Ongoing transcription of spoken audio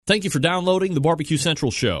Thank you for downloading the Barbecue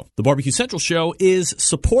Central Show. The Barbecue Central Show is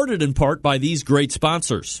supported in part by these great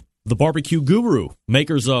sponsors. The Barbecue Guru,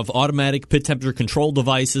 makers of automatic pit temperature control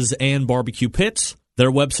devices and barbecue pits.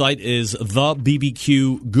 Their website is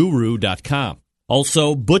thebbqguru.com.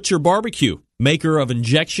 Also, Butcher Barbecue, maker of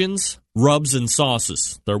injections, rubs, and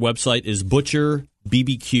sauces. Their website is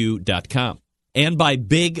butcherbbq.com. And by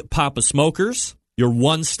Big Papa Smokers, your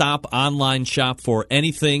one-stop online shop for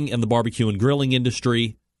anything in the barbecue and grilling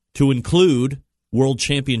industry, to include World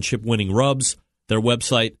Championship winning rubs. Their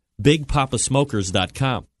website,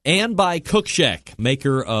 bigpapasmokers.com. And by Cook Shack,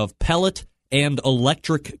 maker of pellet and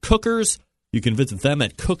electric cookers. You can visit them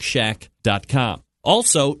at cookshack.com.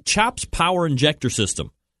 Also, Chops Power Injector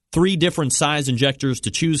System. 3 different size injectors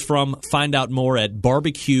to choose from. Find out more at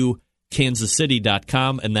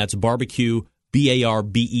barbecuekansascity.com, and that's barbecue,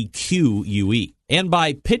 BARBEQUE. And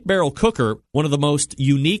by Pit Barrel Cooker, one of the most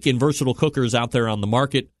unique and versatile cookers out there on the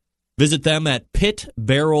market. Visit them at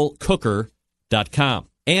pitbarrelcooker.com.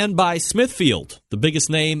 And by Smithfield, the biggest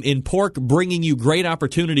name in pork, bringing you great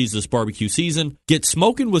opportunities this barbecue season. Get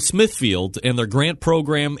smoking with Smithfield and their grant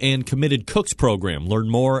program and committed cooks program. Learn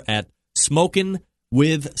more at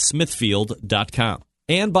smokinwithsmithfield.com.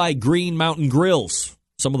 And by Green Mountain Grills,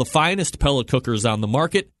 some of the finest pellet cookers on the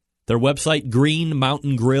market. Their website,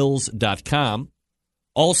 greenmountaingrills.com.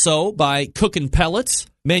 Also by Cookin' Pellets,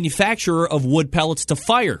 manufacturer of wood pellets to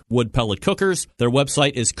fire wood pellet cookers. Their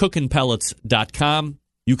website is cookinpellets.com.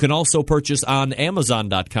 You can also purchase on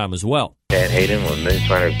Amazon.com as well. Ed Hayden with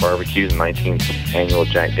Moonshiner Barbecue's 19th annual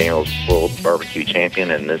Jack Daniel's World Barbecue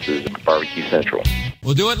Champion, and this is Barbecue Central.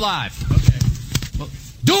 We'll do it live. Okay. Well,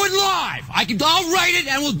 do it live! I'll write it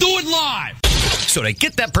and we'll do it live! So to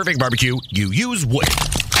get that perfect barbecue, you use wood.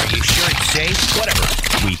 Are you sure it's safe? Whatever.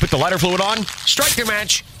 We put the lighter fluid on, strike the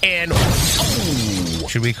match, and... Oh!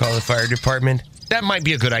 Should we call the fire department? That might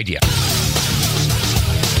be a good idea.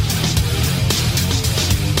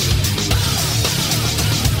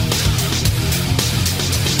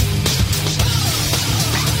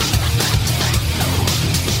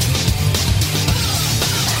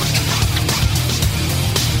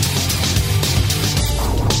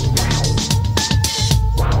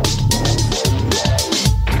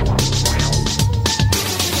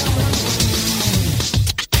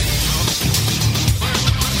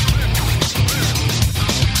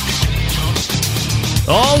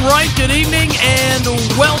 All right, good evening, and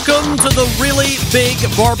welcome to the Really Big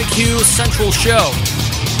Barbecue Central Show.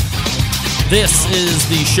 This is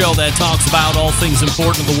the show that talks about all things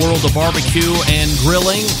important in the world of barbecue and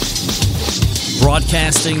grilling.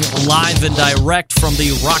 Broadcasting live and direct from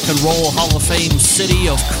the Rock and Roll Hall of Fame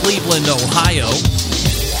city of Cleveland, Ohio.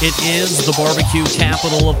 It is the barbecue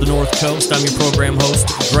capital of the North Coast. I'm your program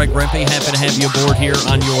host, Greg Rempe. Happy to have you aboard here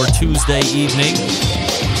on your Tuesday evening.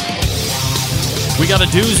 We got a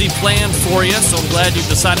doozy planned for you, so I'm glad you've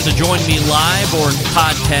decided to join me live or in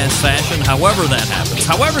podcast fashion, however that happens.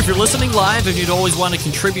 However, if you're listening live and you'd always want to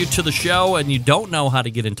contribute to the show and you don't know how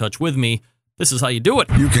to get in touch with me, this is how you do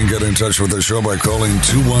it. You can get in touch with the show by calling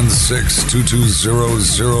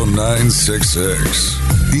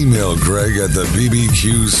 216-220-0966. Email Greg at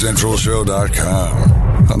thebbqcentralshow.com.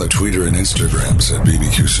 On the Twitter and Instagrams at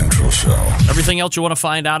BBQ Central Show. Everything else you want to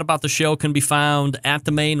find out about the show can be found at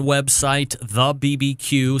the main website,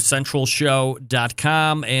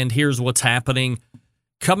 thebbqcentralshow.com. And here's what's happening.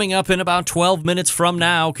 Coming up in about 12 minutes from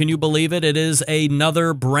now, can you believe it? It is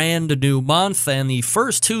another brand new month, and the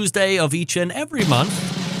first Tuesday of each and every month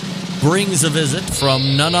brings a visit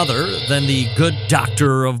from none other than the good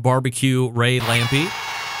doctor of barbecue, Ray Lampe.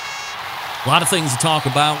 A lot of things to talk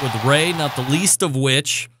about with Ray, not the least of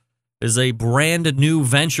which is a brand new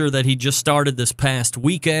venture that he just started this past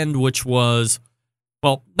weekend, which was,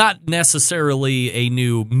 well, not necessarily a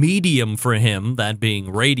new medium for him, that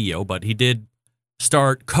being radio, but he did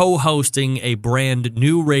start co-hosting a brand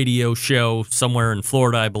new radio show somewhere in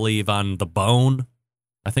Florida, I believe, on The Bone.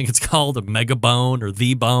 I think it's called a Mega Bone or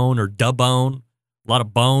The Bone or Da Bone. A lot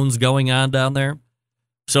of bones going on down there.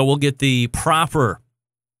 So we'll get the proper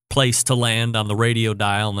place to land on the radio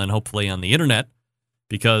dial and then hopefully on the internet,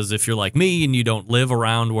 because if you're like me and you don't live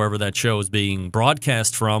around wherever that show is being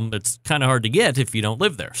broadcast from, it's kind of hard to get if you don't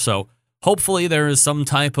live there. So hopefully there is some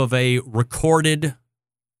type of a recorded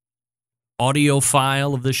audio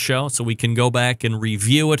file of this show so we can go back and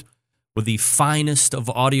review it with the finest of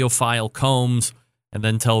audiophile combs and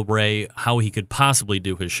then tell Ray how he could possibly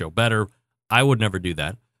do his show better. I would never do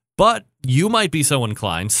that, but you might be so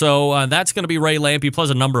inclined. So that's going to be Ray Lampe,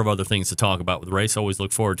 plus a number of other things to talk about with Ray. So always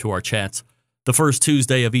look forward to our chats the first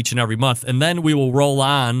Tuesday of each and every month. And then we will roll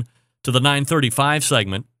on to the 9:35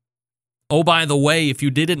 segment Oh, by the way, if you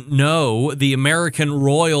didn't know, the American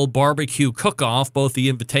Royal Barbecue Cook-Off, both the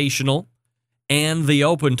Invitational and the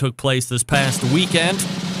Open, took place this past weekend.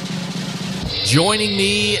 Joining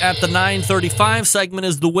me at the 9:35 segment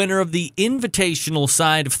is the winner of the Invitational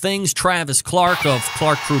side of things, Travis Clark of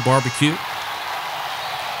Clark Crew BBQ.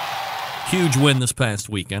 Huge win this past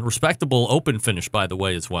weekend. Respectable Open finish, by the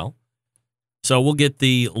way, as well. So we'll get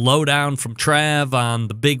the lowdown from Trav on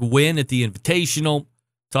the big win at the Invitational.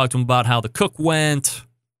 Talk to him about how the cook went,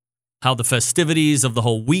 how the festivities of the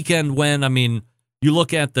whole weekend went. I mean, you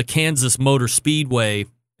look at the Kansas Motor Speedway,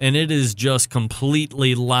 and it is just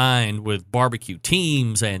completely lined with barbecue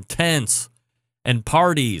teams and tents and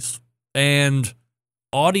parties and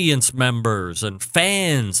audience members and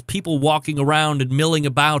fans, people walking around and milling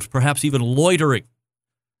about, perhaps even loitering.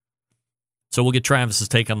 So we'll get Travis's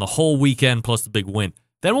take on the whole weekend plus the big win.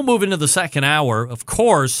 Then we'll move into the second hour. Of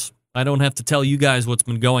course, I don't have to tell you guys what's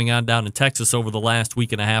been going on down in Texas over the last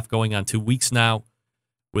week and a half, going on 2 weeks now,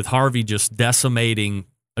 with Harvey just decimating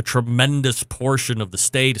a tremendous portion of the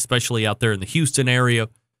state, especially out there in the Houston area.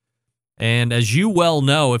 And as you well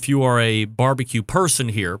know, if you are a barbecue person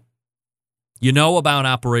here, you know about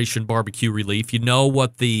Operation Barbecue Relief. You know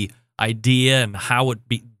what the idea and how it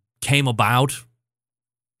came about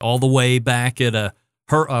all the way back at a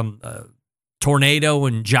tornado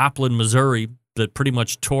in Joplin, Missouri, that pretty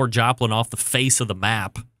much tore Joplin off the face of the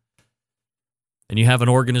map. And you have an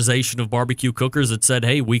organization of barbecue cookers that said,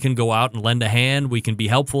 hey, we can go out and lend a hand. We can be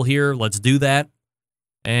helpful here. Let's do that.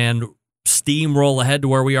 And steamroll ahead to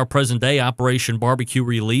where we are present day. Operation Barbecue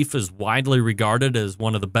Relief is widely regarded as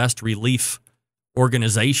one of the best relief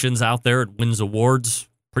organizations out there. It wins awards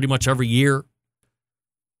pretty much every year.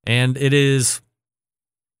 And it is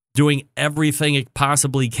doing everything it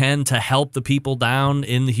possibly can to help the people down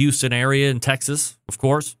in the Houston area in Texas, of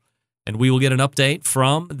course. And we will get an update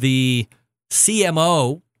from the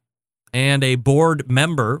CMO and a board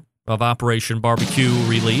member of Operation Barbecue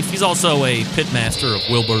Relief. He's also a pitmaster of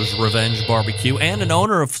Wilbur's Revenge Barbecue and an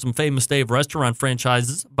owner of some famous Dave restaurant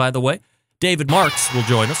franchises, by the way. David Marks will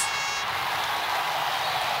join us.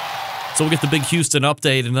 So we'll get the big Houston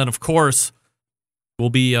update, and then, of course, we'll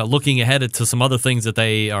be looking ahead to some other things that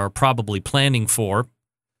they are probably planning for,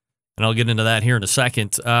 and I'll get into that here in a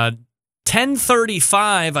second.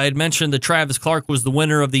 10:35, I had mentioned that Travis Clark was the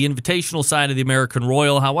winner of the Invitational side of the American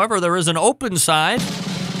Royal. However, there is an Open side.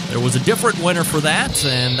 There was a different winner for that,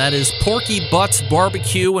 and that is Porky Butts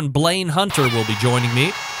Barbecue, and Blaine Hunter will be joining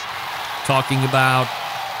me, talking about...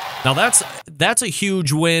 Now, that's a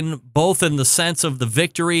huge win, both in the sense of the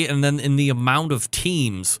victory and then in the amount of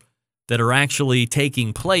teams that are actually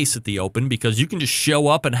taking place at the Open, because you can just show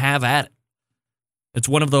up and have at it. It's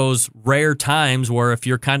one of those rare times where if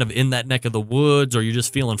you're kind of in that neck of the woods or you're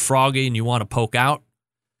just feeling froggy and you want to poke out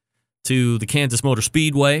to the Kansas Motor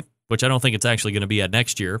Speedway, which I don't think it's actually going to be at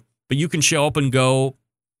next year, but you can show up and go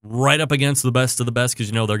right up against the best of the best because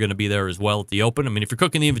you know they're going to be there as well at the Open. I mean, if you're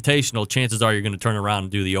cooking the Invitational, chances are you're going to turn around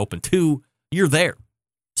and do the Open too. You're there.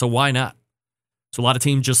 So why not? So a lot of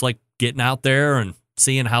teams just like getting out there and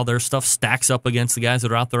seeing how their stuff stacks up against the guys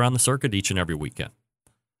that are out there on the circuit each and every weekend.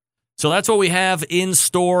 So that's what we have in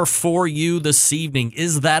store for you this evening.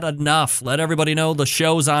 Is that enough? Let everybody know the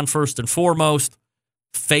show's on first and foremost.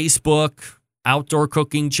 Facebook, Outdoor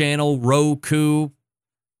Cooking Channel, Roku,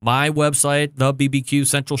 my website,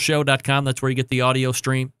 thebbqcentralshow.com. That's where you get the audio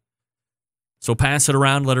stream. So pass it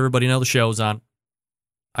around. Let everybody know the show's on.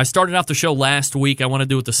 I started off the show last week. I want to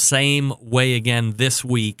do it the same way again this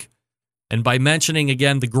week. And by mentioning,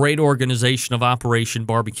 again, the great organization of Operation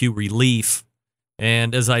Barbecue Relief.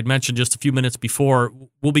 And as I'd mentioned just a few minutes before,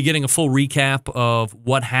 we'll be getting a full recap of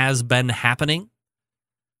what has been happening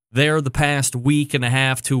there the past week and a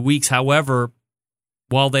half, 2 weeks. However,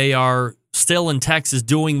 while they are still in Texas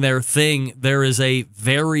doing their thing, there is a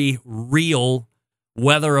very real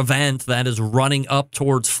weather event that is running up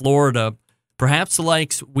towards Florida, perhaps the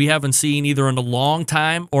likes we haven't seen either in a long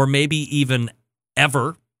time or maybe even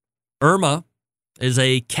ever. Irma is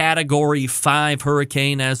a Category 5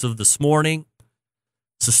 hurricane as of this morning.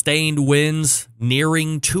 Sustained winds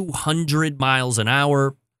nearing 200 miles an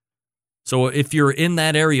hour. So if you're in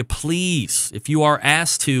that area, please, if you are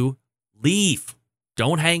asked to, leave.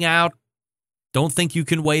 Don't hang out. Don't think you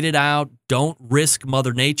can wait it out. Don't risk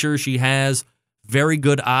Mother Nature. She has very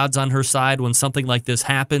good odds on her side when something like this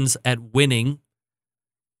happens at winning,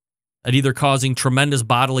 at either causing tremendous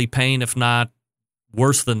bodily pain, if not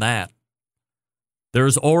worse than that. There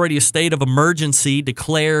is already a state of emergency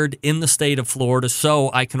declared in the state of Florida, so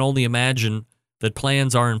I can only imagine that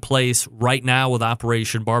plans are in place right now with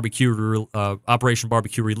Operation Barbecue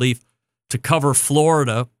Relief to cover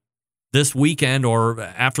Florida this weekend or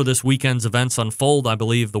after this weekend's events unfold, I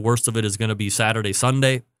believe the worst of it is going to be Saturday,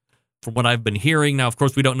 Sunday, from what I've been hearing. Now, of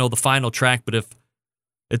course, we don't know the final track, but if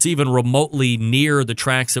it's even remotely near the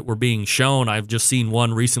tracks that were being shown, I've just seen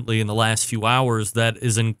one recently in the last few hours that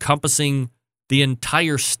is encompassing the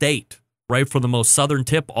entire state, right from the most southern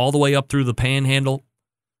tip all the way up through the Panhandle,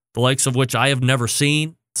 the likes of which I have never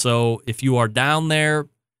seen. So if you are down there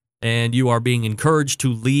and you are being encouraged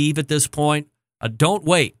to leave at this point, don't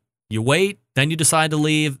wait. You wait, then you decide to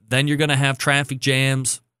leave, then you're going to have traffic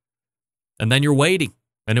jams, and then you're waiting.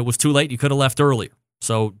 And it was too late. You could have left earlier.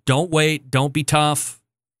 So don't wait. Don't be tough.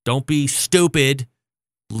 Don't be stupid.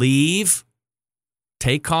 Leave.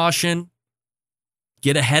 Take caution.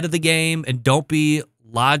 Get ahead of the game, and don't be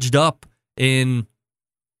lodged up in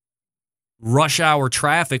rush hour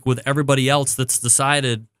traffic with everybody else that's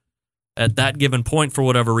decided at that given point for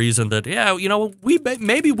whatever reason that, yeah, you know,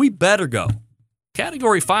 maybe we better go.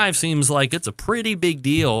 Category 5 seems like it's a pretty big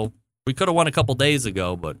deal. We could have won a couple days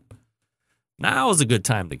ago, but now is a good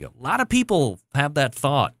time to go. A lot of people have that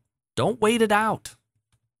thought. Don't wait it out.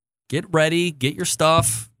 Get ready, get your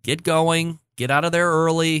stuff, get going, get out of there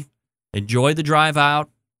early, enjoy the drive out,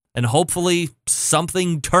 and hopefully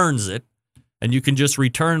something turns it, and you can just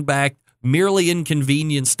return back merely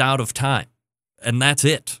inconvenienced out of time. And that's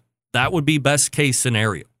it. That would be best case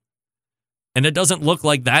scenario. And it doesn't look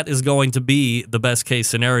like that is going to be the best case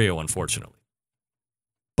scenario, unfortunately.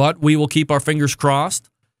 But we will keep our fingers crossed,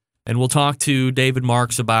 and we'll talk to David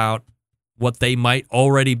Marks about what they might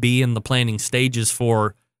already be in the planning stages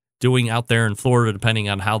for doing out there in Florida, depending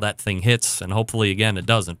on how that thing hits. And hopefully, again, it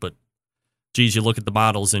doesn't. But, geez, you look at the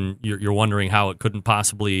models, and you're wondering how it couldn't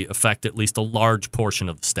possibly affect at least a large portion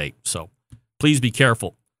of the state. So please be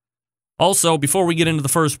careful. Also, before we get into the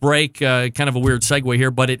first break, kind of a weird segue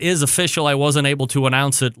here, but it is official. I wasn't able to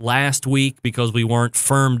announce it last week because we weren't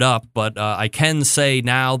firmed up, but I can say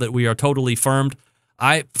now that we are totally firmed.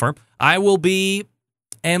 I will be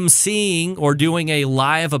emceeing or doing a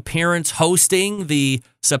live appearance hosting the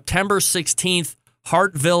September 16th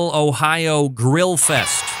Hartville, Ohio Grill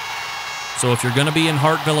Fest. So if you're going to be in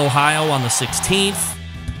Hartville, Ohio on the 16th,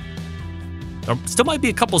 there still might be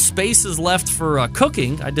a couple spaces left for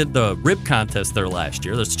cooking. I did the rib contest there last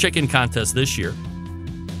year. There's chicken contest this year.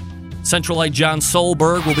 Centralite John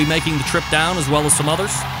Solberg will be making the trip down, as well as some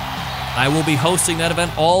others. I will be hosting that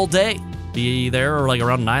event all day. Be there like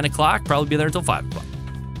around 9 o'clock, probably be there until 5 o'clock.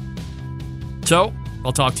 So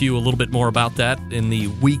I'll talk to you a little bit more about that in the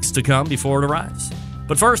weeks to come before it arrives.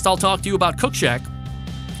 But first, I'll talk to you about Cook Shack.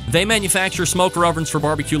 They manufacture smoker ovens for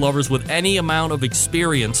barbecue lovers with any amount of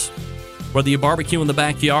experience. Whether you barbecue in the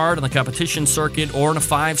backyard, on the competition circuit, or in a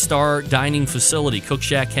 5-star dining facility, Cook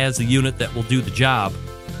Shack has the unit that will do the job.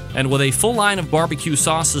 And with a full line of barbecue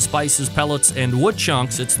sauces, spices, pellets, and wood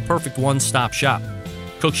chunks, it's the perfect one-stop shop.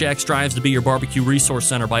 Cook Shack strives to be your barbecue resource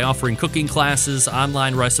center by offering cooking classes,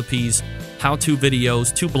 online recipes, how-to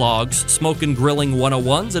videos, 2 blogs, smoke and grilling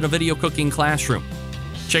 101s, and a video cooking classroom.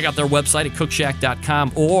 Check out their website at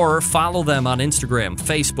cookshack.com or follow them on Instagram,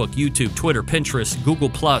 Facebook, YouTube, Twitter, Pinterest, Google+.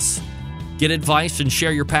 Get advice and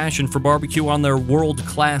share your passion for barbecue on their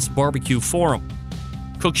world-class barbecue forum.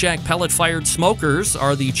 Cook Shack pellet-fired smokers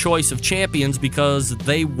are the choice of champions because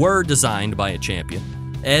they were designed by a champion.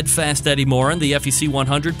 Ed Fast Eddie Morin, the FEC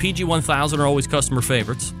 100, PG 1000 are always customer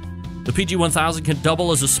favorites. The PG 1000 can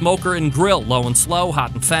double as a smoker and grill, low and slow,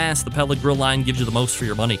 hot and fast. The pellet grill line gives you the most for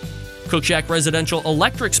your money. Cook Shack residential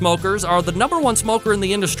electric smokers are the #1 smoker in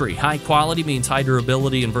the industry. High quality means high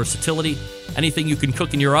durability and versatility. Anything you can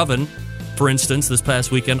cook in your oven. For instance, this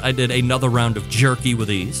past weekend, I did another round of jerky with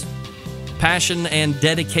these. Passion and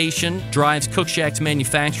dedication drives Cook Shack's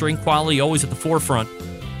manufacturing. Quality always at the forefront.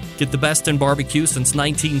 Get the best in barbecue since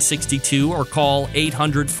 1962 or call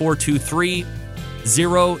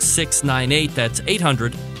 800-423-0698. That's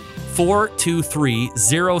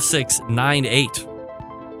 800-423-0698.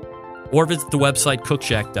 Or visit the website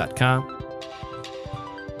cookshack.com.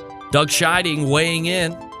 Doug Scheiding weighing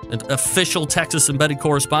in. An official Texas embedded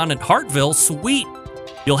correspondent. Hartville, sweet.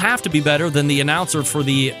 You'll have to be better than the announcer for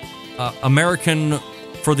the American,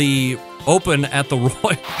 for the Open at the Royal.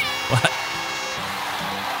 What?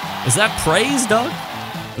 Is that praise, Doug?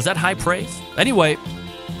 Is that high praise? Anyway,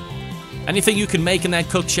 anything you can make in that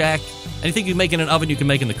Cook Shack, anything you can make in an oven, you can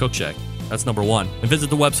make in the Cook Shack. That's #1. And visit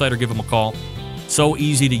the website or give them a call. So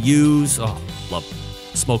easy to use. Oh, love it.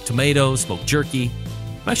 Smoked tomatoes, smoked jerky.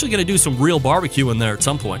 I'm actually going to do some real barbecue in there at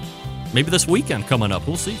some point. Maybe this weekend coming up.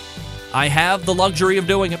 We'll see. I have the luxury of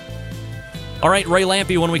doing it. All right, Ray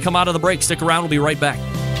Lampe, when we come out of the break, stick around. We'll be right back.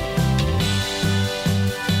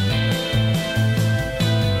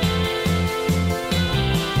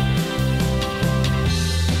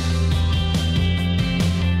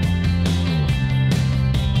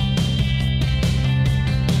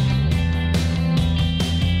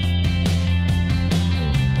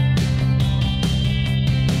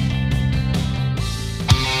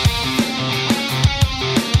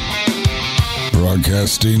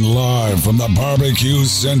 Broadcasting live from the Barbecue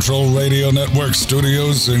Central Radio Network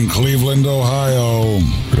studios in Cleveland, Ohio.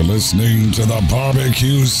 You're listening to the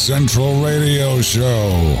Barbecue Central Radio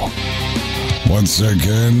Show. Once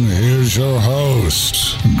again, here's your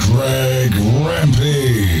host, Greg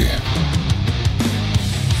Lampe.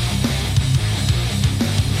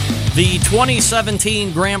 The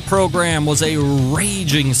 2017 grant program was a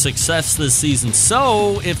raging success this season.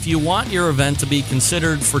 So, if you want your event to be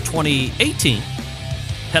considered for 2018,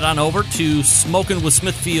 head on over to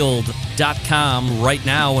SmokingWithSmithfield.com right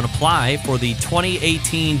now and apply for the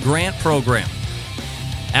 2018 grant program.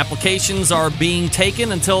 Applications are being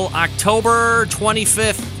taken until October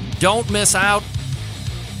 25th. Don't miss out.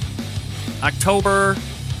 October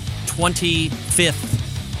 25th.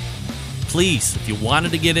 Please, if you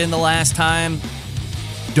wanted to get in the last time,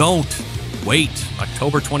 don't wait.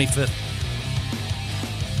 October 25th.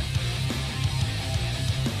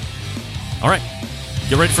 All right,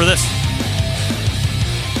 get ready for this.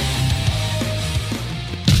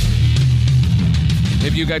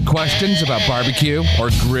 If you got questions about barbecue or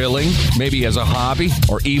grilling, maybe as a hobby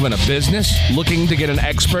or even a business, looking to get an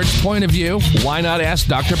expert's point of view, why not ask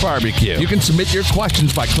Dr. Barbecue? You can submit your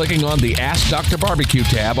questions by clicking on the Ask Dr. Barbecue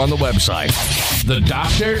tab on the website. The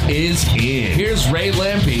doctor is in. Here's Ray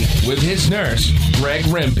Lampe with his nurse, Greg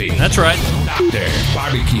Rempe. That's right. Dr.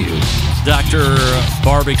 Barbecue. Dr.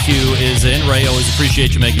 Barbecue is in. Ray, always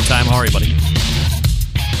appreciate you making time. How are you, buddy?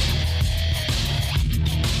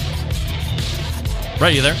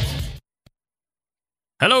 Ray, you there?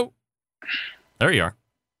 Hello? There you are.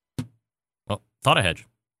 Oh, thought I had you.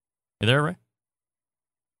 You there, Ray?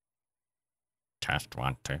 Test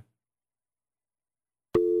 1, 2.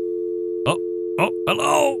 Oh,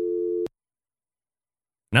 hello?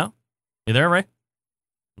 No? You there, Ray?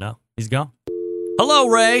 No, he's gone. Hello,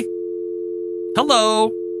 Ray.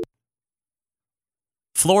 Hello.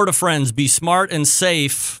 Florida friends, be smart and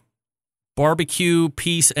safe. Barbecue,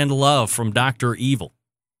 peace, and love from Dr. Evil.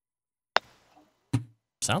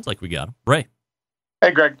 Sounds like we got him. Ray.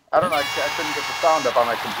 Hey, Greg. I don't know. I couldn't get the sound up on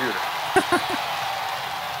my computer.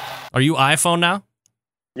 Are you iPhone now?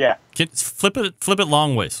 Yeah. Flip it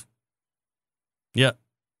long ways. Yeah.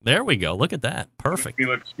 There we go. Look at that. Perfect. You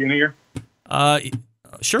look skinnier?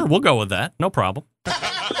 Sure, we'll go with that. No problem.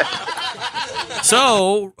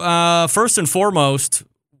 So, first and foremost,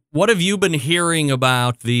 what have you been hearing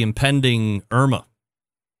about the impending Irma?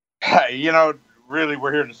 Really,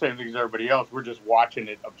 we're hearing the same thing as everybody else. We're just watching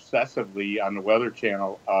it obsessively on the Weather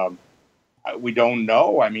Channel. We don't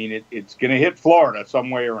know. I mean, it's going to hit Florida some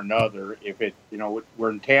way or another. If it, we're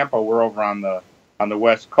in Tampa, we're over on the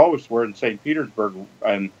West Coast. We're in St. Petersburg,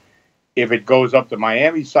 and if it goes up the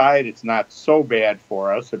Miami side, it's not so bad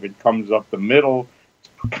for us. If it comes up the middle, it's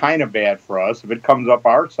kind of bad for us. If it comes up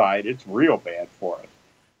our side, it's real bad for us.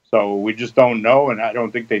 So we just don't know, and I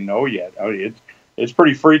don't think they know yet. I mean, it's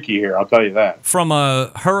pretty freaky here, I'll tell you that. From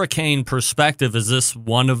a hurricane perspective, is this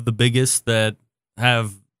one of the biggest that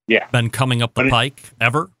have been coming up the pike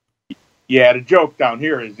ever? Yeah, the joke down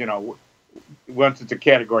here is, once it's a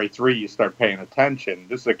Category 3, you start paying attention.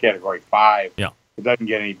 This is a Category 5. Yeah. It doesn't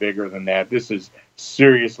get any bigger than that. This is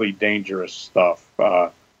seriously dangerous stuff.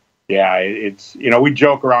 It's, we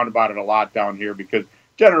joke around about it a lot down here because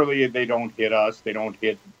generally they don't hit us. They don't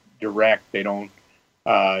hit direct. They don't,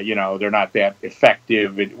 they're not that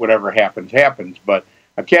effective. Whatever happens. But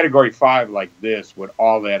a Category 5 like this with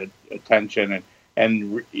all that attention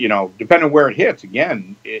and depending on where it hits,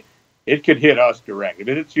 again, it could hit us direct. If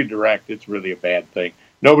it hits you direct, it's really a bad thing.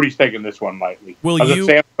 Nobody's taking this one lightly. I was at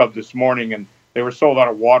Sam's Club this morning, and they were sold out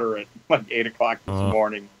of water at like 8 o'clock this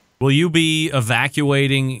morning. Will you be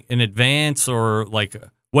evacuating in advance, or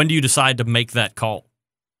when do you decide to make that call?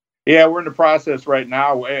 Yeah, we're in the process right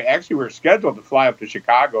now. Actually, we're scheduled to fly up to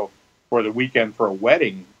Chicago for the weekend for a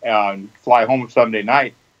wedding and fly home Sunday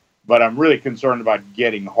night. But I'm really concerned about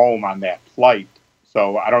getting home on that flight.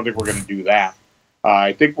 So I don't think we're going to do that.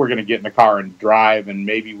 I think we're going to get in the car and drive, and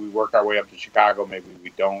maybe we work our way up to Chicago. Maybe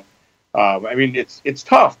we don't. It's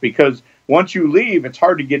tough because once you leave, it's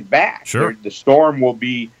hard to get back. Sure. The storm will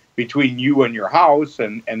be between you and your house,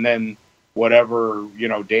 and then whatever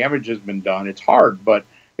damage has been done. It's hard, but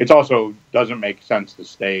it also doesn't make sense to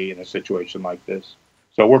stay in a situation like this.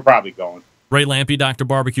 So we're probably going. Ray Lampe, Dr.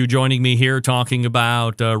 Barbecue, joining me here talking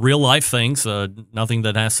about real-life things, nothing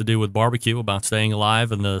that has to do with barbecue, about staying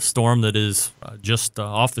alive and the storm that is just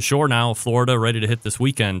off the shore now, Florida, ready to hit this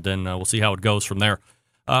weekend, and we'll see how it goes from there.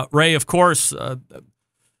 Ray, of course,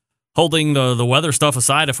 holding the weather stuff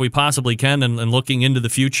aside if we possibly can and looking into the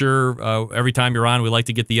future, every time you're on, we like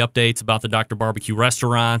to get the updates about the Dr. Barbecue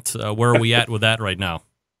restaurant. Where are we at with that right now?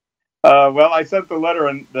 Well, I sent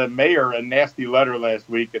the mayor a nasty letter last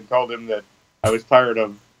week and told him that I was tired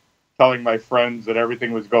of telling my friends that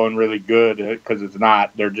everything was going really good, because it's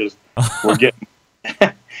not. We're getting,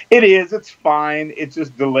 it's fine. It's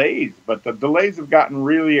just delays, but the delays have gotten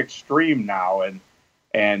really extreme now.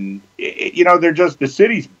 And the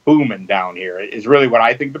city's booming down here is really what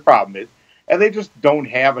I think the problem is. And they just don't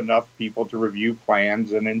have enough people to review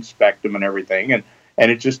plans and inspect them and everything. And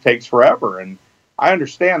it just takes forever. And I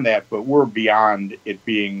understand that, but we're beyond it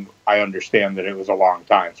being, I understand that it was a long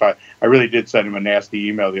time. So I really did send him a nasty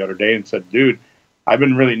email the other day and said, dude, I've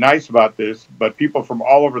been really nice about this, but people from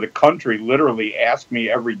all over the country literally ask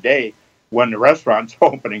me every day when the restaurant's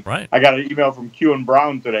opening. Right. I got an email from Q and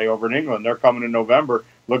Brown today over in England. They're coming in November,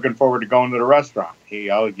 looking forward to going to the restaurant.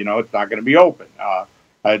 It's not going to be open.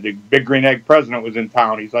 The Big Green Egg president was in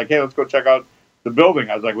town. He's like, hey, let's go check out the building.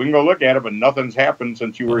 I was like, we can go look at it, but nothing's happened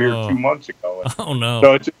since you were here 2 months ago. Oh, no.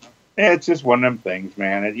 So it's just one of them things,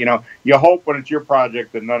 man. You hope when it's your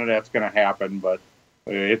project that none of that's going to happen, but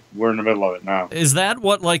we're in the middle of it now. Is that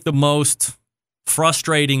what, like, the most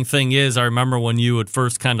frustrating thing is? I remember when you had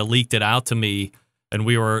first kind of leaked it out to me, and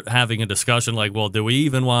we were having a discussion like, well, do we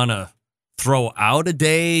even want to throw out a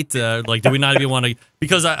date? Do we not even want to?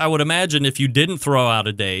 Because I would imagine if you didn't throw out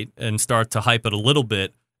a date and start to hype it a little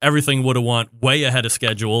bit, everything would have went way ahead of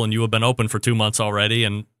schedule, and you have been open for 2 months already,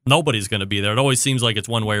 and nobody's going to be there. It always seems like it's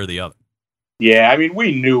one way or the other. Yeah, I mean,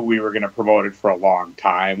 we knew we were going to promote it for a long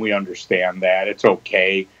time. We understand that. It's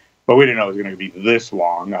okay, but we didn't know it was going to be this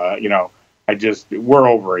long. We're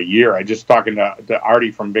over a year. I just talking to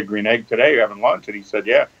Artie from Big Green Egg today, having lunch, and he said,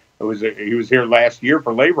 yeah, he was here last year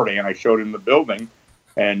for Labor Day, and I showed him the building,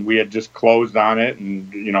 and we had just closed on it,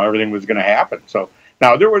 and, everything was going to happen. So,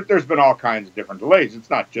 now, there's been all kinds of different delays. It's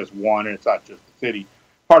not just one, and it's not just the city.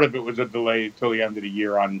 Part of it was a delay until the end of the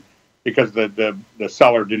year because the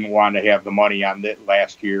seller didn't want to have the money on it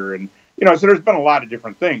last year. And, so there's been a lot of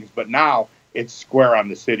different things. But now it's square on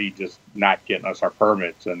the city just not getting us our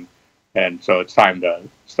permits. And so it's time to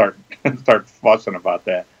start fussing about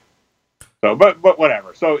that. So, but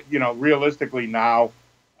whatever. So, realistically now,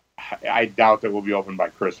 I doubt that we'll be open by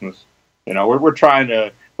Christmas. We're trying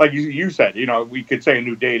to, like you said, we could say a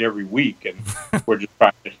new date every week, and we're just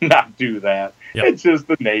trying to not do that. Yep. It's just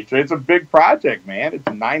the nature. It's a big project, man. It's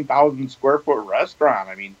a 9,000 square foot restaurant.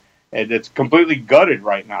 I mean, and it's completely gutted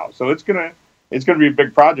right now. So it's gonna be a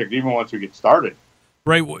big project even once we get started.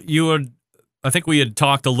 Right. I think we had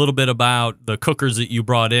talked a little bit about the cookers that you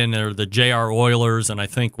brought in, or the JR Oilers, and I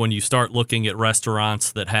think when you start looking at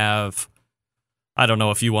restaurants that have, I don't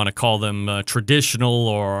know if you want to call them traditional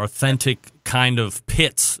or authentic kind of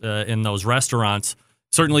pits in those restaurants.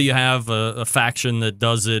 Certainly you have a faction that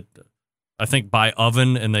does it, I think, by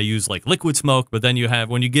oven, and they use like liquid smoke. But then you have,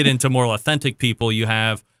 when you get into more authentic people, you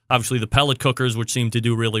have obviously the pellet cookers, which seem to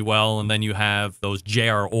do really well. And then you have those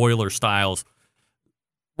JR Oiler styles.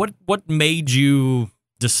 What made you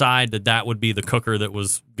decide that would be the cooker that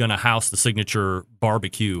was going to house the signature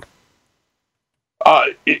barbecue?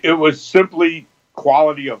 It was simply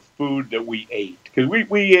quality of food that we ate, because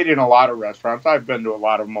we ate in a lot of restaurants. I've been to a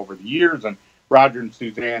lot of them over the years, and Roger and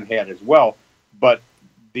Suzanne had as well. But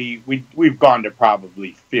we've gone to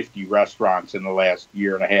probably 50 restaurants in the last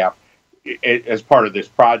year and a half as part of this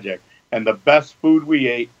project, and the best food we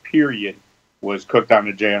ate, period, was cooked on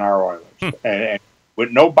the J&R Oilers, and with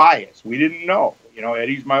no bias. We didn't know.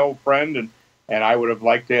 Eddie's my old friend, and I would have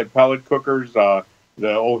liked to have pellet cookers. The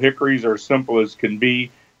Old Hickories are as simple as can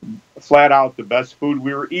be. Flat out the best food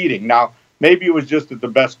we were eating. Now, maybe it was just that the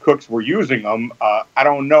best cooks were using them. I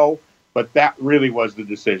don't know, but that really was the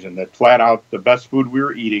decision, that flat out the best food we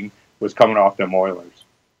were eating was coming off them Oilers.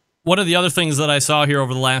 One of the other things that I saw here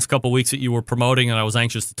over the last couple of weeks that you were promoting, and I was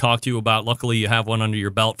anxious to talk to you about, luckily you have one under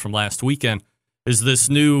your belt from last weekend, is this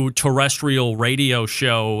new terrestrial radio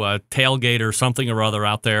show, Tailgate or something or other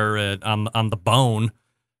out there on the Bone.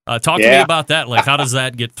 Talk to me about that. Like, how does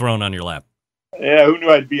that get thrown on your lap? Yeah, who knew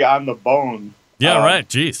I'd be on the Bone? Yeah, right.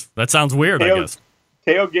 Jeez, that sounds weird, I guess.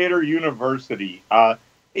 Tailgater University. Yeah,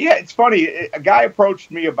 it's funny. A guy approached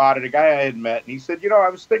me about it, a guy I had met, and he said, I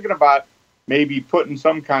was thinking about maybe putting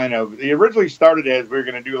some kind of, it originally started as we were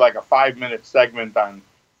going to do like a 5-minute segment on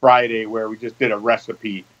Friday where we just did a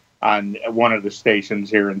recipe on one of the stations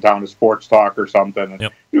here in town, a sports talk or something, and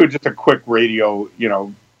do just a quick radio,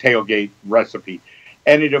 tailgate recipe.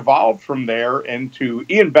 And it evolved from there into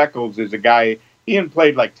Ian Beckles is a guy. Ian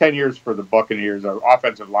played like 10 years for the Buccaneers, an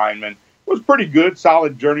offensive lineman. Was pretty good,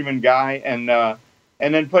 solid journeyman guy, and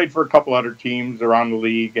then played for a couple other teams around the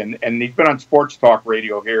league. And he's been on sports talk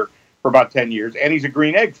radio here for about 10 years, and he's a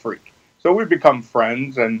Green Egg freak. So we've become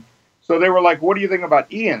friends, and So they were like, what do you think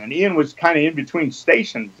about Ian? And Ian was kind of in between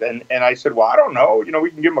stations. And I said, well, I don't know. We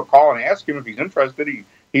can give him a call and ask him if he's interested.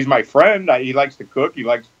 He's my friend. He likes to cook.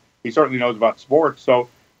 He certainly knows about sports. So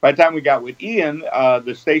by the time we got with Ian,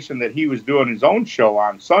 the station that he was doing his own show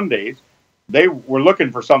on Sundays, they were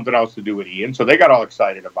looking for something else to do with Ian. So they got all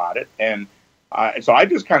excited about it. And so I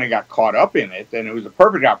just kind of got caught up in it. And it was a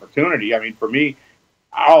perfect opportunity. I mean, for me,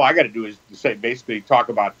 all I got to do is basically talk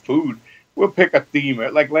about food. We'll pick a theme.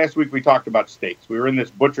 Like last week, we talked about steaks. We were in this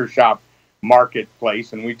butcher shop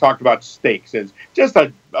marketplace, and we talked about steaks as just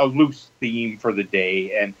a loose theme for the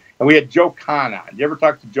day. And we had Joe Kahn on. You ever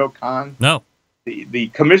talk to Joe Kahn? No. The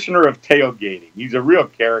commissioner of tailgating. He's a real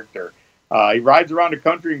character. He rides around the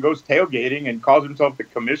country and goes tailgating and calls himself the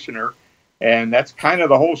commissioner. And that's kind of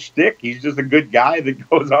the whole shtick. He's just a good guy that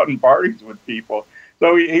goes out and parties with people.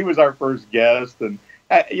 So he was our first guest, and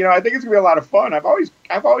I think it's gonna be a lot of fun. I've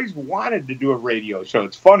always wanted to do a radio show.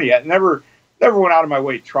 It's funny. I never went out of my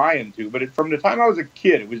way trying to, but from the time I was a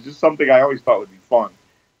kid, it was just something I always thought would be fun.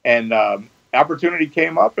 And opportunity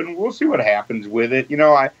came up, and we'll see what happens with it.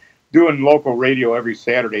 Doing local radio every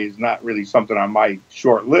Saturday is not really something on my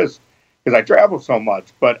short list because I travel so much.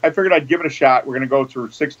 But I figured I'd give it a shot. We're going to go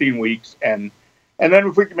through 16 weeks, and then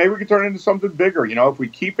maybe we can turn it into something bigger. If we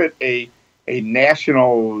keep it a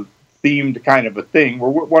national themed kind of a thing. We're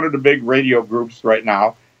one of the big radio groups right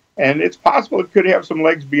now, and it's possible it could have some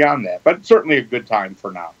legs beyond that, but certainly a good time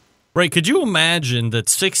for now. Ray, could you imagine that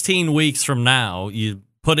 16 weeks from now, you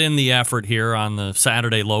put in the effort here on the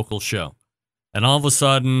Saturday local show, and all of a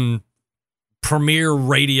sudden, Premier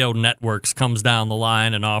Radio Networks comes down the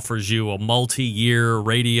line and offers you a multi-year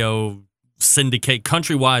radio syndicate,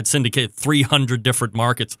 countrywide syndicate, 300 different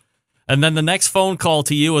markets, and then the next phone call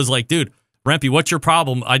to you is like, dude, Lampe, what's your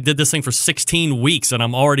problem? I did this thing for 16 weeks, and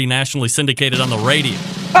I'm already nationally syndicated on the radio.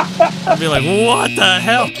 I'd be like, what the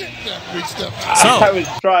hell? I was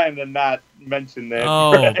trying to not mention that.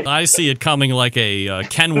 Oh, right? I see it coming like a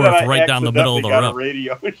Kenworth right down the middle of the road.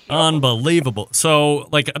 Radio show. Unbelievable. So,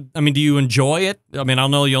 do you enjoy it? I mean, I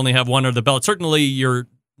know you only have one under the belt. Certainly, you're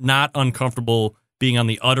not uncomfortable being on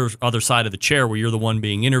the other side of the chair where you're the one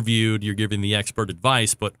being interviewed, you're giving the expert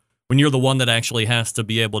advice, but when you're the one that actually has to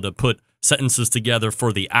be able to put sentences together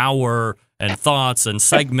for the hour and thoughts and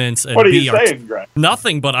segments. And what are you saying, Greg?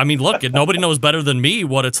 Nothing, but look, nobody knows better than me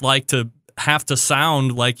what it's like to have to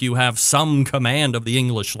sound like you have some command of the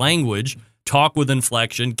English language, talk with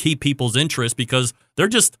inflection, keep people's interest because they're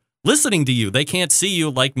just listening to you. They can't see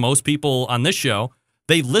you like most people on this show.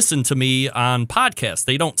 They listen to me on podcasts.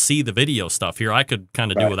 They don't see the video stuff here. I could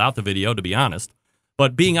kind of do without the video, to be honest.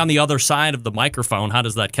 But being on the other side of the microphone, how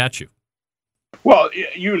does that catch you? Well,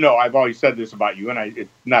 I've always said this about you, and it's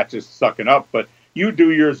not just sucking up, but you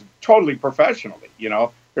do yours totally professionally.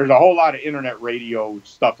 There's a whole lot of internet radio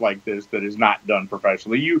stuff like this that is not done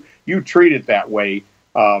professionally. You treat it that way,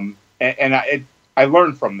 and I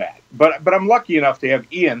learned from that. But I'm lucky enough to have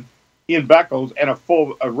Ian Beckles and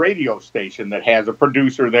a radio station that has a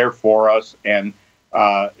producer there for us, and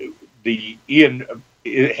Ian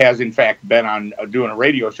has in fact been on doing a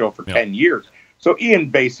radio show for 10 years. So Ian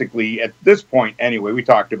basically, at this point anyway, we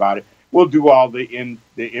talked about it, we'll do all the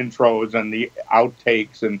intros and the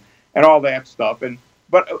outtakes and all that stuff.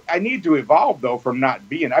 But I need to evolve, though, from not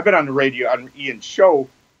being. I've been on the radio, on Ian's show,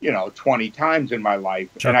 20 times in my life,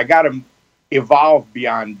 and I got to evolve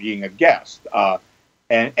beyond being a guest.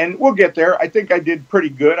 And we'll get there. I think I did pretty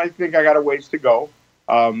good. I think I got a ways to go.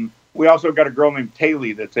 We also got a girl named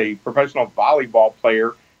Taylor that's a professional volleyball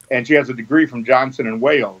player, and she has a degree from Johnson and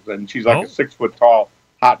Wales, and she's like a 6 foot tall,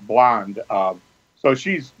 hot blonde. So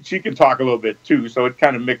she can talk a little bit too. So it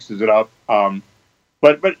kind of mixes it up.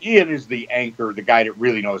 But Ian is the anchor, the guy that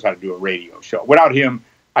really knows how to do a radio show. Without him,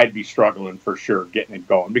 I'd be struggling for sure getting it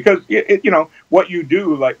going because what you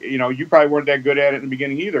do, you probably weren't that good at it in the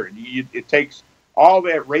beginning either. It takes all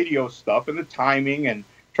that radio stuff and the timing and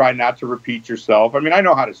try not to repeat yourself. I mean, I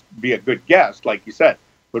know how to be a good guest, like you said,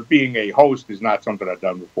 but being a host is not something I've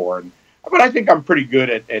done before. But I think I'm pretty good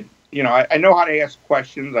at I know how to ask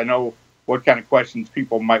questions. I know what kind of questions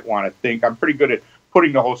people might want to think. I'm pretty good at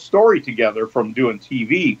putting the whole story together from doing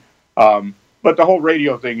TV. But the whole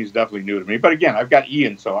radio thing is definitely new to me. But again, I've got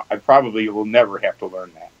Ian, so I probably will never have to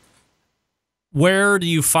learn that. Where do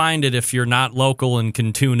you find it if you're not local and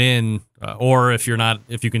can tune in, or if you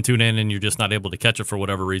can tune in and you're just not able to catch it for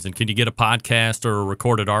whatever reason? Can you get a podcast or a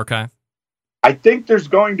recorded archive? I think there's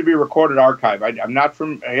going to be a recorded archive. I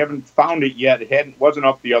haven't found it yet. It wasn't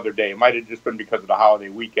up the other day. It might have just been because of the holiday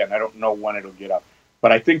weekend. I don't know when it'll get up,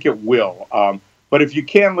 but I think it will. But if you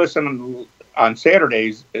can listen on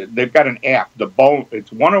Saturdays, they've got an app, The Bone.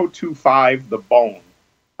 It's 102.5 The Bone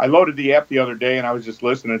I loaded the app the other day and I was just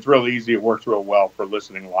listening. It's real easy. It works real well for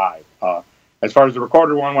listening live. As far as the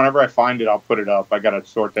recorded one, whenever I find it, I'll put it up. I got to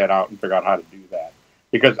sort that out and figure out how to do that,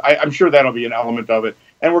 because I'm sure that'll be an element of it.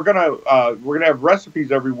 And we're gonna have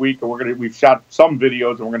recipes every week, and we've shot some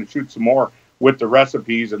videos, and we're gonna shoot some more with the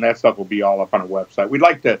recipes, and that stuff will be all up on a website. We'd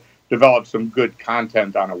like to develop some good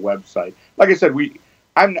content on a website. Like I said,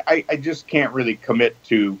 I just can't really commit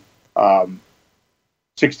to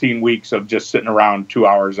 16 weeks of just sitting around 2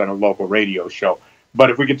 hours on a local radio show.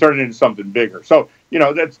 But if we can turn it into something bigger. So,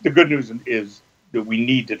 that's the good news is that we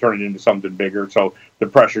need to turn it into something bigger. So the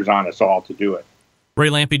pressure's on us all to do it. Ray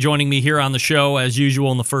Lampe joining me here on the show, as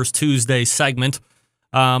usual, in the first Tuesday segment.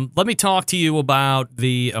 Let me talk to you about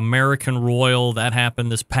the American Royal that happened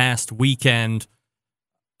this past weekend.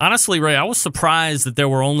 Honestly, Ray, I was surprised that there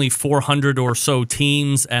were only 400 or so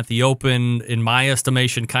teams at the Open. In my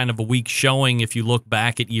estimation, kind of a weak showing if you look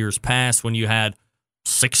back at years past when you had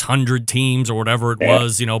 600 teams or whatever it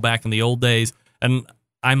was, back in the old days. And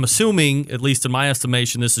I'm assuming, at least in my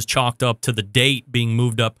estimation, this is chalked up to the date being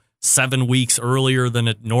moved up 7 weeks earlier than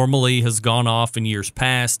it normally has gone off in years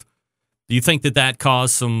past. Do you think that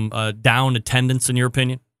caused some down attendance, in your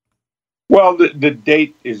opinion? Well, the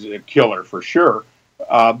date is a killer for sure.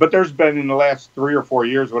 But there's been, in the last 3 or 4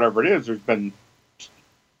 years, whatever it is, there's been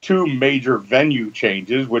 2 major venue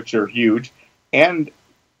changes, which are huge, and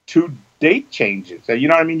 2 date changes. You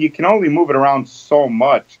know what I mean? You can only move it around so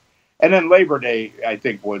much. And then Labor Day, I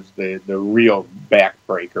think, was the real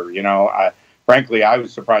backbreaker. Frankly, I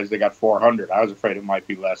was surprised they got 400. I was afraid it might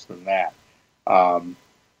be less than that.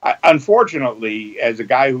 Unfortunately, as a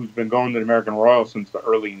guy who's been going to the American Royal since the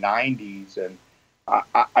early 90s, and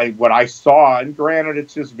what I saw, and granted,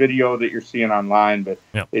 it's just video that you're seeing online, but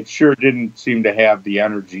it sure didn't seem to have the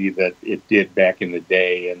energy that it did back in the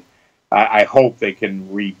day. And I hope they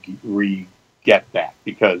can re-get that,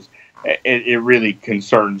 because it really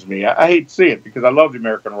concerns me. I hate to see it, because I love the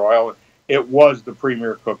American Royal. It was the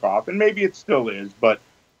premier cook-off, and maybe it still is, but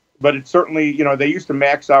it certainly, they used to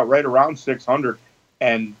max out right around 600,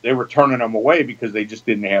 and they were turning them away because they just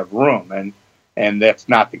didn't have room. And that's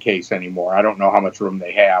not the case anymore. I don't know how much room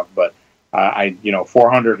they have, but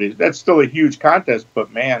 400 that's still a huge contest.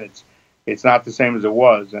 But man, it's not the same as it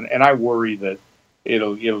was, and I worry that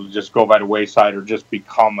it'll just go by the wayside or just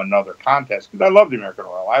become another contest. Because I love the American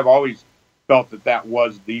Royal. I've always felt that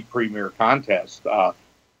was the premier contest.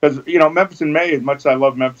 Because Memphis in May, as much as I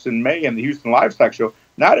love Memphis in May and the Houston Livestock Show,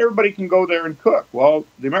 not everybody can go there and cook. Well,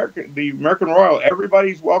 the American Royal,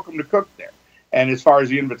 everybody's welcome to cook there. And as far as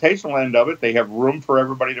the invitational end of it, they have room for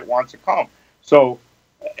everybody that wants to come. So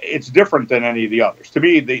it's different than any of the others. To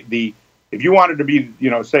me, if you wanted to be,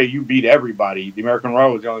 say you beat everybody, the American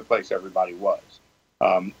Royal was the only place everybody was.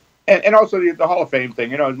 And also the Hall of Fame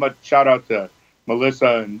thing, as much shout out to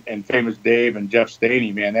Melissa and Famous Dave and Jeff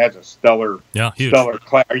Staney, man, that's a stellar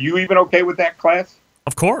class. Are you even okay with that class?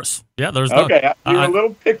 Of course. Yeah, there's okay. You're a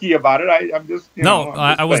little picky about it. I'm just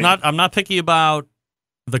I was not. I'm not picky about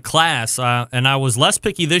the class, and I was less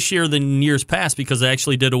picky this year than years past because they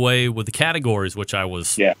actually did away with the categories, which I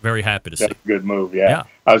was very happy to see. That's a good move. Yeah,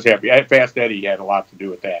 I was happy. Fast Eddie had a lot to do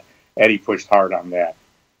with that. Eddie pushed hard on that,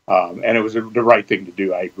 and it was the right thing to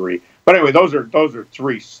do. I agree. But anyway, those are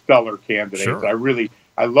 3 stellar candidates. Sure.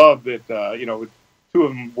 I love that. With 2 of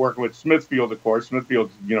them working with Smithfield, of course.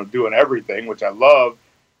 Smithfield's doing everything, which I love,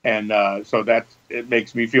 and so it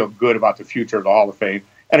makes me feel good about the future of the Hall of Fame.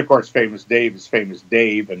 And of course, Famous Dave is Famous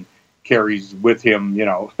Dave and carries with him,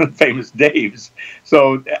 Famous Daves.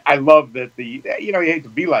 So I love that you hate to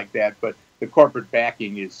be like that, but the corporate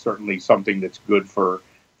backing is certainly something that's good for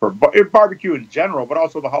barbecue in general, but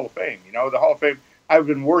also the Hall of Fame. The Hall of Fame, I've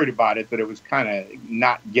been worried about it, that it was kind of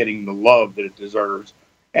not getting the love that it deserves.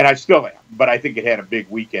 And I still am, but I think it had a big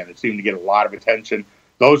weekend. It seemed to get a lot of attention.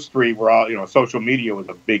 Those 3 were all, social media was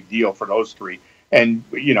a big deal for those 3. And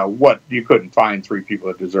you couldn't find 3 people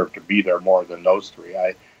that deserved to be there more than those 3.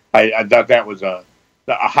 I thought that was a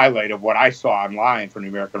highlight of what I saw online from the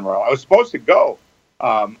American Royal. I was supposed to go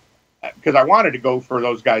because I wanted to go for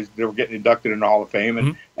those guys that were getting inducted in the Hall of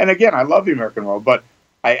Fame. And again, I love the American Royal, but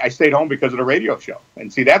I stayed home because of the radio show.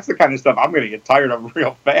 And see, that's the kind of stuff I'm going to get tired of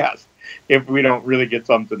real fast if we don't really get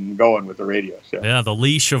something going with the radio show. Yeah, the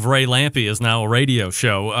leash of Ray Lampe is now a radio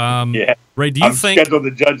show. Ray, do you I'm think... scheduled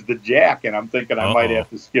to judge the Jack, and I'm thinking I might have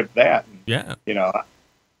to skip that. And, yeah. they're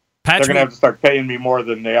going to have to start paying me more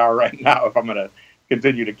than they are right now if I'm going to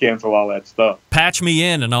continue to cancel all that stuff. Patch me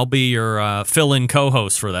in, and I'll be your fill-in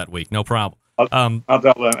co-host for that week. No problem. I'll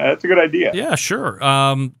tell them. That's a good idea. Yeah, sure.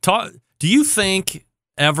 Do you think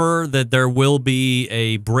ever that there will be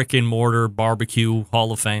a brick-and-mortar barbecue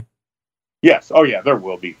Hall of Fame? Yes. Oh, yeah, there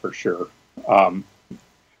will be for sure.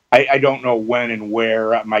 I don't know when and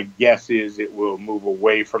where. My guess is it will move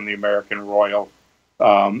away from the American Royal.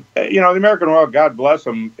 The American Royal, God bless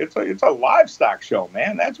them, it's a livestock show,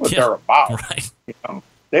 man. That's what they're about. Right.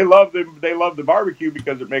 They love the barbecue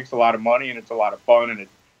because it makes a lot of money and it's a lot of fun and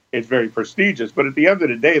it's very prestigious. But at the end of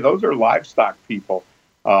the day, those are livestock people.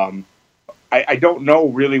 I don't know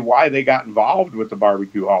really why they got involved with the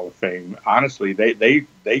Barbecue Hall of Fame. Honestly, they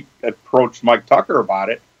approached Mike Tucker about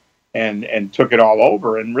it and took it all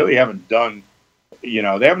over and really haven't done, they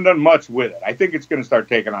haven't done much with it. I think it's going to start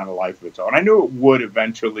taking on a life of its own. I knew it would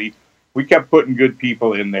eventually. We kept putting good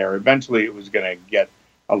people in there. Eventually it was going to get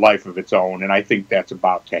a life of its own, and I think that's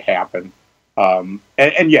about to happen.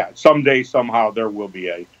 Someday, somehow, there will be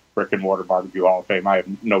a brick-and-mortar Barbecue Hall of Fame. I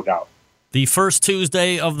have no doubt. The first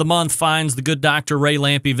Tuesday of the month finds the good Dr. Ray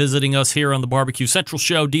Lampe visiting us here on the Barbecue Central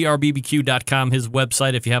Show, drbbq.com, his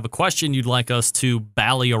website. If you have a question you'd like us to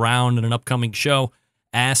bally around in an upcoming show,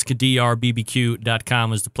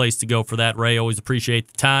 askdrbbq.com is the place to go for that. Ray, always appreciate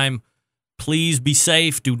the time. Please be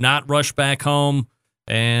safe. Do not rush back home,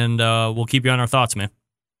 and we'll keep you on our thoughts, man.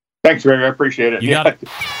 Thanks, Ray. I appreciate it. You got it.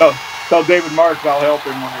 Tell David Marks I'll help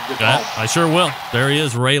him when I get home. I sure will. There he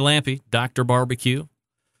is, Ray Lampe, Dr. Barbecue.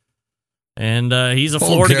 And he's a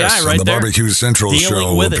Florida guy right the there. The Barbecue Central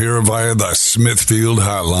Show will appear via the Smithfield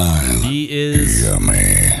Hotline. He is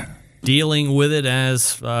yummy. Dealing with it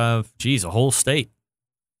as, a whole state.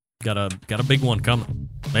 Got a big one coming.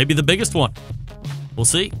 Maybe the biggest one. We'll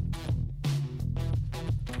see.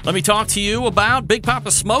 Let me talk to you about Big Papa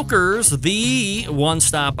Smokers, the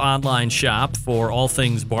one-stop online shop for all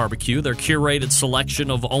things barbecue. Their curated selection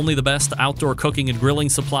of only the best outdoor cooking and grilling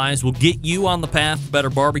supplies will get you on the path to better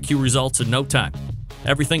barbecue results in no time.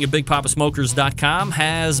 Everything at BigPapaSmokers.com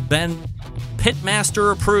has been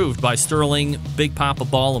Pitmaster approved by Sterling Big Papa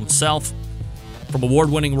Ball himself. From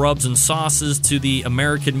award-winning rubs and sauces to the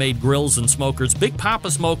American-made grills and smokers, Big Papa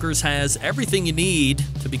Smokers has everything you need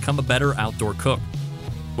to become a better outdoor cook.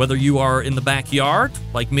 Whether you are in the backyard,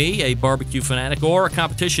 like me, a barbecue fanatic, or a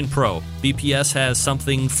competition pro, BPS has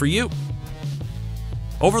something for you.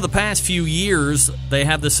 Over the past few years, they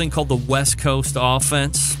have this thing called the West Coast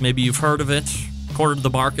Offense. Maybe you've heard of it. Cornered the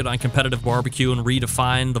market on competitive barbecue and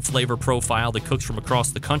redefined the flavor profile that cooks from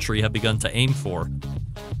across the country have begun to aim for.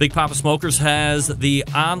 Big Papa Smokers has the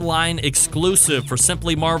online exclusive for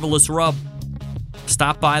Simply Marvelous Rub.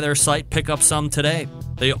 Stop by their site, pick up some today.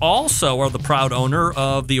 They also are the proud owner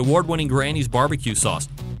of the award-winning Granny's barbecue sauce.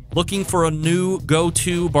 Looking for a new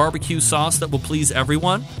go-to barbecue sauce that will please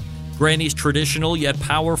everyone? Granny's traditional yet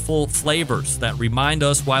powerful flavors that remind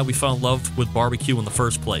us why we fell in love with barbecue in the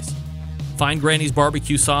first place. Find Granny's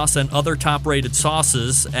barbecue sauce and other top-rated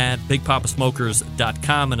sauces at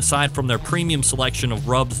BigPapaSmokers.com. And aside from their premium selection of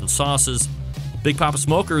rubs and sauces, Big Papa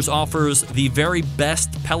Smokers offers the very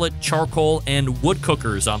best pellet, charcoal, and wood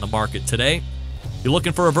cookers on the market today. You're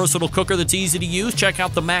looking for a versatile cooker that's easy to use? Check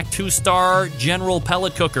out the Mac 2-Star General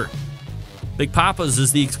Pellet Cooker. Big Papa's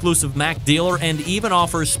is the exclusive Mac dealer and even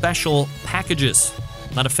offers special packages.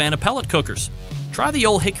 Not a fan of pellet cookers? Try the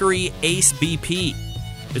Old Hickory Ace BP.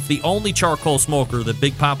 It's the only charcoal smoker that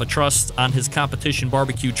Big Papa trusts on his competition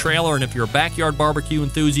barbecue trailer, and if you're a backyard barbecue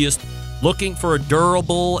enthusiast looking for a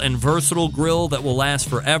durable and versatile grill that will last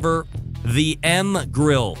forever, the M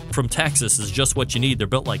Grill from Texas is just what you need. They're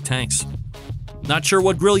built like tanks. Not sure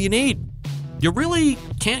what grill you need? You really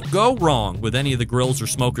can't go wrong with any of the grills or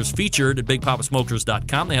smokers featured at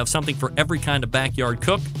BigPapaSmokers.com. They have something for every kind of backyard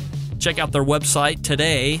cook. Check out their website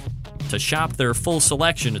today to shop their full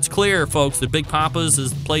selection. It's clear, folks, that Big Papa's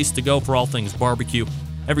is the place to go for all things barbecue.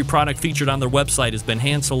 Every product featured on their website has been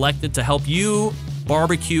hand-selected to help you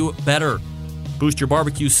barbecue better. Boost your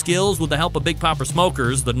barbecue skills with the help of Big Papa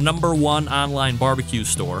Smokers, the #1 online barbecue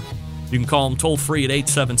store. You can call them toll-free at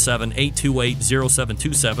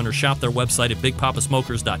 877-828-0727 or shop their website at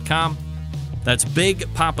BigPapaSmokers.com. That's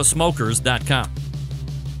BigPapaSmokers.com.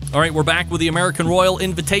 All right, we're back with the American Royal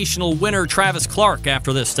Invitational winner, Travis Clark,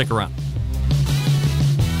 after this. Stick around.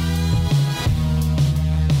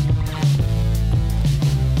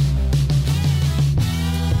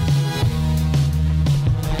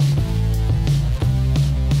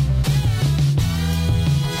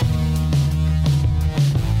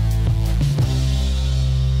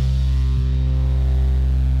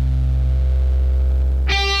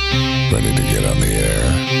 Ready to get on the air?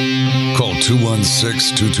 Call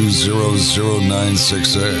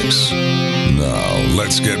 216-220-0966. Now,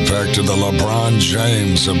 let's get back to the LeBron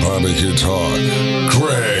James of barbecue talk.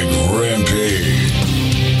 Greg Rempe.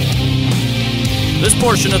 This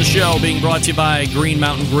portion of the show being brought to you by Green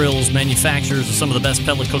Mountain Grills, manufacturers of some of the best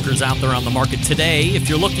pellet cookers out there on the market today. If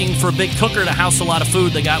you're looking for a big cooker to house a lot of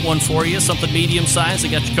food, they got one for you. Something medium-sized, they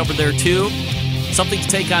got you covered there too. Something to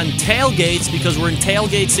take on tailgates, because we're in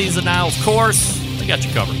tailgate season now, of course. They got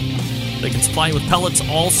you covered. They can supply you with pellets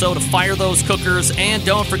also to fire those cookers. And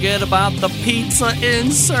don't forget about the pizza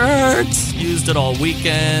inserts. Used it all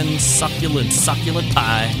weekend. Succulent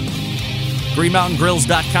pie.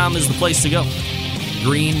 GreenMountainGrills.com is the place to go.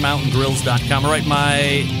 GreenMountainGrills.com. All right,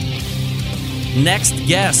 my next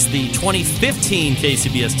guest, the 2015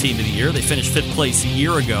 KCBS Team of the Year. They finished 5th place a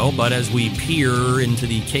year ago, but as we peer into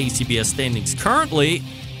the KCBS standings currently,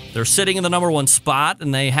 they're sitting in the number 1 spot,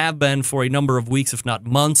 and they have been for a number of weeks, if not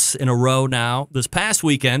months, in a row now. This past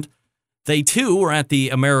weekend, they too were at the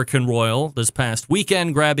American Royal this past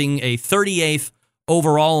weekend, grabbing a 38th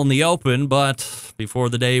overall in the Open, but before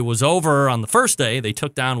the day was over on the first day, they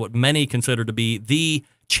took down what many consider to be the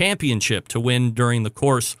championship to win during the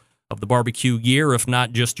course of the barbecue year, if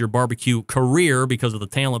not just your barbecue career, because of the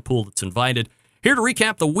talent pool that's invited. Here to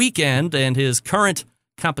recap the weekend and his current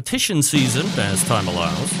competition season, as time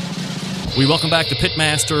allows, we welcome back the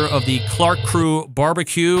pitmaster of the Clark Crew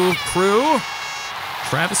BBQ crew,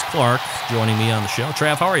 Travis Clark, joining me on the show.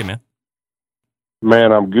 Trav, how are you, man?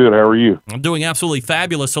 Man, I'm good. How are you? I'm doing absolutely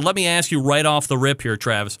fabulous. So let me ask you right off the rip here,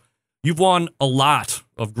 Travis. You've won a lot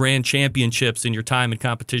of grand championships in your time in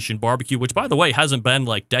competition barbecue, which, by the way, hasn't been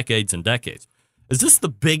like decades and decades. Is this the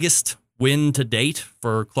biggest win to date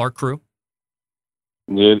for Clark Crew?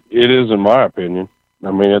 It is, in my opinion.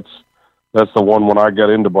 I mean, that's the one when I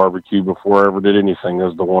got into barbecue before I ever did anything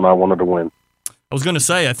is the one I wanted to win. I was going to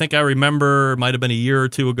say, I think I remember, it might have been a year or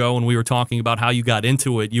two ago when we were talking about how you got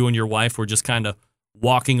into it. You and your wife were just kind of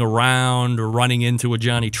walking around or running into a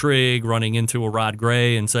Johnny Trigg, running into a Rod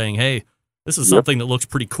Gray and saying, hey, this is something that looks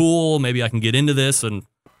pretty cool. Maybe I can get into this. And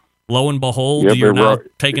lo and behold, you're now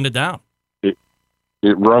taking it down. It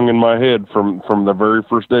rung in my head from the very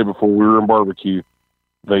first day before we were in barbecue.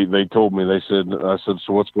 They told me, I said,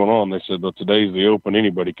 so what's going on? They said, well, today's the Open,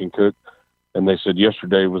 anybody can cook. And they said,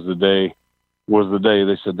 yesterday was the day.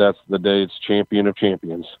 They said, that's the day it's champion of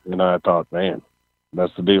champions. And I thought, man,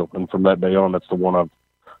 that's the deal. And from that day on, that's the one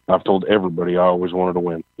I've told everybody I always wanted to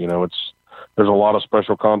win. You know, there's a lot of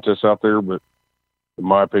special contests out there, but in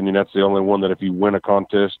my opinion, that's the only one that if you win a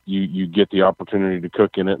contest, you get the opportunity to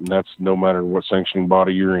cook in it. And that's no matter what sanctioning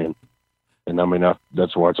body you're in. And I mean,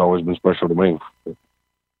 that's why it's always been special to me.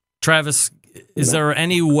 Travis, is there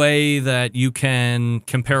any way that you can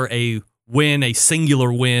compare a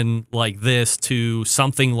singular win like this to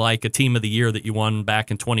something like a Team of the Year that you won back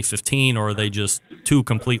in 2015, or are they just two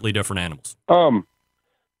completely different animals?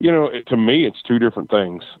 You know, to me, it's two different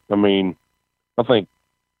things. I mean, I think,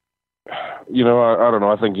 you know, I don't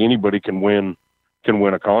know. I think anybody can win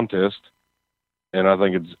a contest, and I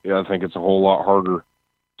think it's a whole lot harder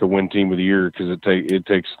to win Team of the Year because it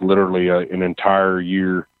takes literally an entire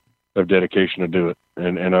year of dedication to do it.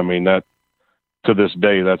 And I mean that. To this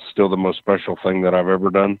day, that's still the most special thing that I've ever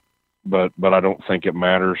done, but I don't think it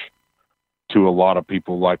matters to a lot of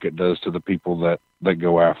people like it does to the people that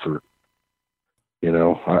go after it. You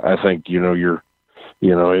know, I think,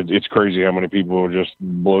 it's crazy how many people will just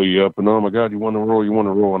blow you up and, oh my God, you won the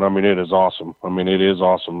roll. And I mean, it is awesome.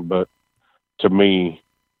 But to me,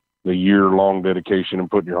 the year-long dedication and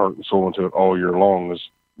putting your heart and soul into it all year long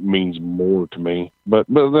means more to me, but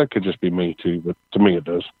that could just be me too. But to me, it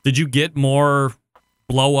does. Did you get more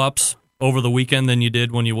blow-ups over the weekend than you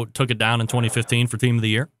did when you took it down in 2015 for Team of the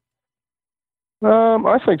Year?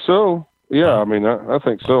 I think so. Yeah, I mean, I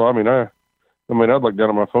think so. I mean, I'd look down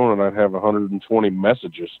at my phone and I'd have 120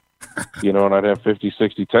 messages, and I'd have 50,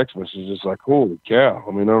 60 text messages. It's like, holy cow!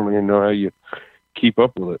 I mean, I don't even know how you keep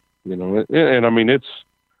up with it, And I mean, it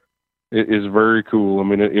is very cool. I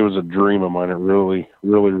mean, it was a dream of mine. It really,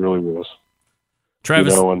 really, really was.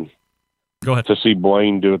 Travis, and go ahead. To see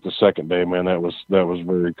Blaine do it the second day, man, that was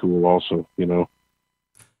very cool. Also,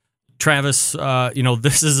 Travis,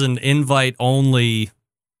 this is an invite-only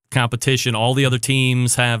competition. All the other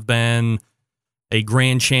teams have been a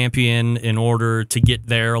grand champion in order to get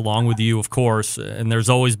there, along with you, of course. And there's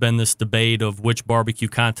always been this debate of which barbecue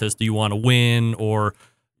contest do you want to win, or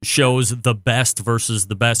shows the best versus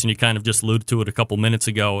the best, and you kind of just alluded to it a couple minutes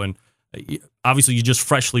ago. And obviously, you just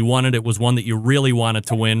freshly won it. It was one that you really wanted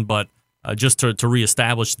to win, but just to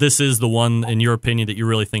reestablish, this is the one, in your opinion, that you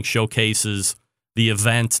really think showcases the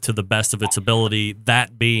event to the best of its ability,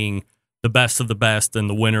 that being the best of the best, and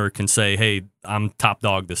the winner can say, hey, I'm top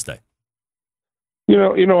dog this day.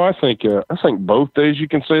 I think both days you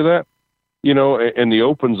can say that. you know, and the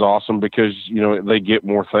Open's awesome because, you know, they get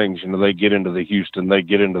more things. You know, they get into the Houston, they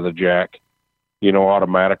get into the Jack, you know,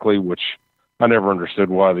 automatically, which I never understood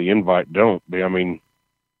why the Invite don't. I mean,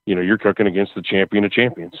 you know, you're cooking against the champion of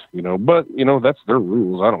champions, you know, but, you know, that's their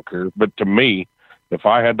rules. I don't care. But to me, if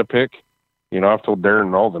I had to pick, you know, I've told Darren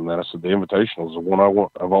and all them that. I said the Invitational is the one I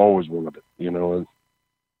want. I've always wanted it, you know. And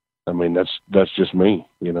I mean, that's just me,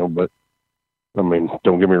 you know. But I mean,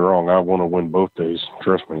 don't get me wrong. I want to win both days.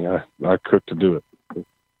 Trust me. I cook to do it.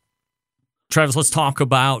 Travis, let's talk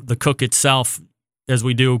about the cook itself as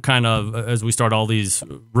we do as we start all these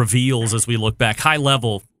reveals as we look back. High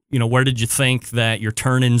level, you know, where did you think that your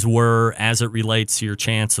turn-ins were as it relates to your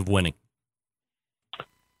chance of winning?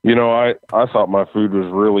 You know, I thought my food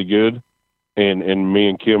was really good. And me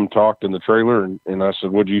and Kim talked in the trailer, and I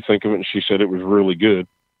said, what do you think of it? And she said it was really good.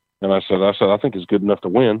 And I said, I think it's good enough to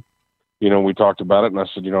win. You know, we talked about it, and I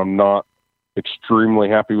said, you know, I'm not extremely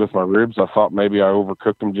happy with my ribs. I thought maybe I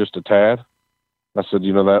overcooked them just a tad. I said,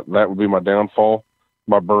 you know, that would be my downfall.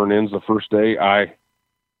 My burn-ins the first day, I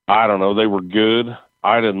don't know, they were good.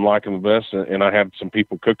 I didn't like them the best, and I had some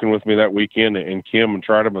people cooking with me that weekend, and Kim and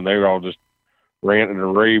tried them, and they all just ranted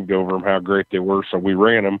and raved over them, how great they were. So we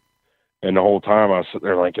ran them. And the whole time I was sitting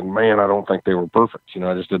there thinking, man, I don't think they were perfect. You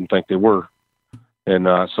know, I just didn't think they were. And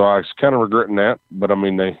so I was kind of regretting that. But, I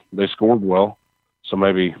mean, they scored well. So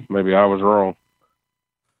maybe I was wrong,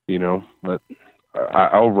 you know. But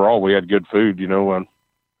overall, we had good food, you know. And,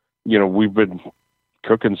 you know, we've been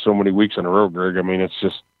cooking so many weeks in a row, Greg. I mean, it's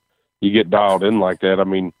just you get dialed in like that. I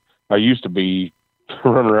mean, I used to be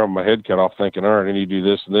running around with my head cut off thinking, all right, I need to do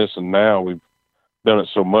this and this. And now we've done it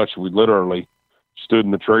so much, we literally stood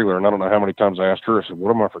in the trailer, and I don't know how many times I asked her, I said,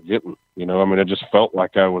 what am I forgetting? You know, I mean, it just felt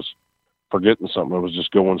like I was forgetting something. It was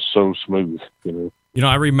just going so smooth, you know. You know,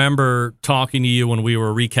 I remember talking to you when we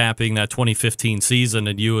were recapping that 2015 season,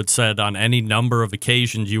 and you had said on any number of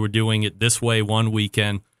occasions you were doing it this way one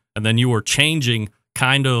weekend, and then you were changing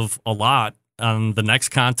kind of a lot on the next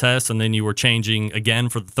contest, and then you were changing again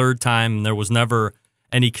for the third time, and there was never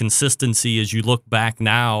any consistency. As you look back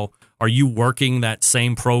now, are you working that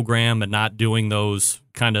same program and not doing those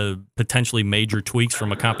kind of potentially major tweaks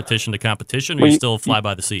from a competition to competition, or you still fly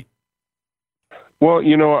by the seat? Well,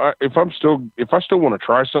 you know, if I still want to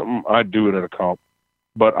try something, I do it at a comp,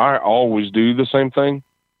 but I always do the same thing.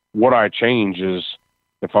 What I change is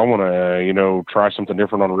if I want to, you know, try something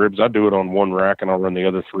different on ribs, I do it on one rack and I'll run the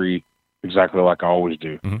other three exactly like I always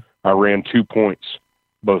do. Mm-hmm. I ran 2 points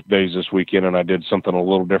both days this weekend, and I did something a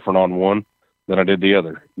little different on one than I did the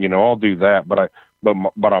other. You know, I'll do that, but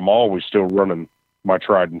I'm always still running my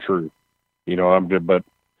tried and true. You know, but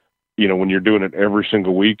you know, when you're doing it every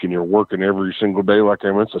single week and you're working every single day, like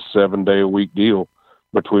it's a 7-day-a-week deal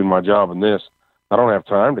between my job and this, I don't have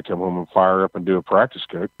time to come home and fire up and do a practice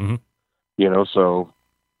cook. Mm-hmm. You know, so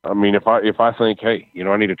I mean, if I think, hey, you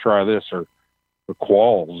know, I need to try this, or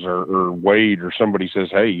Qualls or Wade or somebody says,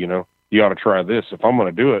 hey, you know, you ought to try this. If I'm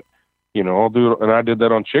going to do it, you know, I'll do it. And I did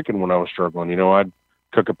that on chicken when I was struggling. You know, I'd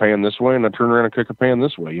cook a pan this way and I'd turn around and cook a pan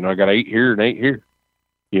this way. You know, I got 8 here and 8 here.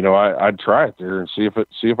 You know, I'd try it there and see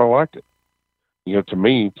if I liked it. You know, to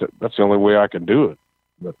me, that's the only way I can do it.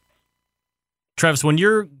 But Travis, when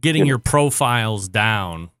you're getting your profiles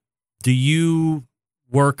down, do you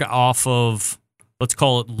work off of, let's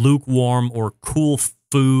call it lukewarm or cool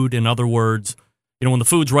food? In other words, you know, when the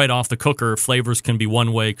food's right off the cooker, flavors can be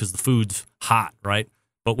one way because the food's hot, right?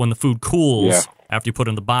 But when the food cools, after you put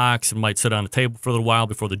it in the box, it might sit on the table for a little while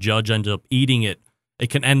before the judge ends up eating it.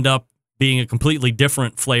 It can end up being a completely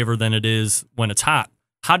different flavor than it is when it's hot.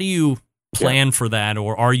 How do you plan for that,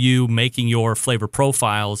 or are you making your flavor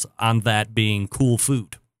profiles on that being cool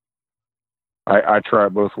food? I try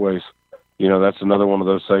it both ways. You know, that's another one of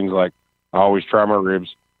those things, like I always try my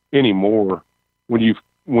ribs anymore. When you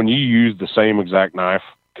use the same exact knife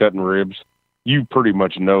cutting ribs, you pretty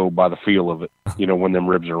much know by the feel of it, you know, when them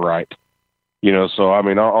ribs are right. You know, so, I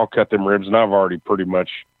mean, I'll cut them ribs, and I've already pretty much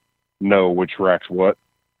know which rack's what.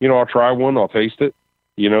 You know, I'll try one, I'll taste it,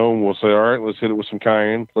 you know, and we'll say, all right, let's hit it with some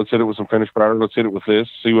cayenne. Let's hit it with some finished powder. Let's hit it with this,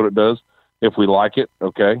 see what it does. If we like it,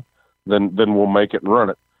 okay, then we'll make it and run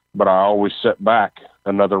it. But I always set back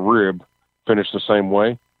another rib, finish the same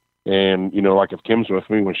way. And, you know, like if Kim's with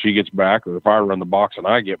me, when she gets back, or if I run the box and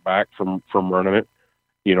I get back from running it,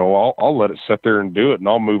 you know, I'll let it sit there and do it, and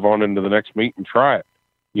I'll move on into the next meet and try it,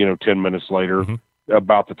 you know, 10 minutes later,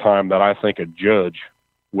 about the time that I think a judge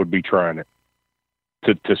would be trying it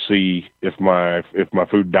to see if my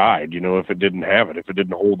food died, you know, if it didn't have it, if it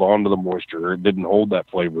didn't hold on to the moisture, or it didn't hold that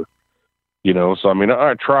flavor, you know. So, I mean,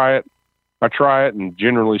 I try it and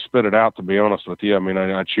generally spit it out, to be honest with you. I mean,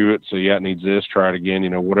 I chew it, so yeah, it needs this, try it again, you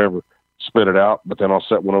know, whatever. spit it out, but then I'll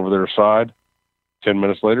set one over their side. 10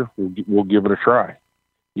 minutes later, we'll give it a try,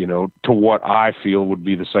 to what I feel would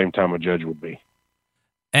be the same time a judge would be.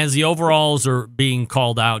 As the overalls are being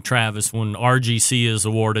called out, Travis, when RGC is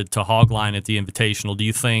awarded to Hogline at the Invitational, do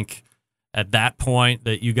you think at that point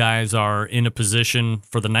that you guys are in a position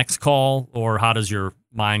for the next call, or how does your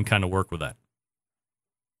mind kind of work with that?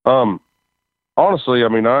 Honestly, I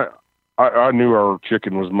mean, I knew our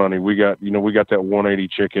chicken was money. We got that 180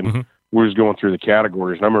 chicken. Mm-hmm. We was going through the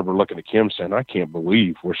categories, and I remember looking at Kim saying, I can't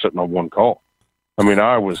believe we're sitting on one call. I mean,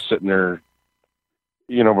 I was sitting there,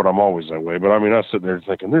 but I'm always that way. But I mean, I was sitting there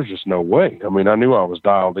thinking, there's just no way. I mean, I knew I was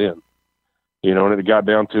dialed in, and it got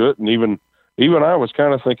down to it. And even I was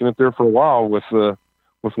kind of thinking it there for a while with 1-2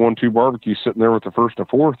 barbecue sitting there with the first and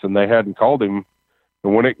fourth, and they hadn't called him.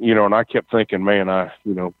 And when and I kept thinking, man, I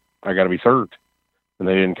got to be third, and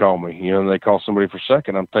they didn't call me. And they called somebody for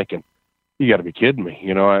second. I'm thinking, you got to be kidding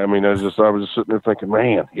me. I was just sitting there thinking,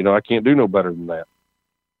 man, I can't do no better than that.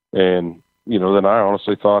 And then I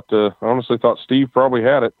honestly thought Steve probably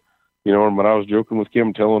had it. And when I was joking with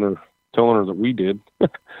Kim, telling her that we did, but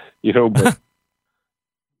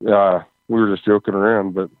we were just joking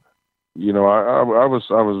around. But I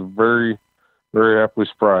was very, very happily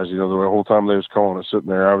surprised. The whole time they was calling it, sitting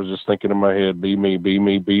there, I was just thinking in my head, be me, be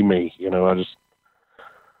me, be me. I don't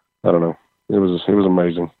know. It was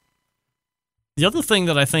amazing. The other thing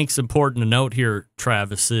that I think is important to note here,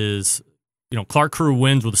 Travis, is, Clark Crew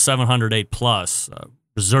wins with a 708 plus.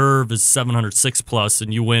 Reserve is 706 plus,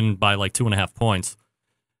 and you win by like 2.5 points.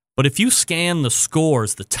 But if you scan the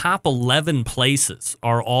scores, the top 11 places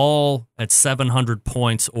are all at 700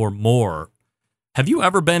 points or more. Have you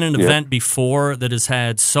ever been in an event before that has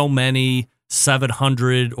had so many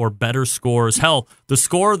 700 or better scores? Hell, the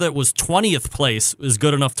score that was 20th place is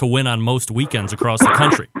good enough to win on most weekends across the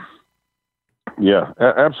country. Yeah,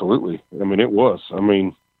 absolutely. I mean, it was. I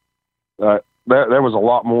mean, that was a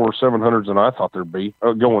lot more 700s than I thought there'd be.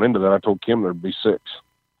 Going into that, I told Kim there'd be 6.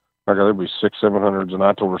 There'd be 6 700s, and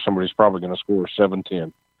I told her somebody's probably going to score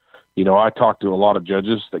 710. I talked to a lot of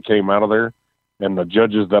judges that came out of there, and the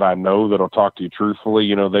judges that I know that'll talk to you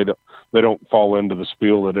truthfully, they don't fall into the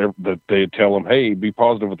spiel that they tell them, hey, be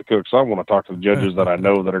positive with the cooks. I want to talk to the judges that I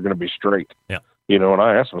know that are going to be straight. Yeah. And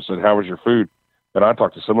I asked them, I said, how was your food? And I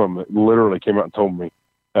talked to some of them that literally came out and told me,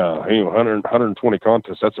 120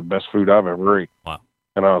 contests, that's the best food I've ever ate. Wow.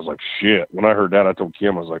 And I was like, shit. When I heard that, I told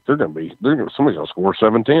Kim, I was like, somebody's going to score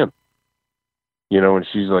 710. And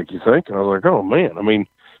she's like, you think? And I was like, oh, man. I mean,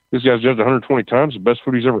 this guy's judged 120 times, the best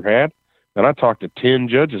food he's ever had. And I talked to 10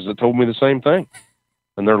 judges that told me the same thing.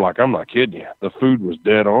 And they're like, I'm not kidding you. The food was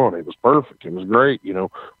dead on. It was perfect. It was great.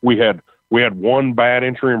 We had one bad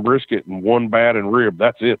entry in brisket and one bad in rib.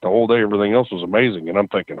 That's it. The whole day, everything else was amazing. And I'm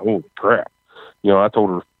thinking, holy crap. I told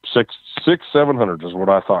her 700 is what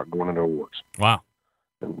I thought going into awards. Wow.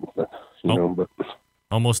 And, but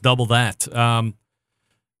almost double that.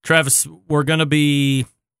 Travis, we're going to be,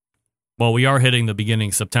 we are hitting the beginning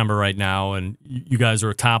of September right now, and you guys are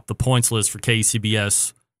atop the points list for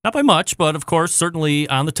KCBS. Not by much, but of course, certainly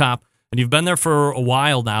on the top. And you've been there for a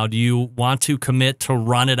while now. Do you want to commit to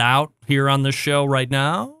run it out here on this show right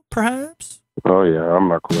now, perhaps? Oh, yeah, I'm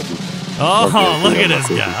not quitting. Oh, look at this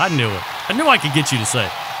guy. I knew it. I knew I could get you to say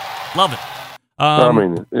it. Love it.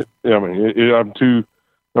 I'm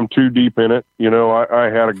too deep in it. I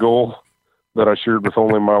had a goal that I shared with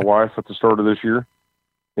only my wife at the start of this year,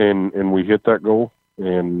 and we hit that goal,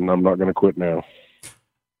 and I'm not going to quit now.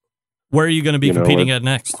 Where are you going to be competing at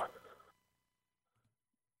next?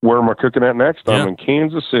 Where am I cooking at next? Yeah. I'm in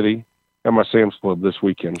Kansas City at my Sam's Club this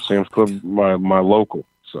weekend. Sam's Club, my local.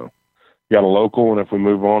 So got a local, and if we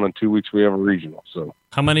move on in 2 weeks, we have a regional. So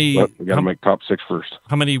how many? We got to make top 6 first.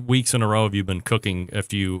 How many weeks in a row have you been cooking?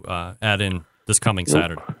 If you add in this coming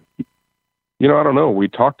Saturday, I don't know. We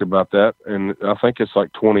talked about that, and I think it's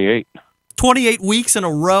like 28. 28 weeks in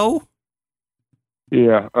a row.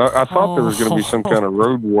 Yeah, I thought there was going to be some kind of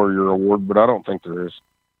Road Warrior award, but I don't think there is.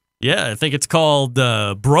 Yeah, I think it's called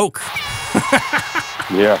Broke.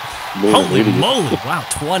 Yeah. Holy moly. Wow,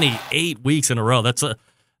 28 weeks in a row.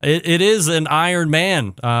 It is an Iron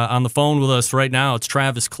Man on the phone with us right now. It's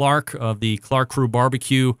Travis Clark of the Clark Crew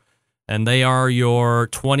BBQ, and they are your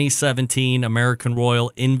 2017 American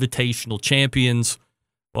Royal Invitational champions.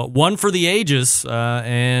 Well, one for the ages,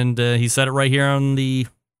 and he said it right here on the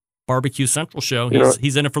Barbecue Central show.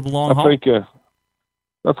 He's in it for the long haul.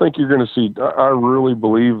 I think you're going to see. I really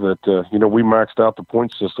believe that we maxed out the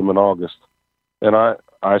point system in August, and I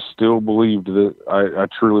still believe that I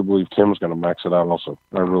truly believe Tim's going to max it out. Also,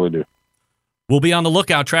 I really do. We'll be on the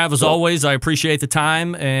lookout, Trav. As always, I appreciate the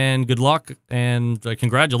time, and good luck, and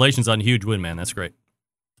congratulations on a huge win, man. That's great.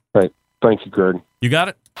 Hey, thank you, Greg. You got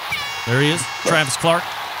it? There he is, Travis Clark.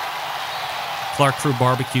 Clark Crew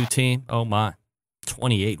BBQ Team. Oh, my.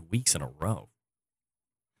 28 weeks in a row.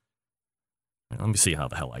 Let me see how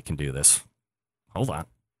the hell I can do this. Hold on.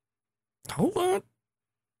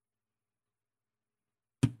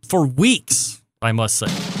 For weeks, I must say.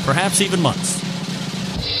 Perhaps even months.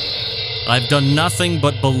 I've done nothing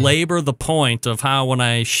but belabor the point of how when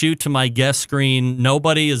I shoot to my guest screen,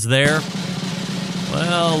 nobody is there.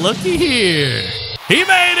 Well, looky here. He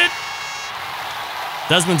made it.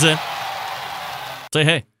 Desmond's in. Say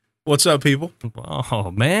hey. What's up, people?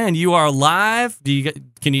 Oh, man, you are live.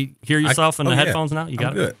 Can you hear yourself in the headphones now? You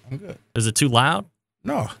got it? I'm good. Is it too loud?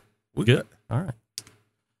 No. We're good. All right.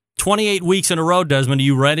 28 weeks in a row, Desmond. Are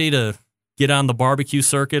you ready to get on the barbecue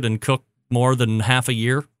circuit and cook more than half a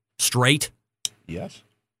year straight? Yes.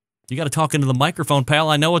 You got to talk into the microphone, pal.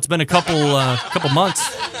 I know it's been a couple months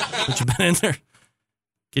that you've been in there.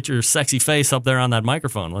 Get your sexy face up there on that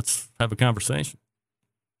microphone. Let's have a conversation.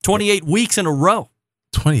 28 weeks in a row.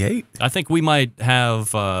 28? I think we might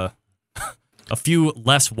have a few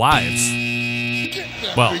less wives.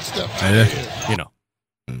 Well, you know.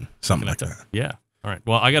 Something like that. Yeah. All right.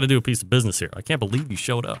 Well, I got to do a piece of business here. I can't believe you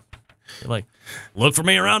showed up. You're like, look for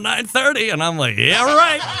me around 9:30, and I'm like, yeah,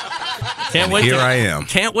 right. I am.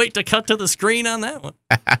 Can't wait to cut to the screen on that one.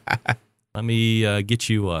 Let me get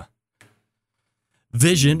you a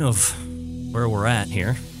vision of where we're at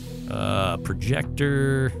here.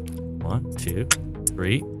 Projector. 1, 2,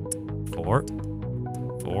 3, 4.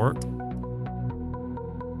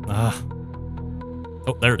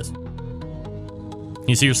 Oh, there it is. Can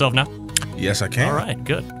you see yourself now? Yes, I can. All right,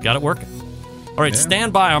 good. Got it working. All right,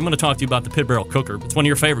 stand by. I'm going to talk to you about the pit barrel cooker. It's one of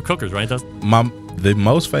your favorite cookers, right, Dustin? The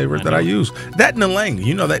most favorite that I use. That and the Langley.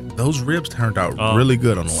 You know that those ribs turned out really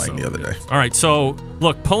good on the Langley the other day. All right, so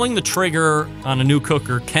look, pulling the trigger on a new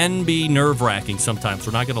cooker can be nerve-wracking sometimes.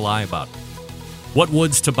 We're not going to lie about it. What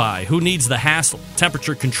woods to buy? Who needs the hassle?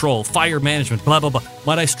 Temperature control, fire management, blah, blah, blah.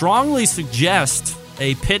 But I strongly suggest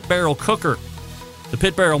a pit barrel cooker. The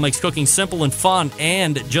pit barrel makes cooking simple and fun,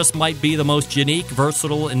 and it just might be the most unique,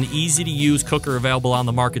 versatile, and easy-to-use cooker available on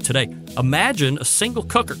the market today. Imagine a single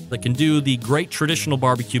cooker that can do the great traditional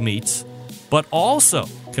barbecue meats, but also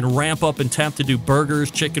can ramp up in temp to do burgers,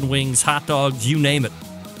 chicken wings, hot dogs, you name it.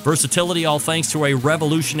 Versatility, all thanks to a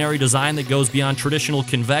revolutionary design that goes beyond traditional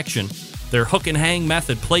convection. Their hook and hang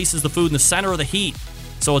method places the food in the center of the heat,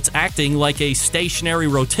 so it's acting like a stationary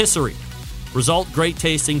rotisserie. Result, great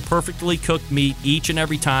tasting, perfectly cooked meat each and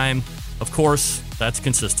every time. Of course, that's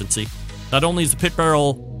consistency. Not only is the pit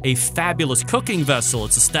barrel a fabulous cooking vessel,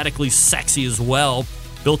 it's aesthetically sexy as well.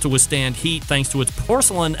 Built to withstand heat thanks to its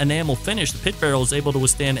porcelain enamel finish, the pit barrel is able to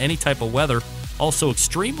withstand any type of weather. Also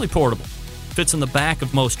extremely portable. Fits in the back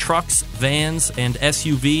of most trucks, vans, and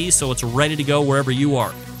SUVs, so it's ready to go wherever you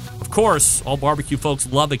are. Of course, all barbecue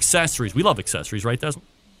folks love accessories. We love accessories, right, Desmond?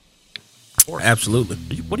 Of course. Absolutely.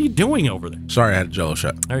 What are you doing over there? Sorry, I had a Jello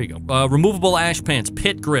shot. There you go. Removable ash pans,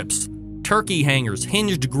 pit grips, turkey hangers,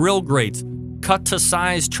 hinged grill grates,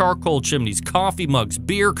 cut-to-size charcoal chimneys, coffee mugs,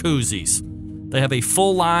 beer koozies. They have a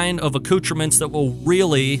full line of accoutrements that will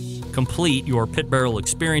really complete your pit barrel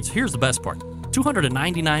experience. Here's the best part.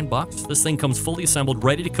 $299. This thing comes fully assembled,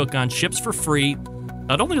 ready to cook on, ships for free.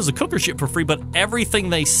 Not only does the cooker ship for free, but everything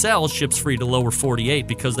they sell ships free to lower 48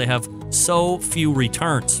 because they have so few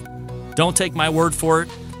returns. Don't take my word for it.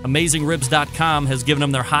 AmazingRibs.com has given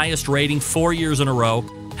them their highest rating 4 years in a row.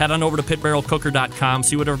 Head on over to pitbarrelcooker.com,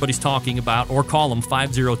 see what everybody's talking about, or call them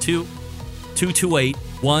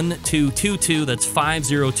 502-228-1222. That's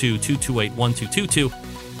 502-228-1222.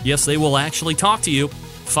 Yes, they will actually talk to you.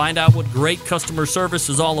 Find out what great customer service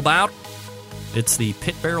is all about. It's the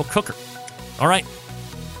Pit Barrel Cooker. All right.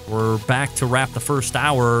 We're back to wrap the first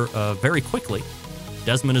hour very quickly.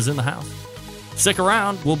 Desmond is in the house. Stick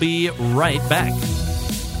around. We'll be right back.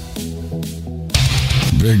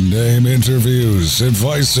 Big name interviews,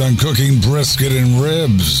 advice on cooking brisket and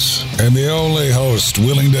ribs, and the only host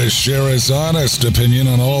willing to share his honest opinion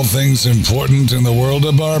on all things important in the world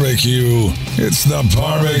of barbecue. It's the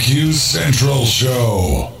Barbecue Central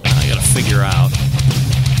Show. I gotta figure out.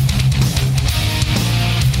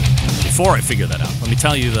 Before I figure that out, let me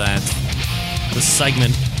tell you that this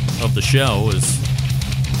segment of the show is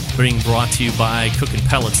being brought to you by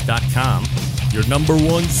cookingpellets.com, your number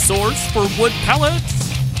one source for wood pellets.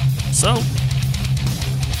 So, you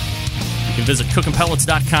can visit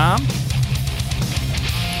cookingpellets.com.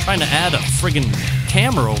 Trying to add a friggin'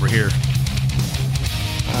 camera over here.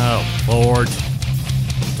 Oh, Lord.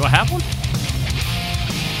 Do I have one?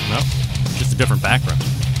 Just a different background.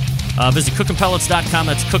 Visit cookinpellets.com.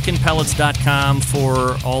 That's cookinpellets.com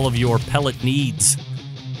for all of your pellet needs.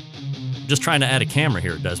 Just trying to add a camera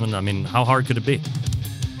here, Desmond. I mean, how hard could it be?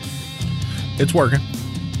 It's working.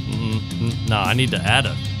 No, I need to add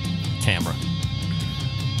a camera.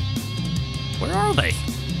 Where are they?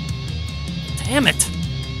 Damn it.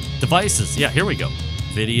 Devices. Yeah, here we go.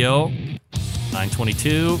 Video.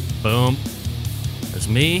 922. Boom. There's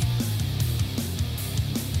me.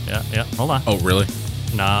 Yeah. Hold on. Oh, really?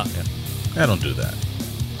 Nah. Yeah. I don't do that.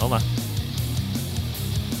 Hold on.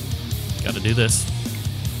 Got to do this.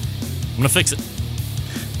 I'm going to fix it.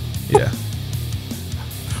 Yeah.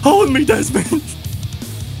 Hold me, Desmond.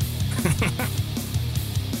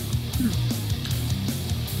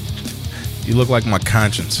 You look like my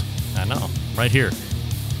conscience. I know. Right here.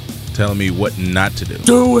 Telling me what not to do.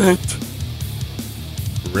 Do it.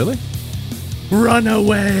 Really? Run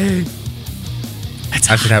away.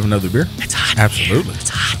 I should have another beer? It's hot. Absolutely. It's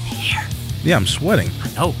hot in here. Yeah, I'm sweating.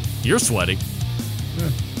 I know. You're sweating. Yeah.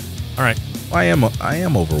 All right. Well, I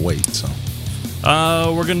am overweight, so.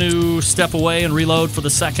 We're going to step away and reload for the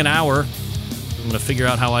second hour. I'm going to figure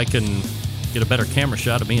out how I can get a better camera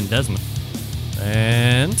shot of me and Desmond.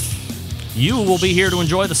 And you will be here to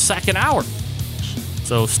enjoy the second hour.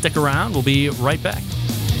 So stick around. We'll be right back.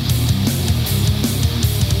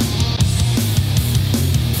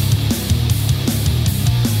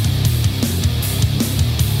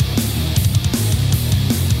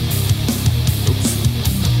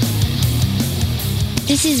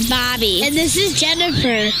 This is Bobby. And this is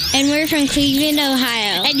Jennifer. And we're from Cleveland,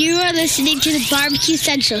 Ohio. And you are listening to the Barbecue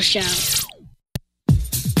Central Show.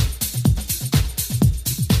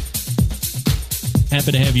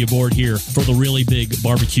 Happy to have you aboard here for the really big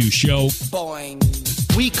barbecue show. Boing.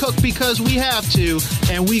 We cook because we have to,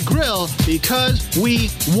 and we grill because we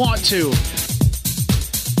want to.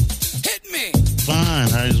 Hit me. Fine.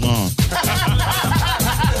 How's it going?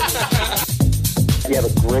 You have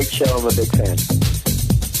a great show. I'm a big fan.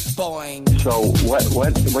 Boing. So what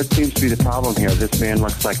seems to be the problem here? This man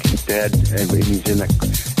looks like he's dead, and he's in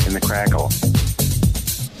the crackle.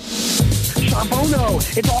 Charbono!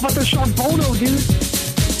 It's all about the Charbono, dude!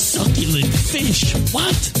 Succulent fish.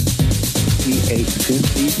 What? He ate 2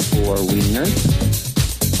 feet or wiener.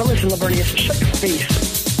 Oh, listen, Lavernius, shut your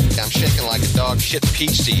face. I'm shaking like a dog shit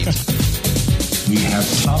peach seeds. We have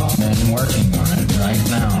top men working on it right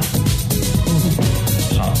now.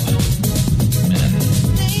 Top men.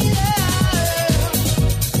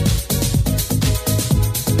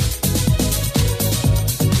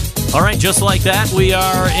 All right, just like that, we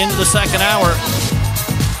are into the second hour.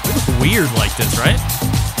 It was weird like this, right?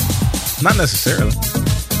 Not necessarily.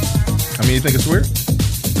 I mean, you think it's weird?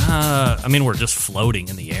 I mean, we're just floating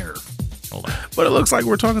in the air. Hold on. But it looks like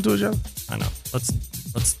we're talking to each other. I know.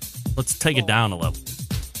 Let's take it down a level.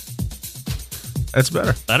 That's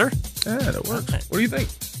better. Better? Yeah, that works. Okay. What do you think?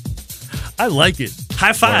 I like it.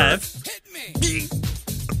 High five. Hit me.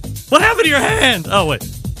 What happened to your hand? Oh, wait.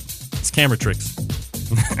 It's camera tricks.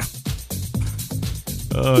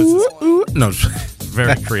 No.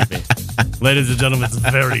 Very creepy. Ladies and gentlemen, it's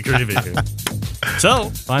very creepy here.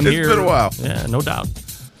 So, I'm here. It's been a while. Yeah, no doubt.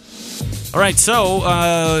 All right,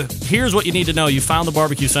 so here's what you need to know. You found the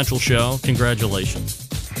Barbecue Central show. Congratulations.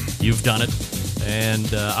 You've done it.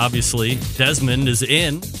 And obviously, Desmond is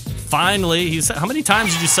in. Finally, he said, how many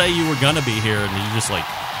times did you say you were going to be here and you just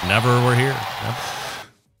never were here? Never.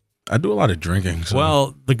 I do a lot of drinking. So.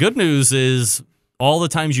 Well, the good news is all the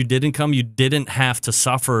times you didn't come, you didn't have to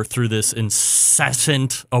suffer through this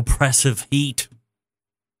incessant, oppressive heat.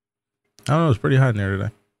 I don't know. It's pretty hot in there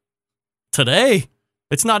today. Today?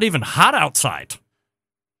 It's not even hot outside.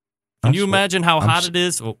 Can you imagine how hot it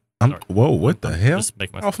is? Oh, whoa, what the hell? Just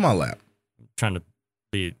make off my lap. I'm trying to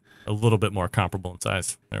be a little bit more comparable in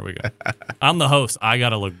size. There we go. I'm the host. I got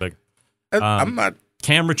to look big. I'm not.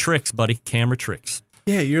 Camera tricks, buddy. Camera tricks.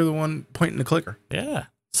 Yeah, you're the one pointing the clicker. Yeah.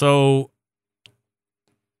 So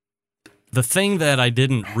the thing that I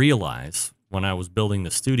didn't realize when I was building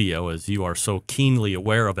the studio, as you are so keenly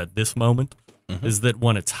aware of at this moment, is that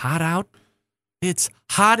when it's hot out, it's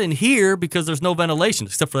hot in here because there's no ventilation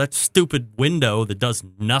except for that stupid window that does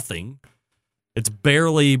nothing. It's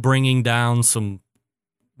barely bringing down some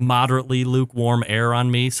moderately lukewarm air on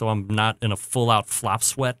me, so I'm not in a full-out flop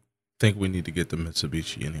sweat. I think we need to get the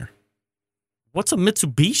Mitsubishi in here. What's a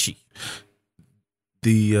Mitsubishi?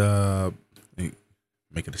 The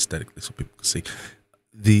make it aesthetically so people can see.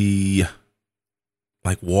 The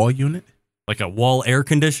wall unit? Like a wall air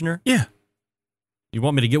conditioner? Yeah. You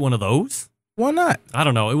want me to get one of those? Why not? I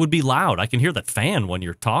don't know. It would be loud. I can hear that fan when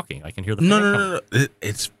you're talking. I can hear the fan. No.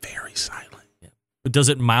 It's very silent. Yeah. Does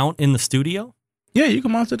it mount in the studio? Yeah, you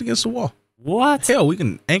can mount it against the wall. What? Hell, we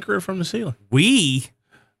can anchor it from the ceiling.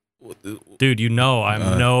 Dude, you know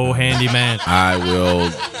I'm no handyman. I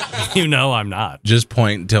will. You know I'm not. Just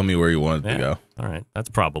point and tell me where you want it to go. All right, that's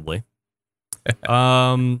probably.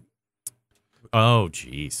 Oh,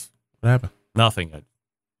 jeez. What happened? Nothing. I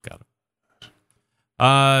got it.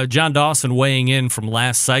 John Dawson weighing in from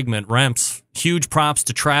last segment. Remps, huge props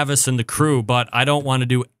to Travis and the crew, but I don't want to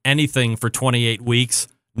do anything for 28 weeks.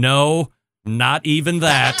 No, not even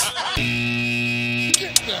that.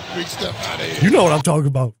 Get that big stuff out of here. You know what I'm talking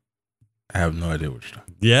about. I have no idea what you're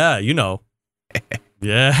talking about. Yeah, you know.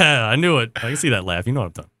 Yeah, I knew it. I can see that laugh. You know what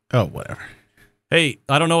I'm talking about. Oh, whatever. Hey,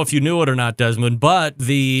 I don't know if you knew it or not, Desmond, but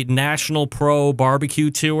the National Pro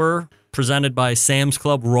Barbecue Tour presented by Sam's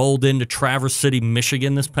Club rolled into Traverse City,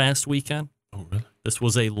 Michigan this past weekend. Oh, really? This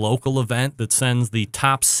was a local event that sends the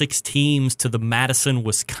top 6 teams to the Madison,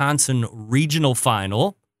 Wisconsin regional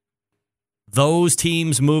final. Those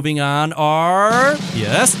teams moving on are,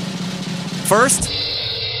 yes, first,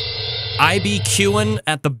 IBQing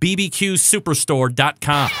at the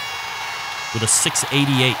BBQSuperstore.com with a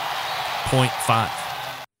 688.5.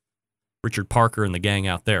 Richard Parker and the gang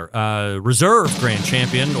out there. Reserve grand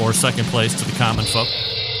champion or second place to the common folk.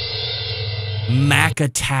 Mac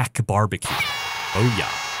Attack Barbecue. Oh,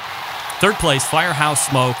 yeah. Third place, Firehouse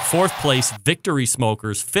Smoke. Fourth place, Victory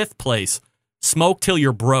Smokers. Fifth place, Smoke Till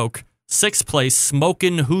You're Broke. Sixth place,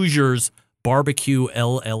 Smokin' Hoosiers Barbecue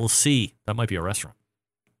LLC. That might be a restaurant.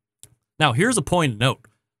 Now, here's a point of note.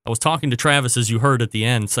 I was talking to Travis, as you heard at the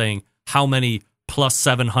end, saying how many plus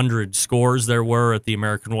 700 scores there were at the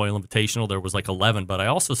American Royal Invitational. There was like 11, but I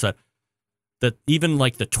also said that even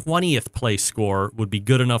like the 20th place score would be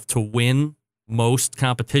good enough to win most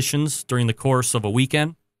competitions during the course of a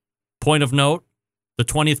weekend. Point of note, the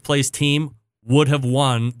 20th place team would have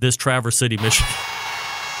won this Traverse City, Michigan.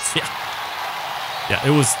 Yeah,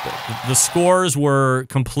 it was, the scores were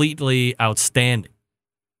completely outstanding.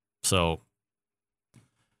 So,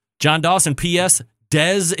 John Dawson, P.S.,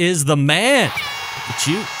 Dez is the man. Look at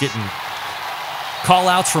you getting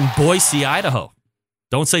call-outs from Boise, Idaho.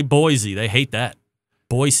 Don't say Boise. They hate that.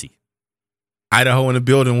 Boise. Idaho in the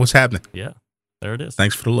building. What's happening? Yeah, there it is.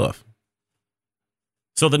 Thanks for the love.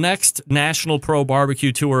 So the next National Pro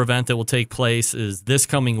Barbecue Tour event that will take place is this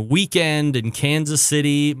coming weekend in Kansas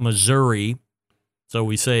City, Missouri. So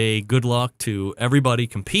we say good luck to everybody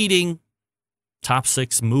competing. Top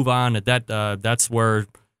 6 move on. That's where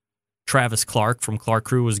Travis Clark from Clark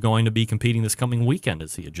Crew is going to be competing this coming weekend,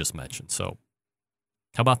 as he had just mentioned. So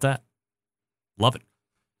how about that? Love it.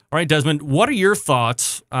 All right, Desmond, what are your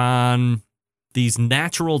thoughts on these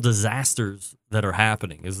natural disasters that are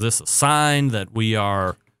happening? Is this a sign that we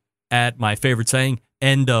are at, my favorite saying,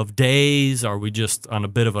 end of days? Are we just on a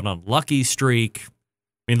bit of an unlucky streak?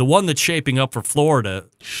 I mean, the one that's shaping up for Florida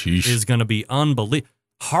is going to be unbelievable.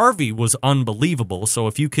 Harvey was unbelievable, so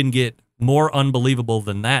if you can get more unbelievable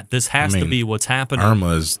than that, this has to be what's happening.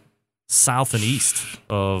 Irma's south and east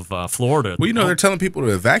of Florida. Well, they're telling people to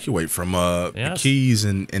evacuate from the Keys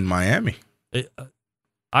in Miami.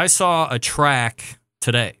 I saw a track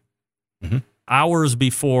today, hours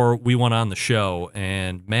before we went on the show,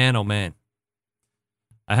 and man, oh man,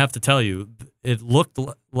 I have to tell you, it looked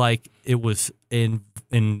like it was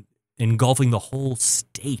engulfing the whole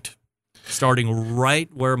state, starting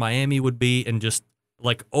right where Miami would be, and just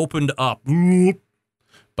like opened up.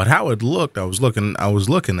 But how it looked, I was looking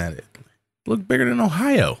at it. It looked bigger than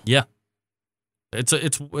Ohio. Yeah,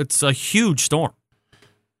 it's a huge storm.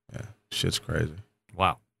 Yeah, shit's crazy.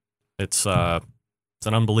 Wow, it's an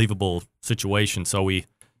unbelievable situation. So we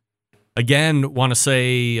again want to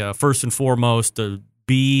say first and foremost,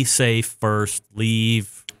 be safe first.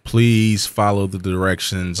 Leave. Please follow the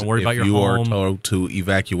directions. Don't worry about your home. If you are told to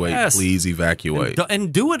evacuate, please evacuate.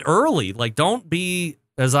 And do it early. Like, don't be,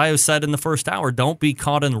 as I have said in the first hour, don't be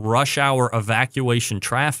caught in rush hour evacuation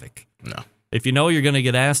traffic. No. If you know you're going to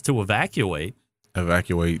get asked to evacuate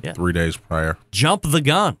 3 days prior. Jump the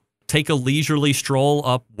gun. Take a leisurely stroll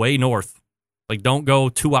up way north. Like, don't go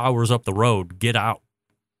 2 hours up the road. Get out.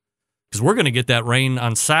 Because we're going to get that rain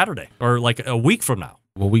on Saturday or like a week from now.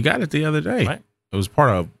 Well, we got it the other day. Right. It was part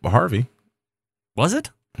of Harvey. Was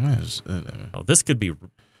it? Yes. This could be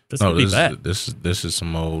bad. This is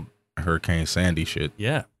some old Hurricane Sandy shit.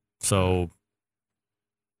 Yeah. So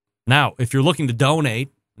now, if you're looking to donate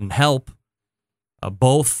and help,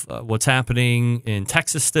 both what's happening in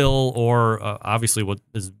Texas still, or obviously what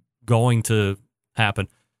is going to happen,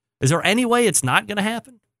 is there any way it's not going to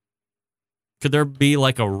happen? Could there be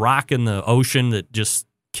like a rock in the ocean that just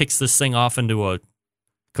kicks this thing off into a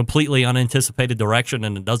completely unanticipated direction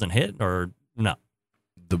and it doesn't hit, or no?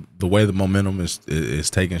 the way the momentum is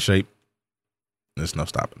taking shape, there's no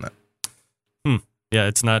stopping that. Yeah,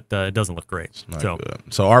 it's not. It doesn't look great. It's not good.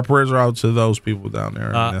 So our prayers are out to those people down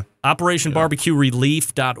there.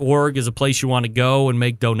 OperationBarbecueRelief.org is a place you want to go and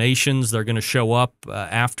make donations. They're going to show up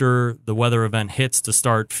after the weather event hits to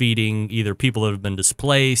start feeding either people that have been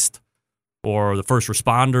displaced or the first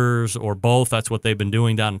responders or both. That's what they've been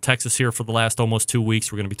doing down in Texas here for the last almost 2 weeks.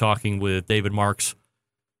 We're going to be talking with David Marks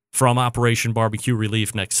from Operation Barbecue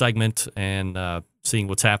Relief next segment and seeing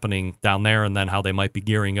what's happening down there and then how they might be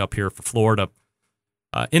gearing up here for Florida.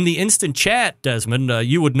 In the instant chat, Desmond,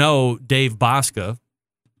 you would know Dave Bosca.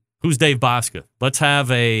 Who's Dave Bosca? Let's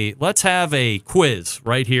have a quiz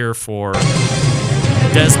right here for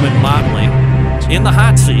Desmond Motley in the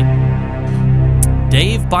hot seat.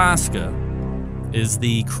 Dave Bosca is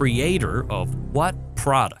the creator of what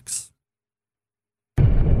products?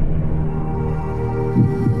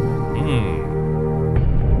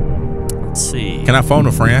 Let's see. Can I phone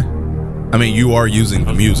a friend? I mean, you are using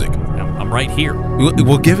the music. I'm right here.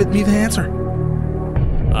 Well, give me the answer.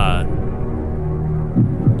 I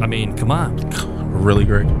mean, come on. Really,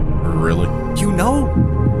 Greg? Really? You know.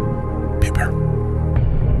 Pit-Barrel.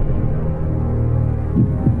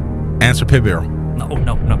 Answer Pit-Barrel. No.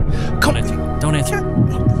 Don't answer.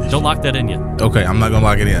 Don't lock that in yet. Okay, I'm not going to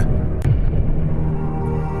lock it in.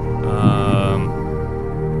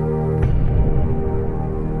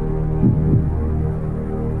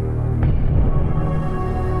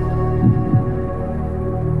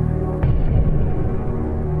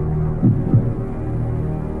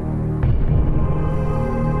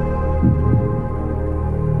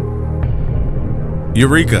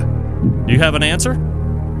 Eureka. Do you have an answer?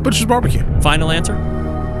 Butcher's Barbecue. Final answer?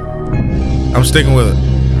 I'm sticking with it.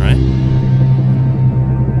 All right.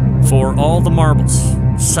 For all the marbles,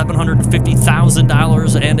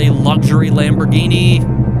 $750,000 and a luxury Lamborghini.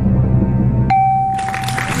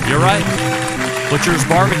 You're right. Butcher's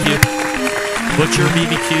Barbecue.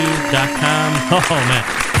 ButcherBBQ.com. Oh, man.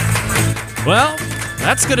 Well,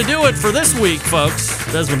 that's going to do it for this week,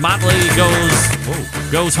 folks. Desmond Motley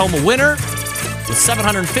goes home a winner with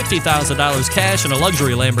 $750,000 cash and a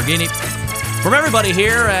luxury Lamborghini. From everybody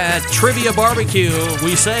here at Trivia Barbecue,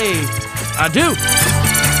 we say adieu.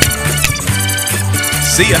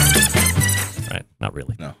 See ya. All right, not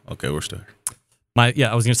really. No, okay, we're still here. I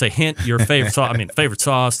was going to say hint your favorite sauce. Favorite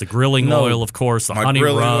sauce, the grilling oil, of course, the honey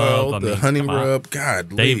rub. Oil, the honey rub. God,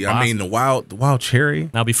 the wild cherry.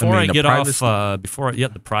 Now, before I get off,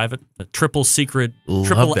 the private, the triple secret,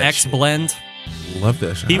 triple X blend. Love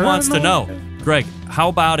that shit. He wants to know, Greg, how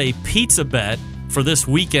about a pizza bet for this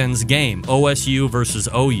weekend's game, OSU versus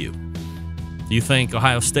OU? Do you think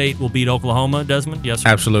Ohio State will beat Oklahoma, Desmond? Yes, sir?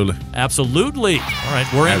 Absolutely. Absolutely. All right,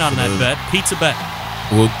 we're in on that bet. Pizza bet.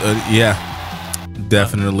 Well, yeah,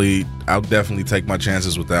 definitely. I'll definitely take my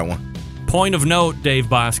chances with that one. Point of note, Dave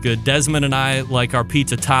Bosca, Desmond and I like our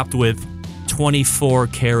pizza topped with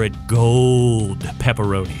 24-karat gold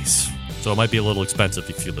pepperonis. So it might be a little expensive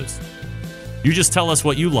if you lose. You just tell us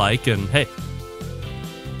what you like, and hey,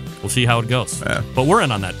 we'll see how it goes. Yeah. But we're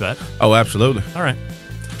in on that bet. Oh, absolutely. All right.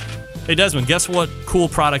 Hey, Desmond, guess what cool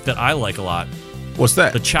product that I like a lot? What's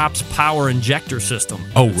that? The Chops Power Injector System.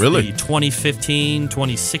 Oh, really? The 2015,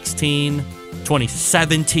 2016,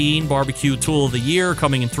 2017 Barbecue Tool of the Year,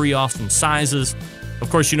 coming in 3 awesome sizes.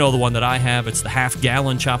 Of course, you know the one that I have. It's the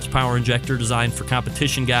half-gallon Chops Power Injector designed for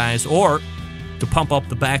competition guys or to pump up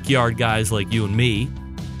the backyard guys like you and me.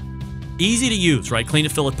 Easy to use, right? Clean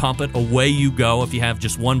it, fill it, pump it. Away you go. If you have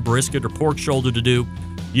just one brisket or pork shoulder to do,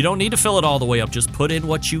 you don't need to fill it all the way up. Just put in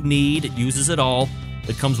what you need. It uses it all.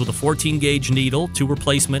 It comes with a 14-gauge needle, 2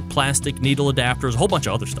 replacement plastic needle adapters, a whole bunch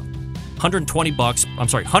of other stuff.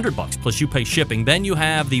 $100 plus you pay shipping. Then you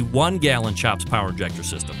have the 1-gallon Chops Power Injector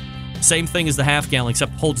System. Same thing as the half-gallon,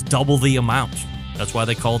 except holds double the amount. That's why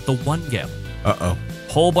they call it the 1-gallon. Uh-oh.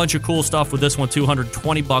 Whole bunch of cool stuff with this one,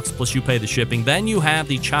 $220 plus you pay the shipping. Then you have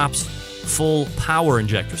the Chops Full Power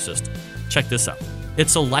Injector System. Check this out.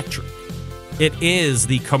 It's electric. It is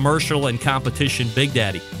the commercial and competition Big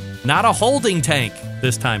Daddy. Not a holding tank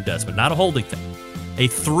this time, Desmond. Not a holding tank. A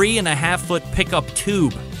 3.5-foot pickup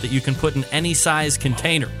tube that you can put in any size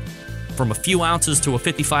container. From a few ounces to a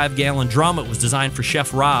 55-gallon drum, it was designed for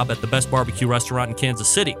Chef Rob at the best barbecue restaurant in Kansas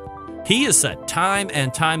City. He has said time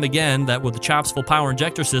and time again that with the Chops Full Power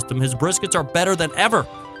Injector System, his briskets are better than ever.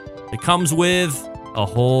 It comes with a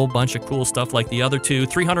whole bunch of cool stuff like the other two.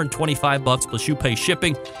 $325 plus you pay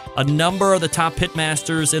shipping. A number of the top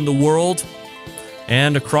pitmasters in the world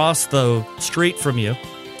and across the street from you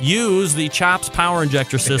use the Chops Power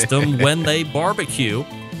Injector System when they barbecue.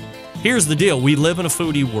 here's the deal. We live in a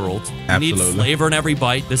foodie world. You need Absolutely. flavor in every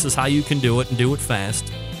bite. This is how you can do it and do it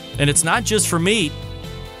fast. And it's not just for meat.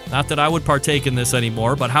 Not that I would partake in this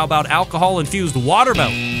anymore, but how about alcohol-infused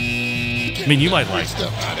watermelon? I mean, you might like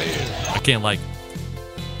it. I can't like it.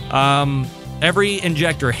 Every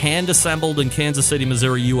injector hand-assembled in Kansas City,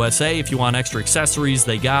 Missouri, USA. If you want extra accessories,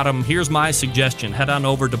 they got them. Here's my suggestion. Head on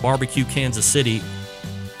over to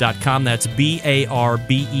barbecuekansascity.com. That's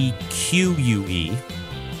BARBEQUE.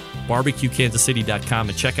 barbecuekansascity.com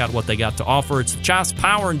and check out what they got to offer. It's the Chas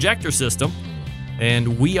Power Injector System.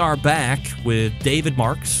 And we are back with David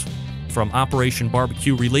Marks from Operation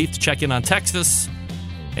Barbecue Relief to check in on Texas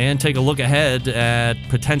and take a look ahead at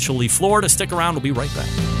potentially Florida. Stick around. We'll be right back.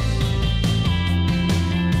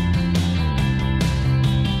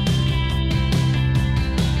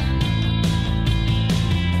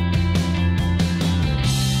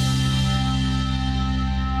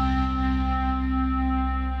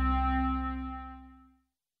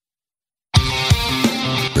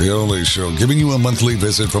 The only show giving you a monthly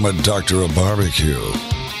visit from a doctor of barbecue.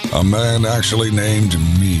 A man actually named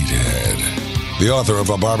Meathead. The author of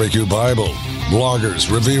a barbecue Bible. Bloggers,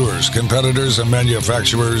 reviewers, competitors, and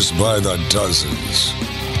manufacturers by the dozens.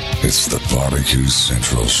 It's the Barbecue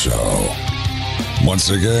Central Show. Once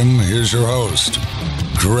again, here's your host,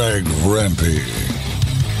 Greg Rempe.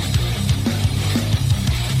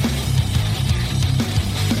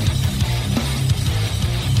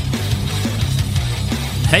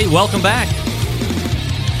 Hey, welcome back.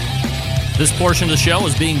 This portion of the show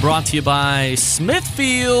is being brought to you by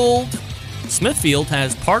Smithfield. Smithfield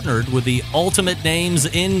has partnered with the ultimate names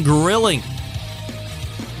in grilling.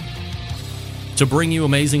 To bring you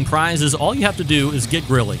amazing prizes, all you have to do is get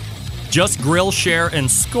grilling. Just grill, share, and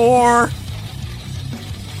score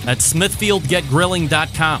at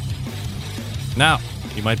smithfieldgetgrilling.com. Now,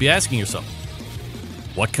 you might be asking yourself,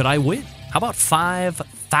 what could I win? How about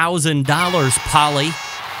 $5,000, Polly?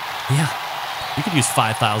 Yeah, you could use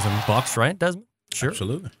 $5,000, right, Desmond? Sure.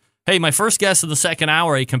 Absolutely. Hey, my first guest in the second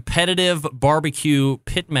hour, a competitive barbecue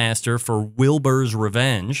pitmaster for Wilbur's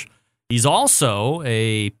Revenge. He's also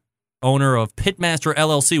a owner of Pitmaster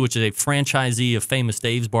LLC, which is a franchisee of Famous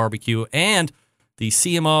Dave's Barbecue, and the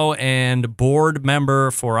CMO and board member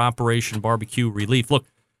for Operation Barbecue Relief. Look,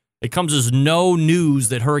 it comes as no news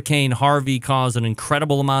that Hurricane Harvey caused an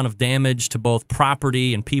incredible amount of damage to both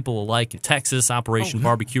property and people alike in Texas. Operation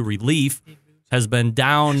Barbecue Relief has been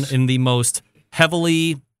down in the most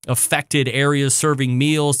heavily affected areas, serving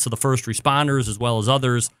meals to the first responders as well as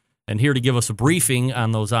others. And here to give us a briefing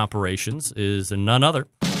on those operations is none other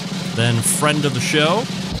than friend of the show,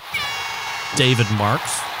 David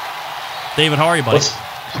Marks. David, how are you, buddy?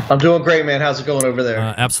 I'm doing great, man. How's it going over there?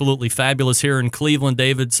 Absolutely fabulous here in Cleveland.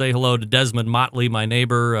 David, say hello to Desmond Motley, my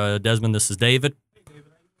neighbor. Desmond, this is David.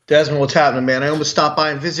 Desmond, what's happening, man? I almost stopped by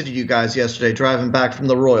and visited you guys yesterday, driving back from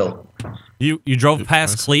the Royal. You drove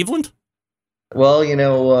past Cleveland? Well, you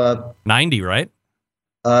know... 90, right?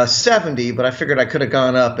 70, but I figured I could have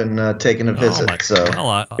gone up and taken a visit,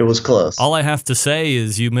 it was close. All I have to say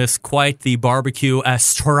is you missed quite the barbecue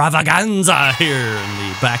extravaganza here in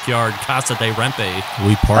the backyard Casa de Rempe.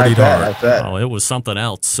 We partied hard. I bet. Oh, it was something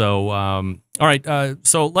else. So, all right,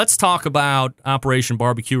 so let's talk about Operation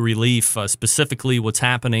Barbecue Relief, specifically what's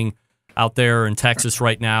happening out there in Texas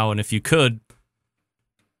right now, and if you could,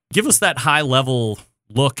 give us that high-level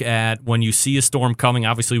look at when you see a storm coming.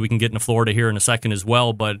 Obviously, we can get into Florida here in a second as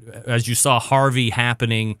well, but as you saw Harvey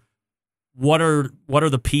happening, what are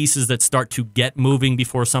the pieces that start to get moving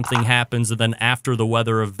before something happens, and then after the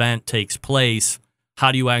weather event takes place,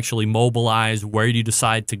 how do you actually mobilize? Where do you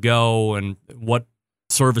decide to go, and what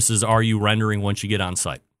services are you rendering once you get on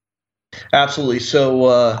site? Absolutely.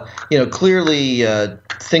 So, clearly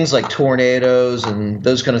things like tornadoes and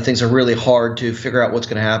those kind of things are really hard to figure out what's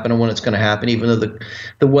going to happen and when it's going to happen, even though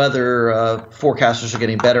the weather forecasters are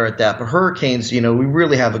getting better at that. But hurricanes, we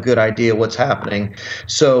really have a good idea what's happening.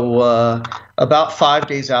 So about 5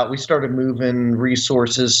 days out, we started moving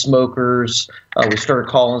resources, smokers. We started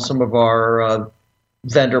calling some of our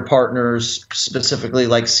vendor partners, specifically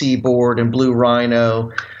like Seaboard and Blue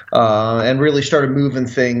Rhino, and really started moving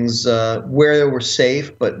things where they were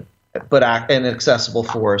safe, but and accessible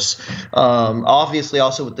for us. Obviously,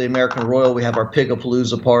 also with the American Royal, we have our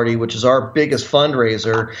Pig-a-Palooza party, which is our biggest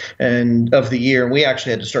fundraiser of the year. And we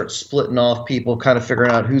actually had to start splitting off people, kind of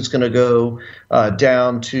figuring out who's going to go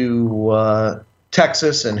down to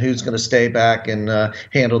Texas and who's going to stay back and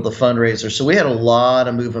handle the fundraiser. So we had a lot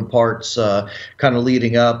of moving parts kind of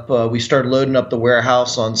leading up. We started loading up the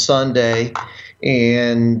warehouse on Sunday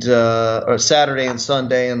and or Saturday and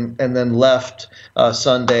Sunday, and then left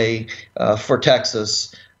Sunday for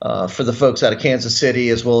Texas. for the folks out of Kansas City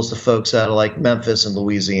as well as the folks out of like Memphis and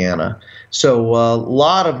Louisiana. So a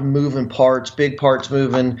lot of moving parts, big parts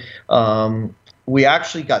moving. We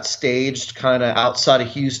actually got staged kind of outside of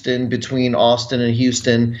Houston, between Austin and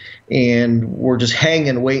Houston, and we're just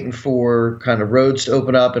hanging, waiting for kind of roads to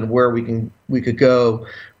open up and where we could go.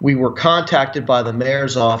 We were contacted by the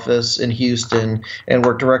mayor's office in Houston and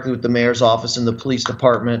worked directly with the mayor's office and the police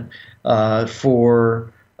department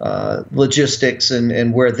for logistics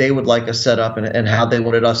and where they would like us set up and how they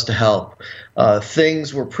wanted us to help.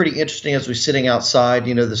 Things were pretty interesting as we were sitting outside.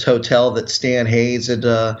 This hotel that Stan Hayes had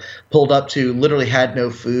pulled up to literally had no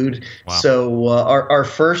food. Wow. So our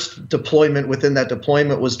first deployment within that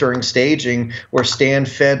deployment was during staging, where Stan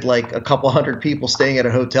fed like a couple hundred people staying at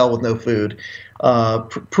a hotel with no food.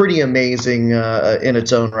 Pretty amazing in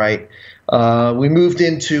its own right. We moved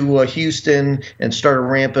into Houston and started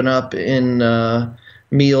ramping up in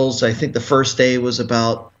meals. I think the first day was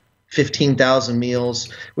about 15,000 meals.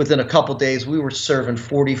 Within a couple days, we were serving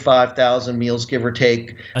 45,000 meals, give or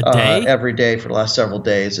take, a day? Every day for the last several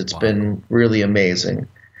days. It's been really amazing.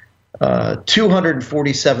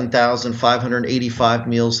 247,585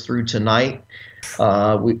 meals through tonight.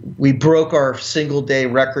 We broke our single day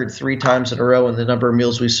record 3 times in a row in the number of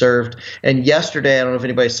meals we served. And yesterday, I don't know if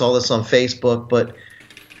anybody saw this on Facebook, but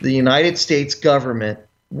the United States government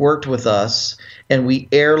worked with us and we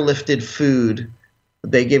airlifted food.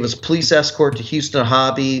 They gave us police escort to Houston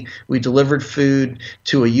Hobby. We delivered food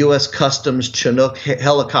to a U.S. Customs Chinook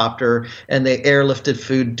helicopter, and they airlifted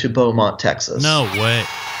food to Beaumont, Texas. No way.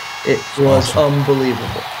 It was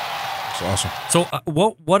unbelievable. It's awesome. So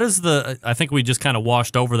what is the – I think we just kind of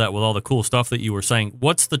washed over that with all the cool stuff that you were saying.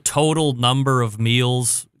 What's the total number of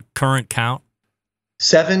meals, current count?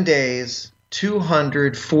 7 days,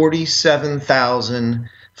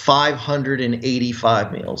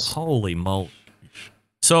 247,585 meals. Holy moly.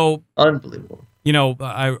 So unbelievable.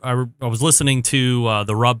 I was listening to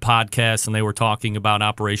the Rub podcast, and they were talking about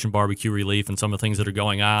Operation Barbecue Relief and some of the things that are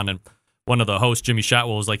going on. And one of the hosts, Jimmy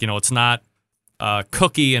Shotwell, was like, it's not a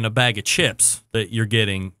cookie and a bag of chips that you're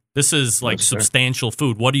getting. This is like substantial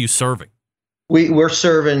food. What are you serving? We're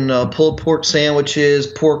serving pulled pork sandwiches,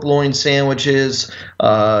 pork loin sandwiches,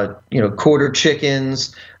 quarter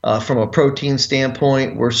chickens. From a protein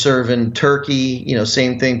standpoint, we're serving turkey,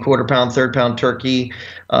 same thing, quarter pound, third pound turkey,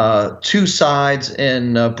 2 sides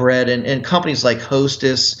and bread. And companies like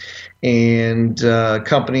Hostess and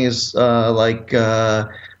companies like they've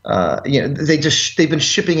been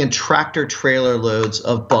shipping in tractor trailer loads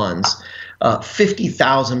of buns.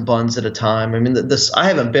 50,000 buns at a time. I mean, I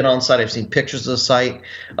haven't been on site. I've seen pictures of the site.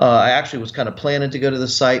 I actually was kind of planning to go to the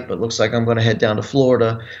site, but looks like I'm going to head down to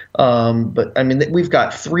Florida. But I mean, we've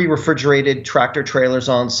got 3 refrigerated tractor trailers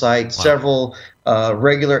on site, several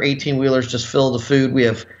regular 18-wheelers just filled with food. We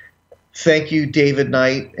have, thank you, David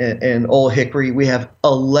Knight and Old Hickory. We have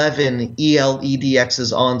 11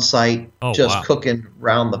 ELEDXs on site cooking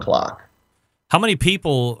round the clock. How many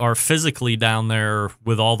people are physically down there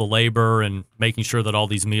with all the labor and making sure that all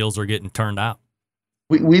these meals are getting turned out?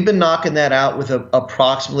 We've been knocking that out with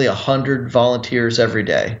approximately 100 volunteers every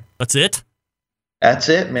day. That's it? That's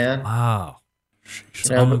it, man. Wow. It's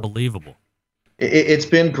unbelievable. It's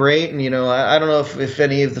been great. And, I don't know if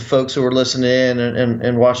any of the folks who are listening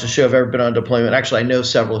and watch the show have ever been on deployment. Actually, I know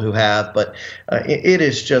several who have, but it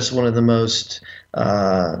is just one of the most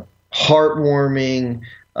heartwarming,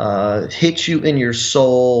 hits you in your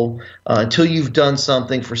soul until you've done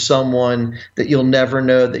something for someone that you'll never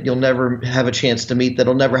know, that you'll never have a chance to meet,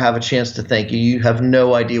 that'll never have a chance to thank you. You have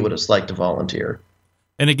no idea what it's like to volunteer.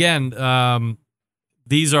 And again,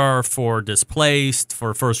 these are for displaced,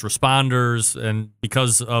 for first responders, and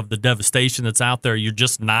because of the devastation that's out there, you're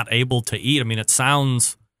just not able to eat. I mean, it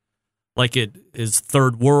sounds like it is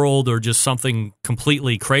third world or just something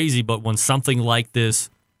completely crazy, but when something like this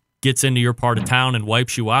gets into your part of town and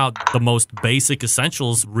wipes you out, the most basic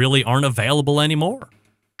essentials really aren't available anymore.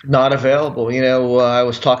 Not available. I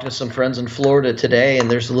was talking to some friends in Florida today,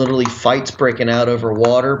 and there's literally fights breaking out over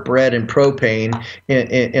water, bread, and propane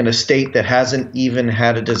in a state that hasn't even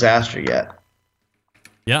had a disaster yet.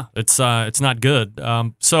 Yeah, it's not good.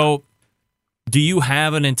 So do you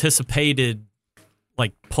have an anticipated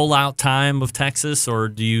pull-out time of Texas, or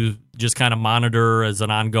do you just kind of monitor as an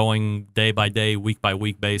ongoing day-by-day,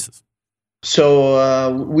 week-by-week basis? So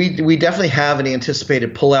we definitely have an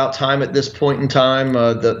anticipated pullout time at this point in time.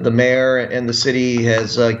 The mayor and the city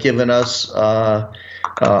has given us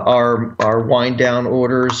Our wind down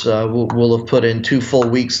orders, we'll have put in 2 full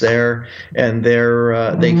weeks there, and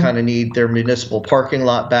they kind of need their municipal parking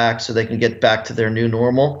lot back so they can get back to their new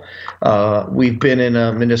normal. We've been in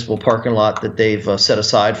a municipal parking lot that they've set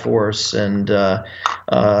aside for us, and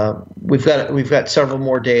we've got several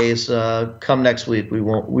more days. Come next week, we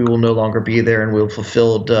will no longer be there, and we'll have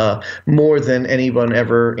fulfilled more than anyone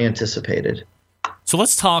ever anticipated. So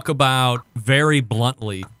let's talk about, very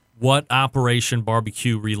bluntly, what Operation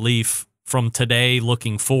Barbecue Relief from today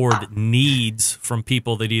looking forward needs from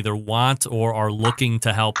people that either want or are looking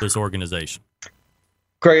to help this organization.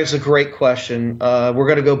 Greg, it's a great question. We're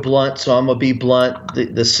going to go blunt, so I'm going to be blunt.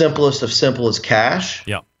 The simplest of simple is cash.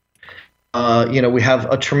 Yeah. We have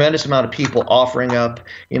a tremendous amount of people offering up.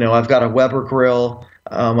 I've got a Weber grill.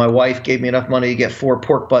 My wife gave me enough money to get 4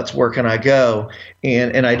 pork butts. Where can I go?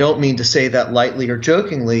 And I don't mean to say that lightly or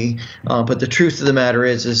jokingly, but the truth of the matter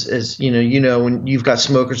is when you've got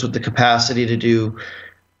smokers with the capacity to do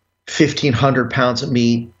 1,500 pounds of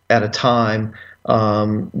meat at a time,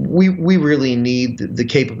 we really need the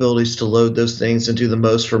capabilities to load those things and do the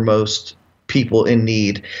most for most people in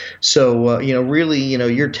need. So, really,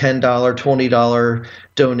 your $10, $20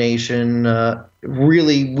 donation,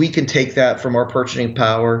 really, we can take that from our purchasing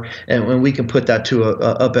power and we can put that to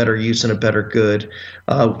a better use and a better good.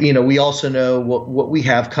 We also know what we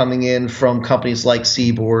have coming in from companies like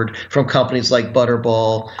Seaboard, from companies like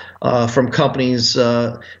Butterball, from companies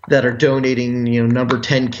that are donating, number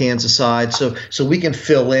 10 cans aside. So we can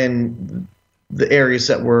fill in the areas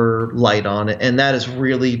that we're light on. And that is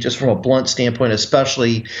really, just from a blunt standpoint,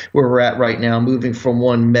 especially where we're at right now, moving from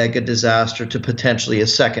one mega disaster to potentially a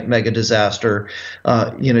second mega disaster.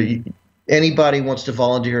 Anybody wants to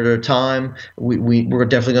volunteer their time, we're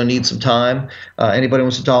definitely going to need some time. Anybody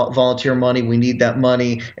wants to volunteer money, we need that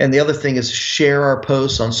money. And the other thing is share our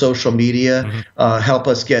posts on social media, help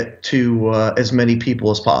us get to as many people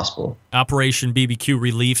as possible.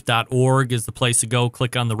 OperationBBQRelief.org is the place to go.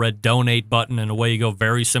 Click on the red donate button and away you go.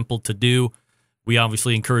 Very simple to do. We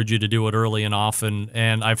obviously encourage you to do it early and often.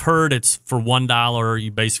 And I've heard it's for $1,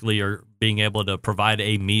 you basically are being able to provide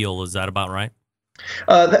a meal. Is that about right?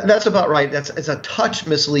 That's about right. It's a touch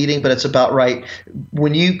misleading, but it's about right.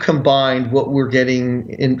 When you combine what we're getting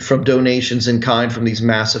in from donations in kind from these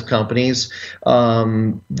massive companies,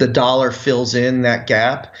 the dollar fills in that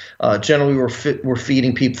gap. Generally, we're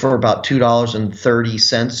feeding people for about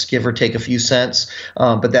 $2.30, give or take a few cents.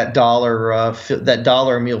 But that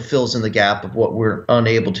dollar meal fills in the gap of what we're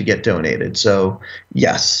unable to get donated. So,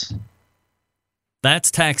 yes.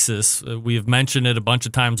 That's Texas. We have mentioned it a bunch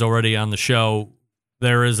of times already on the show.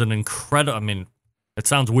 There is an incredible, it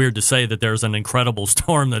sounds weird to say that there's an incredible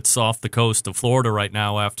storm that's off the coast of Florida right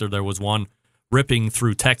now after there was one ripping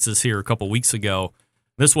through Texas here a couple weeks ago.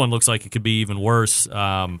 This one looks like it could be even worse.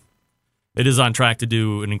 It is on track to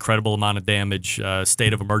do an incredible amount of damage.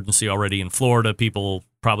 State of emergency already in Florida. People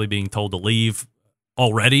probably being told to leave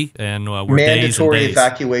already, and we're mandatory days and days.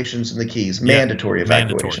 Evacuations in the Keys. Mandatory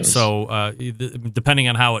evacuations. So depending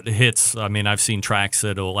on how it hits, I've seen tracks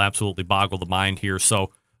that will absolutely boggle the mind here.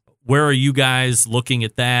 So where are you guys looking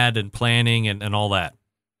at that and planning and all that?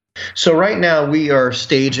 So right now we are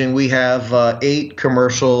staging. We have 8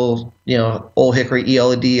 commercial, Old Hickory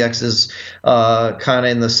ELDXs kind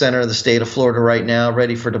of in the center of the state of Florida right now,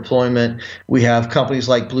 ready for deployment. We have companies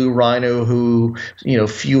like Blue Rhino who,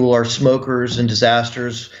 fuel our smokers in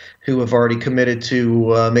disasters, who have already committed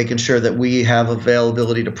to making sure that we have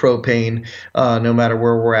availability to propane no matter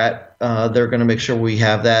where we're at. They're going to make sure we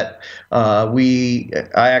have that. I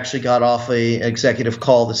actually got off an executive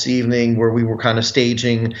call this evening where we were kind of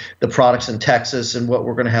staging the products in Texas and what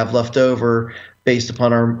we're going to have left over based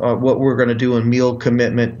upon our what we're going to do in meal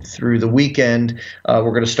commitment through the weekend.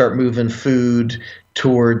 We're going to start moving food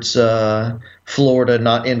towards Florida,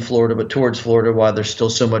 not in Florida, but towards Florida, while there's still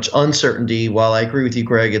so much uncertainty. While I agree with you,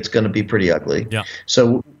 Greg, it's going to be pretty ugly. Yeah.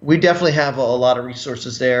 So we definitely have a lot of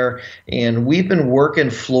resources there. And we've been working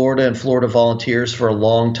Florida and Florida volunteers for a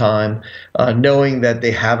long time, knowing that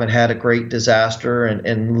they haven't had a great disaster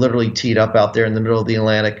and literally teed up out there in the middle of the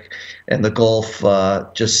Atlantic and the Gulf,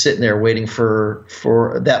 just sitting there waiting for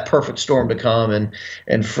that perfect storm to come.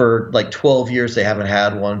 And for like 12 years, they haven't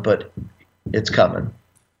had one, but it's coming.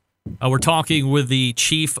 We're talking with the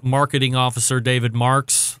Chief Marketing Officer, David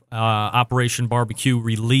Marks, Operation Barbecue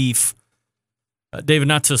Relief. David,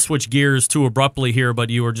 not to switch gears too abruptly here,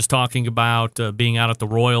 but you were just talking about being out at the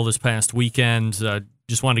Royal this past weekend.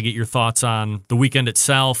 Just wanted to get your thoughts on the weekend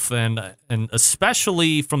itself, and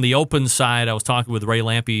especially from the open side. I was talking with Ray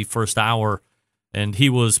Lampe first hour, and he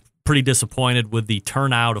was pretty disappointed with the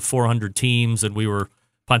turnout of 400 teams, and we were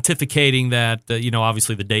pontificating that,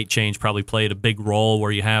 obviously the date change probably played a big role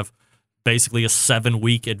where you have basically a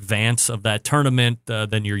 7-week advance of that tournament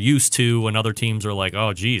than you're used to, and other teams are like,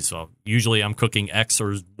 oh, geez, well, usually I'm cooking X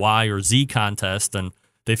or Y or Z contest, and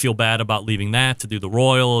they feel bad about leaving that to do the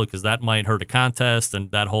Royal because that might hurt a contest,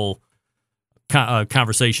 and that whole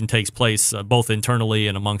conversation takes place both internally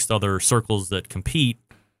and amongst other circles that compete.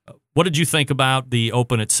 What did you think about the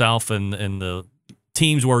Open itself and the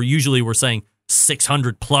teams where usually we're saying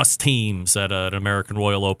 600 plus teams at an American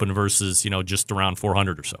Royal Open versus, just around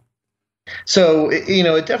 400 or so? So,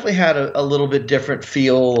 it definitely had a little bit different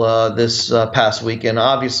feel this past weekend.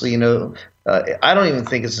 Obviously, I don't even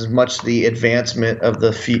think it's as much the advancement of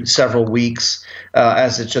the several weeks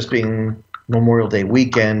as it's just being Memorial Day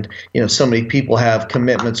weekend. So many people have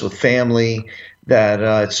commitments with family that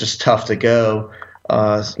it's just tough to go.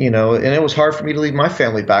 And it was hard for me to leave my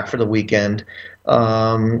family back for the weekend.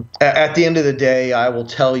 At the end of the day, I will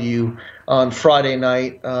tell you, on Friday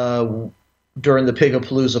night during the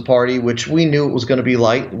Pigapalooza party, which we knew it was going to be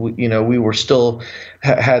light, we were still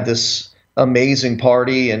had this amazing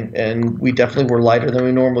party, and we definitely were lighter than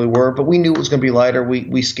we normally were, but we knew it was going to be lighter.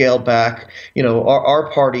 We scaled back.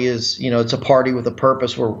 Our party is, it's a party with a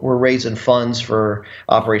purpose. We're raising funds for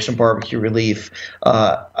Operation Barbecue Relief.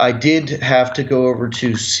 I did have to go over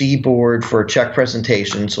to Seaboard for a check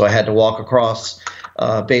presentation, so I had to walk across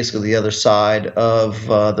basically the other side of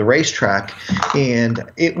the racetrack, and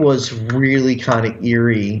it was really kind of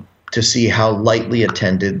eerie to see how lightly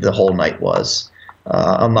attended the whole night was.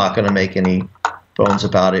 I'm not going to make any bones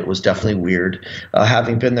about it. It was definitely weird.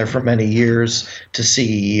 Having been there for many years, to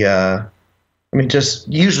see, just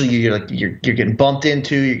usually you're getting bumped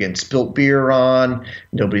into, you're getting spilt beer on.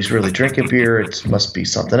 Nobody's really drinking beer. It must be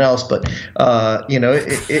something else. But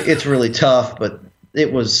it's really tough. But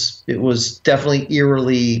it was definitely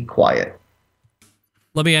eerily quiet.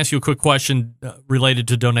 Let me ask you a quick question related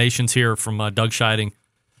to donations here from Doug Scheiding.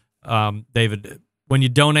 David, when you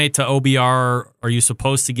donate to OBR, are you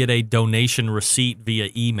supposed to get a donation receipt via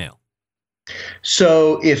email?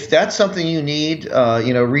 So if that's something you need,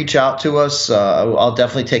 reach out to us. I'll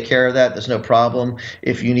definitely take care of that. There's no problem.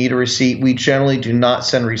 If you need a receipt, we generally do not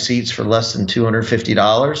send receipts for less than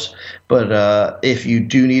 $250. But if you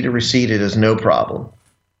do need a receipt, it is no problem.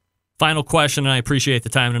 Final question, and I appreciate the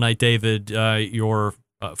time tonight, David. Your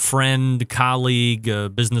friend, colleague,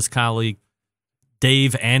 business colleague,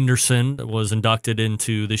 Dave Anderson was inducted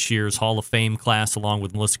into this year's Hall of Fame class along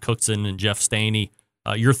with Melissa Cookson and Jeff Staney.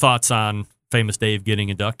 Your thoughts on famous Dave getting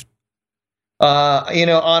inducted?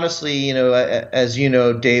 Honestly, as you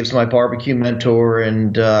know, Dave's my barbecue mentor,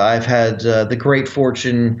 and I've had the great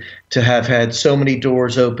fortune to have had so many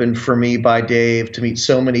doors opened for me by Dave, to meet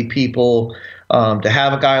so many people, to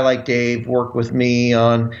have a guy like Dave work with me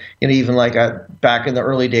on, even like back in the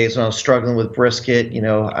early days when I was struggling with brisket,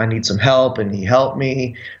 I need some help, and he helped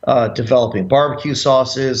me developing barbecue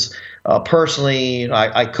sauces. Personally,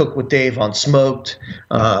 I cook with Dave on smoked.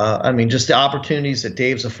 Just the opportunities that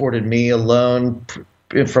Dave's afforded me alone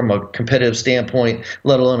from a competitive standpoint,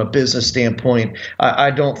 let alone a business standpoint.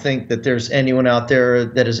 I don't think that there's anyone out there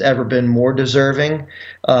that has ever been more deserving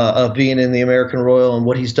of being in the American Royal and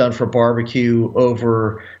what he's done for barbecue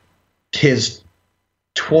over his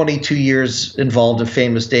 22 years involved in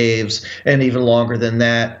Famous Dave's, and even longer than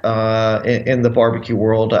that in the barbecue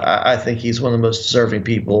world. I think he's one of the most deserving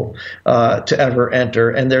people to ever enter,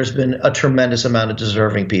 and there's been a tremendous amount of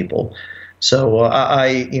deserving people. So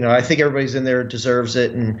I think everybody's in there deserves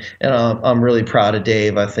it, and I'm really proud of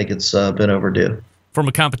Dave. I think it's been overdue. From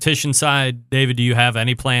a competition side, David, do you have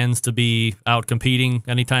any plans to be out competing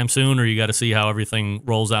anytime soon, or you got to see how everything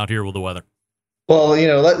rolls out here with the weather? Well,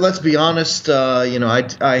 let's be honest.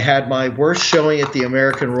 I had my worst showing at the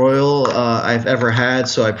American Royal I've ever had,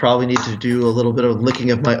 so I probably need to do a little bit of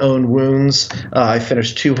licking of my own wounds. I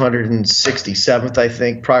finished 267th, I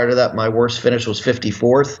think. Prior to that, my worst finish was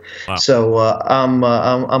 54th. Wow. So I'm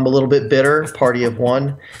a little bit bitter. Party of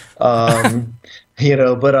one.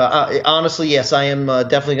 But honestly, yes, I am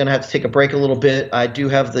definitely going to have to take a break a little bit. I do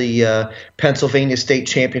have the Pennsylvania State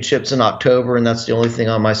Championships in October, and that's the only thing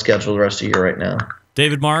on my schedule the rest of the year right now.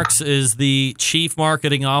 David Marks is the Chief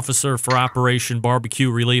Marketing Officer for Operation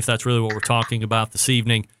Barbecue Relief. That's really what we're talking about this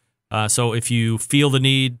evening. So if you feel the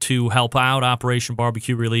need to help out Operation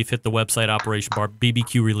Barbecue Relief, hit the website,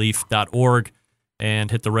 operationbbqrelief.org,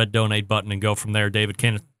 and hit the red donate button and go from there. David,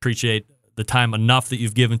 can't appreciate the time enough that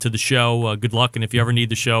you've given to the show. Good luck, and if you ever need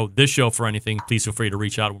this show for anything, please feel free to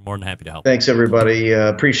reach out. We're more than happy to help. Thanks, everybody.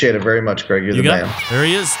 Appreciate it very much, Greg. You're the man. There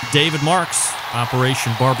he is, David Marks,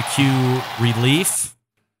 Operation Barbecue Relief.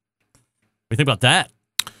 What do you think about that?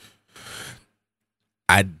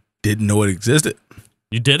 I didn't know it existed.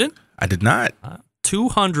 You didn't? I did not.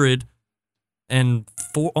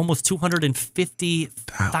 204, almost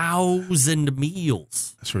 250,000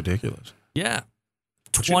 meals. That's ridiculous. Yeah.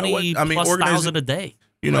 But you know what? 20 I mean, plus thousand a day.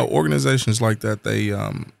 You know, organizations like that, they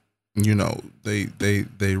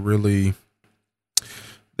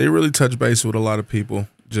really touch base with a lot of people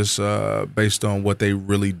just based on what they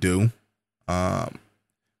really do.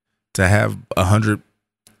 To have 100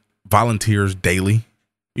 volunteers daily,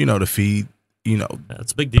 to feed,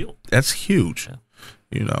 that's a big deal. That's huge,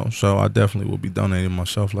 So I definitely will be donating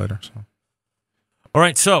myself later. So. All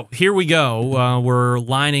right, so here we go. We're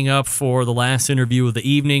lining up for the last interview of the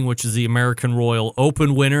evening, which is the American Royal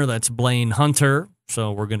Open winner. That's Blaine Hunter.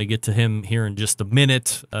 So we're going to get to him here in just a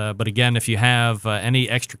minute. But again, if you have any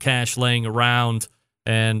extra cash laying around,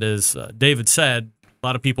 and as David said, a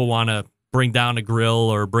lot of people want to bring down a grill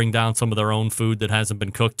or bring down some of their own food that hasn't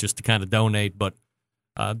been cooked just to kind of donate. But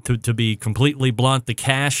to be completely blunt, the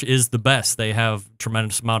cash is the best. They have a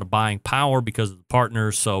tremendous amount of buying power because of the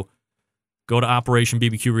partners. So go to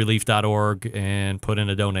operationbbqrelief.org and put in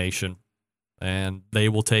a donation. And they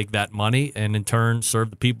will take that money and, in turn,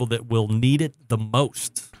 serve the people that will need it the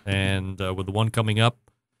most. And with the one coming up,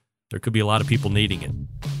 there could be a lot of people needing it,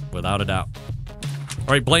 without a doubt. All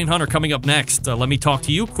right, Blaine Hunter coming up next. Let me talk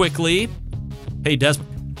to you quickly. Hey,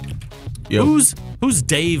 Desmond. Yo. Who's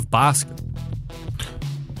Dave Bosker?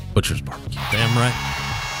 Butcher's Barbecue. Damn right.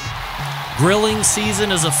 Grilling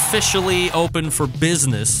season is officially open for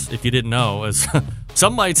business, if you didn't know. As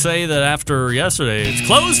some might say that after yesterday, it's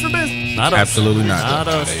closed for business. Not us. Absolutely not.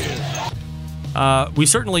 Not us. We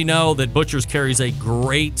certainly know that Butcher's carries a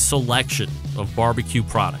great selection of barbecue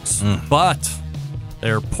products, but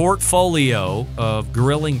their portfolio of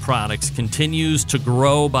grilling products continues to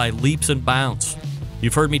grow by leaps and bounds.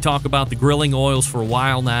 You've heard me talk about the grilling oils for a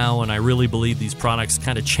while now, and I really believe these products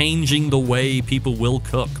kind of changing the way people will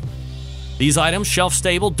cook. These items,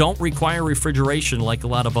 shelf-stable, don't require refrigeration like a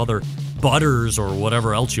lot of other butters or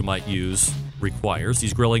whatever else you might use requires.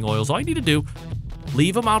 These grilling oils, all you need to do,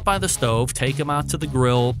 leave them out by the stove, take them out to the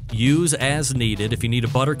grill, use as needed. If you need a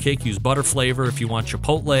butter kick, use butter flavor. If you want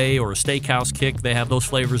Chipotle or a steakhouse kick, they have those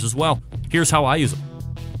flavors as well. Here's how I use them.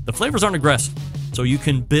 The flavors aren't aggressive, so you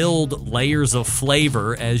can build layers of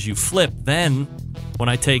flavor as you flip. Then, when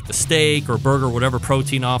I take the steak or burger, whatever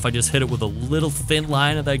protein off, I just hit it with a little thin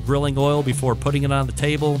line of that grilling oil before putting it on the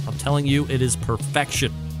table. I'm telling you, it is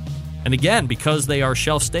perfection. And again, because they are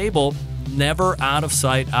shelf-stable, never out of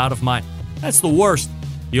sight, out of mind. That's the worst.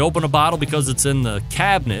 You open a bottle because it's in the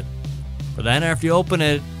cabinet, but then after you open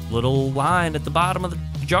it, little line at the bottom of the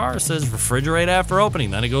jar says refrigerate after opening.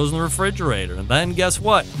 Then it goes in the refrigerator. And then guess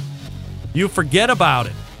what? You forget about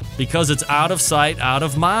it because it's out of sight, out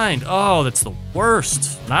of mind. Oh, that's the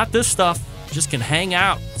worst. Not this stuff. It just can hang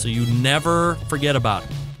out, so you never forget about it.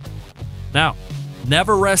 Now,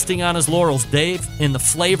 never resting on his laurels, Dave in the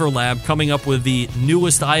Flavor Lab coming up with the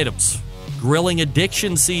newest items. Grilling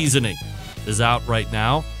Addiction Seasoning is out right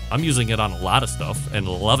now. I'm using it on a lot of stuff and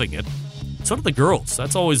loving it. So do the girls.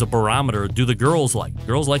 That's always a barometer. Do the girls like?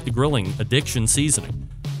 Girls like the Grilling Addiction Seasoning.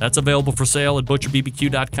 That's available for sale at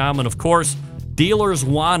butcherbbq.com. And of course, dealers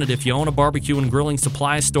want it. If you own a barbecue and grilling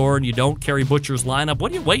supply store and you don't carry Butcher's lineup,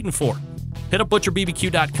 what are you waiting for? Hit up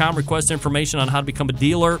butcherbbq.com, request information on how to become a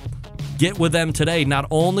dealer. Get with them today. Not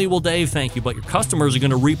only will Dave thank you, but your customers are going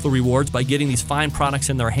to reap the rewards by getting these fine products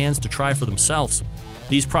in their hands to try for themselves.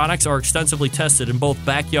 These products are extensively tested in both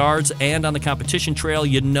backyards and on the competition trail.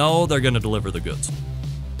 You know they're going to deliver the goods.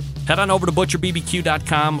 Head on over to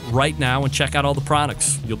butcherbbq.com right now and check out all the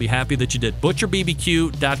products. You'll be happy that you did.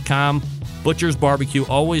 butcherbbq.com, Butcher's Barbecue.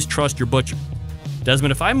 Always trust your butcher.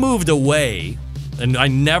 Desmond, if I moved away and I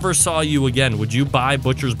never saw you again, would you buy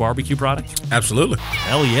Butcher's Barbecue products? Absolutely.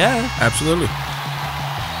 Hell yeah. Absolutely.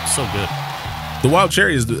 So good. The wild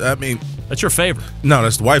cherry is, that's your favorite. No,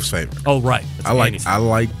 that's the wife's favorite. Oh, right. I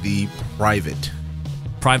like the private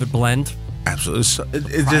blend. Absolutely. It's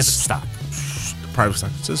private just stock. Private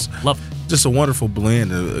stock. It's just love it. Just a wonderful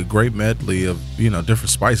blend, a great medley of different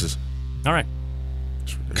spices. All right.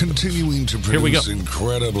 Continuing to produce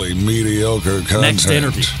incredibly mediocre content Next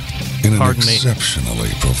interview. in an exceptionally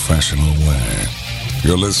professional way.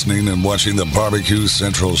 You're listening and watching the Barbecue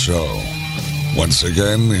Central Show. Once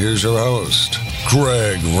again, here's your host,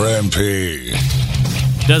 Greg Lampe.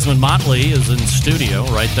 Desmond Motley is in studio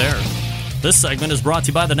right there. This segment is brought to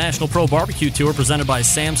you by the National Pro Barbecue Tour, presented by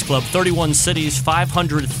Sam's Club. 31 cities,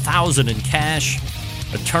 $500,000 in cash.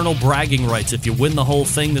 Eternal bragging rights. If you win the whole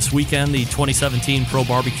thing this weekend, the 2017 Pro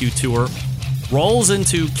Barbecue Tour rolls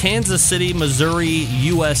into Kansas City, Missouri,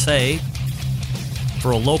 USA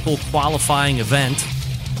for a local qualifying event.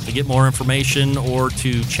 To get more information or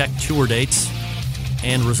to check tour dates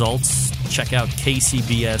and results, check out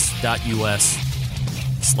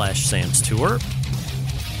kcbs.us/Sam's Tour.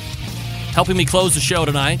 Helping me close the show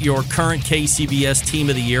tonight, your current KCBS Team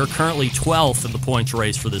of the Year, currently 12th in the points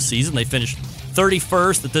race for this season. They finished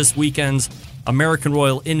 31st at this weekend's American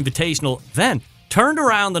Royal Invitational, then turned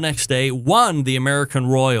around the next day, won the American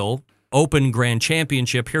Royal Open Grand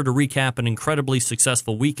Championship. Here to recap an incredibly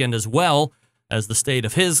successful weekend as well as the state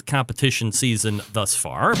of his competition season thus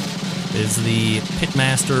far is the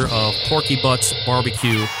pitmaster of Porky Butts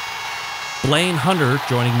Barbecue, Blaine Hunter,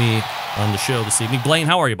 joining me on the show this evening. Blaine,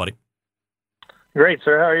 how are you, buddy? Great,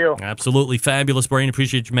 sir. How are you? Absolutely fabulous, Blaine.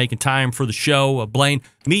 Appreciate you making time for the show. Blaine,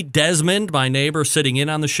 meet Desmond, my neighbor, sitting in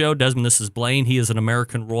on the show. Desmond, this is Blaine. He is an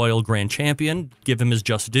American Royal Grand Champion. Give him his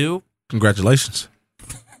just due. Congratulations.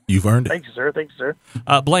 You've earned it. Thank you, sir. Thank you,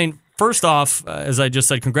 sir. Blaine, first off, as I just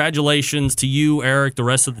said, congratulations to you, Eric, the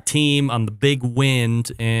rest of the team on the big win.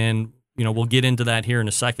 And, we'll get into that here in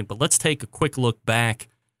a second. But let's take a quick look back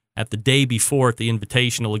at the day before at the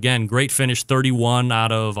Invitational. Again, great finish, 31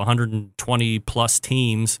 out of 120-plus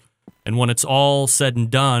teams. And when it's all said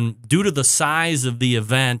and done, due to the size of the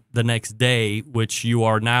event the next day, which you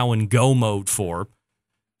are now in go mode for,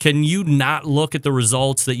 can you not look at the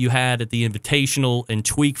results that you had at the Invitational and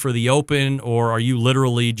tweak for the Open, or are you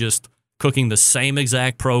literally just cooking the same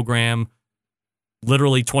exact program,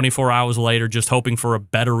 literally 24 hours later, just hoping for a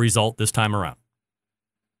better result this time around?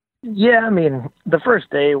 Yeah, the first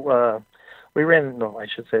day the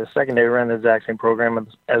second day we ran the exact same program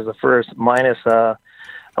as the first, minus I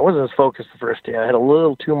wasn't as focused the first day. I had a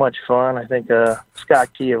little too much fun. I think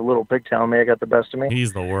Scott Key of Little Pigtown may have got the best of me.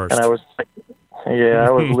 He's the worst. And I was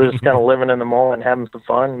just kind of living in the moment, having some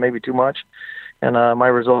fun, maybe too much. And my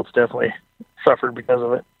results definitely suffered because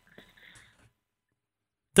of it.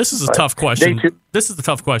 This is a tough question. This is a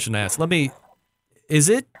tough question to ask.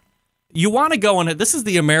 You want to go on it. This is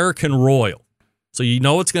the American Royal. So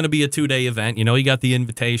it's going to be a 2-day event. You got the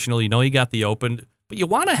Invitational. You got the Open. But you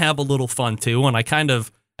want to have a little fun, too. And I kind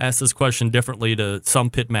of asked this question differently to some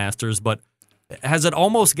pitmasters. But has it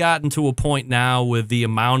almost gotten to a point now with the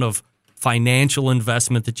amount of financial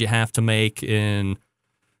investment that you have to make in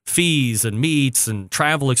fees and meets and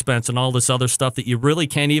travel expense and all this other stuff that you really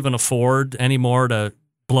can't even afford anymore to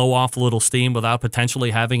blow off a little steam without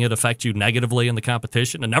potentially having it affect you negatively in the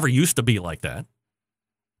competition? It never used to be like that.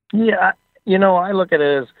 Yeah, I look at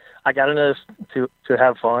it as I got into this to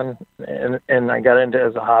have fun, and I got into it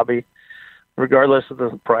as a hobby. Regardless of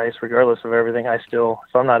the price, regardless of everything,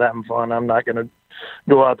 if I'm not having fun, I'm not going to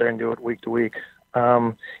go out there and do it week to week.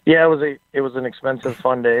 It was an expensive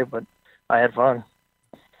fun day, but I had fun.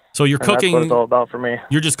 So you're cooking. That's what it's all about for me.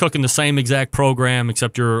 You're just cooking the same exact program,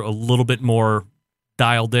 except you're a little bit more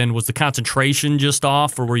dialed in. Was the concentration just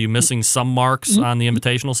off, or were you missing some marks on the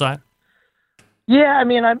Invitational side? Yeah,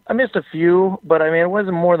 I missed a few, but it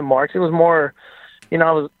wasn't more the marks. It was more,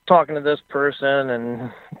 I was talking to this person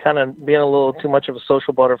and kind of being a little too much of a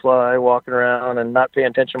social butterfly, walking around and not paying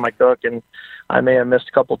attention to my cook, and I may have missed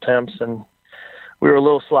a couple attempts, and we were a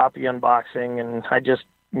little sloppy unboxing, and I just,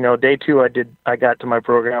 day 2 I got to my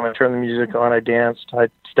program, I turned the music on, I danced, I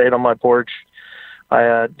stayed on my porch,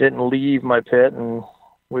 I didn't leave my pit, and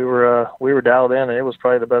we were dialed in, and it was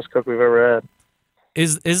probably the best cook we've ever had.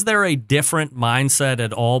 Is there a different mindset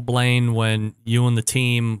at all, Blaine, when you and the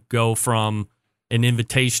team go from an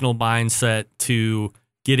Invitational mindset to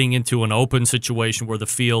getting into an Open situation where the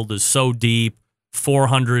field is so deep,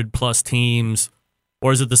 400-plus teams,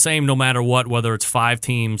 or is it the same no matter what, whether it's 5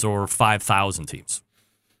 teams or 5,000 teams?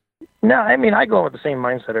 No, I go in with the same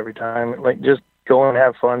mindset every time. Just go and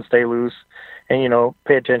have fun, stay loose, and,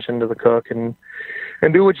 pay attention to the cook and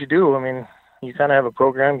do what you do. You kind of have a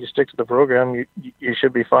program, you stick to the program, you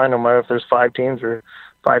should be fine no matter if there's 5 teams or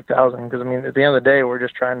 5,000. Because, at the end of the day, we're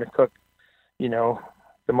just trying to cook,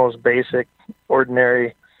 the most basic,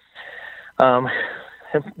 ordinary,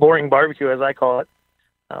 boring barbecue, as I call it,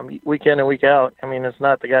 week in and week out. It's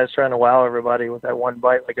not the guys trying to wow everybody with that one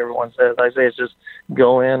bite like everyone says. I say it's just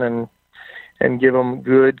go in and give them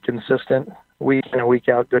good, consistent, week in and week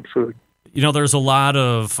out good food. There's a lot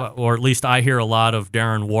of, or at least I hear a lot of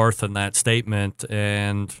Darren Worth in that statement,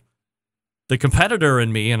 and the competitor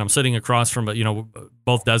in me, and I'm sitting across from,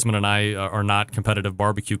 both Desmond and I are not competitive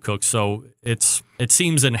barbecue cooks, so it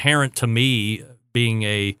seems inherent to me, being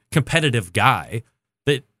a competitive guy,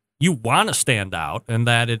 that you want to stand out, and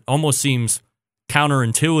that it almost seems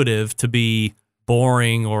counterintuitive to be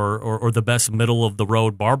boring or the best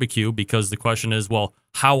middle-of-the-road barbecue, because the question is, well,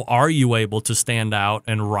 how are you able to stand out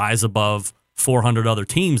and rise above 400 other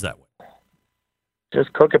teams that way?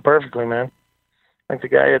 Just cook it perfectly, man. Like the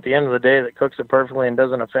guy at the end of the day that cooks it perfectly and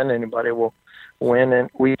doesn't offend anybody will win and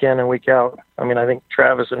week in and week out. I mean, I think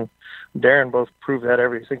Travis and Darren both prove that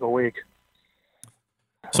every single week.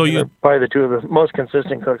 So they're probably the two of the most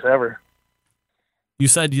consistent cooks ever. You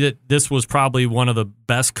said that this was probably one of the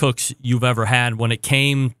best cooks you've ever had. When it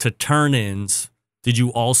came to turn-ins, did you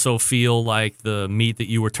also feel like the meat that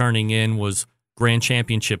you were turning in was Grand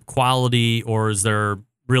Championship quality, or is there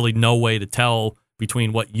really no way to tell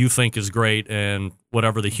between what you think is great and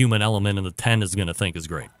whatever the human element in the tent is going to think is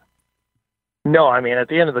great? No, I mean, at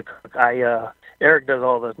the end of the cook, Eric does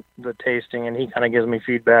all the tasting, and he kind of gives me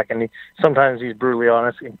feedback, and sometimes he's brutally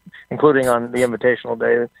honest, including on the Invitational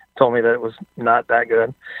day, told me that it was not that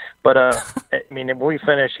good. But, I mean, when we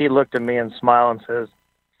finished, he looked at me and smiled and says,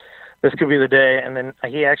 this could be the day. And then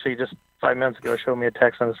he actually just 5 minutes ago showed me a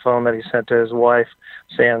text on his phone that he sent to his wife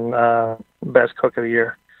saying, best cook of the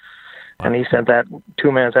year. And he sent that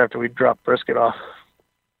 2 minutes after we dropped brisket off.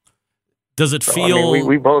 Does it feel... I mean,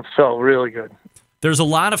 we both felt really good. There's a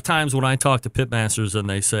lot of times when I talk to pitmasters and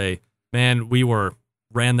they say, man,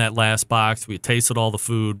 ran that last box, we tasted all the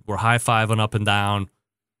food, we're high-fiving up and down,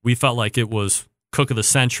 we felt like it was cook of the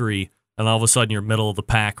century, and all of a sudden you're middle of the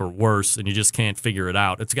pack or worse, and you just can't figure it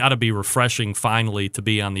out. It's got to be refreshing finally to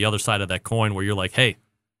be on the other side of that coin where you're like, hey,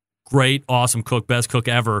 great, awesome cook, best cook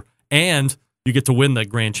ever, and you get to win that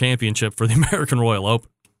grand championship for the American Royal Open.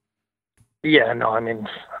 Yeah, no, I mean,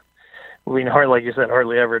 like you said,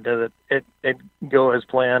 hardly ever did it go as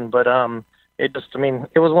planned, but it just, I mean,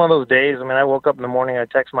 it was one of those days. I mean, I woke up in the morning, I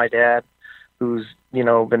text my dad, who's,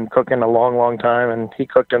 been cooking a long, long time, and he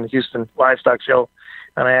cooked in the Houston Livestock Show,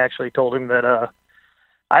 and I actually told him that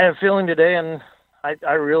I have a feeling today, and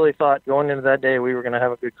I really thought going into that day we were going to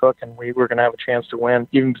have a good cook, and we were going to have a chance to win,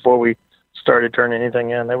 even before we started turning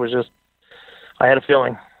anything in. It was just, I had a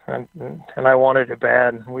feeling, and I wanted it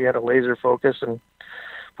bad. We had a laser focus and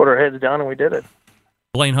put our heads down, and we did it.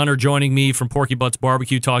 Blaine Hunter joining me from Porky Butts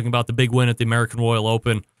Barbecue, talking about the big win at the American Royal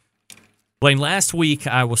Open. Blaine, last week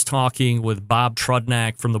I was talking with Bob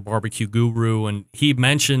Trudnak from the Barbecue Guru, and he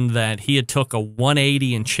mentioned that he had took a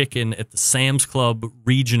 180 in chicken at the Sam's Club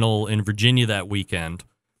Regional in Virginia that weekend,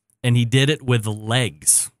 and he did it with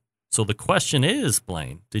legs. So the question is,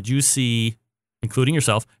 Blaine, did you see, including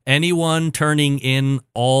yourself, anyone turning in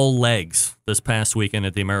all legs this past weekend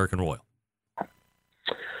at the American Royal?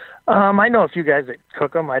 I know a few guys that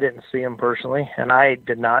cook them. I didn't see them personally, and I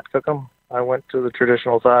did not cook them. I went to the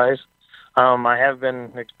traditional thighs. I have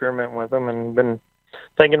been experimenting with them and been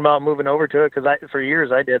thinking about moving over to it because for years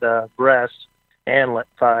I did breast and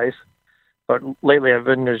thighs, but lately I've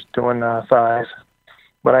been just doing thighs.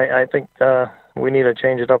 But I think we need to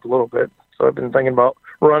change it up a little bit. So I've been thinking about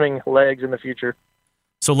running legs in the future.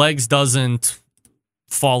 So legs doesn't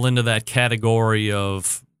fall into that category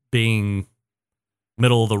of being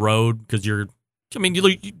middle of the road because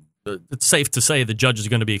it's safe to say the judge is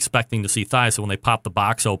going to be expecting to see thighs. So when they pop the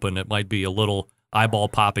box open, it might be a little eyeball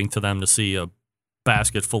popping to them to see a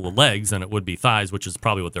basket full of legs, and it would be thighs, which is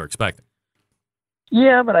probably what they're expecting.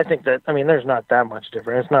 Yeah, but I think that, there's not that much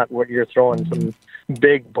different. It's not what you're throwing some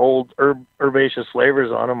big, bold, herbaceous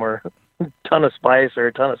flavors on them or a ton of spice or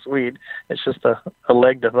a ton of sweet. It's just a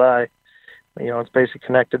leg to thigh. It's basically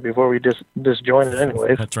connected before we disjoin it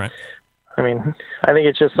anyways. That's right. I think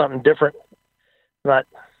it's just something different. Not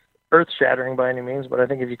earth-shattering by any means, but I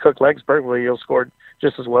think if you cook legs perfectly, you'll score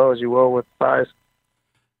just as well as you will with thighs.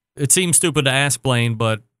 It seems stupid to ask, Blaine,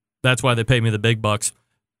 but that's why they pay me the big bucks.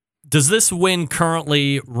 Does this win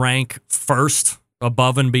currently rank first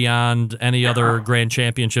above and beyond any other grand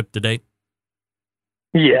championship to date?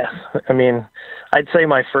 Yeah. I'd say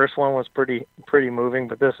my first one was pretty moving,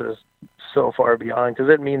 but this is so far beyond because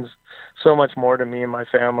it means so much more to me and my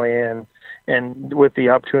family, and with the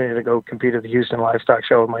opportunity to go compete at the Houston Livestock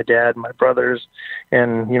Show with my dad and my brothers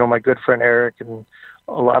and, my good friend Eric, and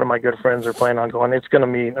a lot of my good friends are planning on going. It's going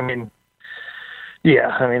to be,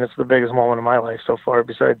 it's the biggest moment of my life so far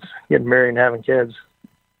besides getting married and having kids.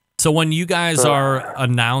 So when you guys are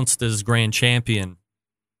announced as grand champion,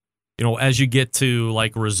 as you get to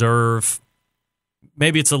reserve,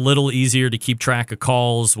 maybe it's a little easier to keep track of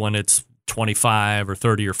calls when it's 25 or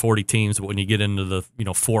 30 or 40 teams, but when you get into the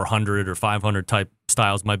 400 or 500 type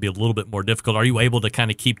styles, might be a little bit more difficult. Are you able to kind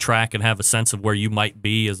of keep track and have a sense of where you might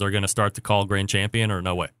be as they're going to start to call grand champion, or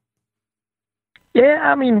no way?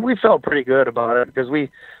 Yeah, we felt pretty good about it because we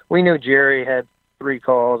knew Jerry had 3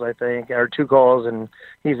 calls, I think, or 2 calls, and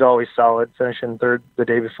he's always solid, finishing third the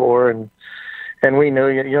day before, and we knew,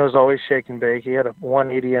 it was always shake and bake. He had a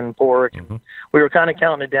 180 in pork, and we were kind of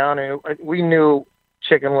counting it down, and we knew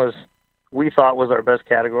chicken was we thought was our best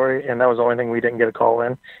category, and that was the only thing we didn't get a call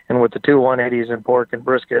in. And with the 2 180s in pork and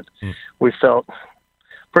brisket, we felt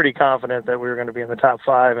pretty confident that we were going to be in the top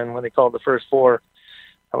 5. And when they called the first 4,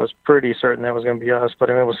 I was pretty certain that was going to be us. But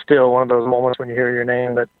I mean, it was still one of those moments when you hear your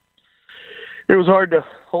name that it was hard to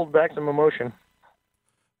hold back some emotion.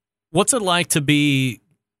 What's it like to be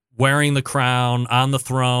wearing the crown, on the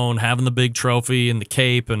throne, having the big trophy and the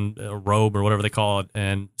cape and a robe or whatever they call it,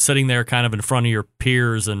 and sitting there kind of in front of your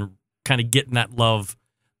peers and kind of getting that love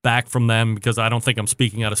back from them? Because I don't think I'm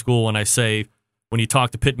speaking out of school when I say when you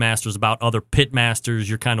talk to pitmasters about other pitmasters,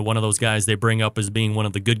 you're kind of one of those guys they bring up as being one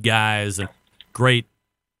of the good guys and great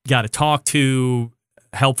guy to talk to,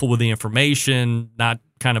 helpful with the information, not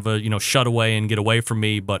kind of a, shut away and get away from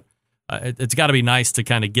me, but it's got to be nice to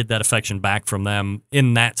kind of get that affection back from them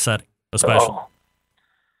in that setting, especially. Oh.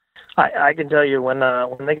 I can tell you when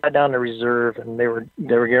they got down to reserve and they were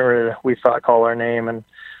getting ready to, we thought, call our name, and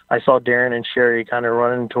I saw Darren and Sherry kind of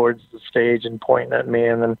running towards the stage and pointing at me,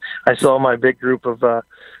 and then I saw my big group of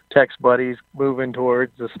Tex buddies moving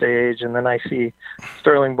towards the stage, and then I see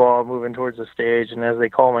Sterling Ball moving towards the stage, and as they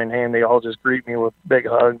call my name, they all just greet me with big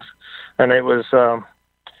hugs, and it was.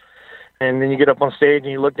 And then you get up on stage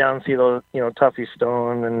and you look down and see those, Tuffy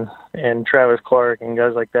Stone and Travis Clark and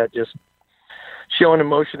guys like that just showing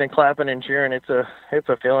emotion and clapping and cheering. It's a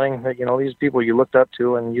feeling that, these people you looked up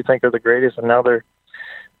to and you think are the greatest, and now they're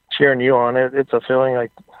cheering you on. It's a feeling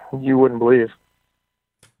like you wouldn't believe.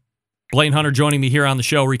 Blaine Hunter joining me here on the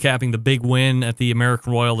show, recapping the big win at the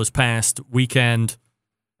American Royal this past weekend.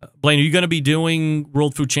 Blaine, are you going to be doing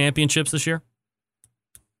World Food Championships this year?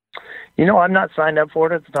 I'm not signed up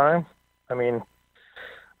for it at the time. I mean,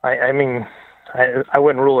 I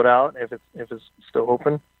wouldn't rule it out if it's still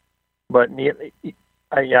open, but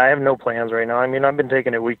I have no plans right now. I mean, I've been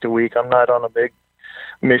taking it week to week. I'm not on a big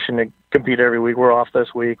mission to compete every week. We're off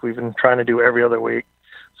this week. We've been trying to do every other week.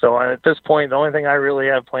 So at this point, the only thing I really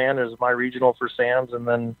have planned is my regional for Sam's, and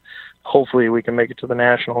then hopefully we can make it to the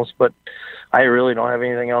nationals. But I really don't have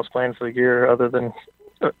anything else planned for the year other than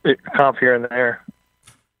comp here and there.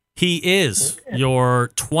 He is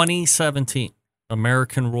your 2017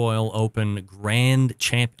 American Royal Open Grand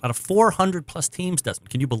Champion out of 400-plus teams, Desmond.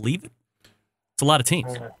 Can you believe it? It's a lot of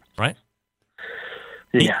teams, right?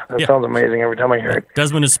 Yeah, that sounds amazing every time I hear it.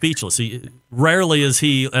 Desmond is speechless. Rarely is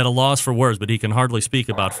he at a loss for words, but he can hardly speak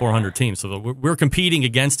about 400 teams. So we're competing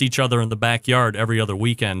against each other in the backyard every other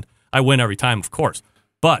weekend. I win every time, of course.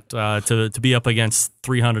 But to be up against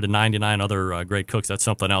 399 other great cooks, that's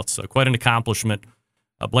something else. So quite an accomplishment.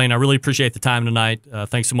 Blaine, I really appreciate the time tonight.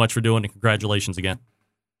 Thanks so much for doing it. Congratulations again.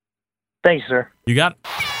 Thanks, sir. You got it.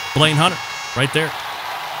 Blaine Hunter, right there.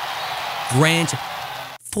 Grand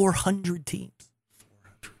 400 teams.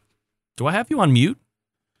 Do I have you on mute?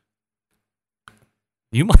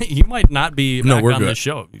 You might not be back on the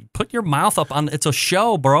show. Put your mouth up on. It's a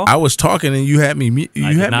show, bro. I was talking and you had me.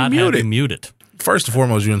 You had me muted. Have you muted. First and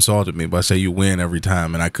foremost, you insulted me by saying you win every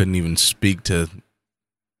time, and I couldn't even speak to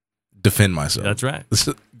defend myself. That's right.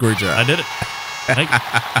 Great job. I did it. Thank you.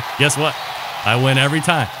 Guess what? I win every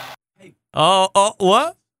time. Oh,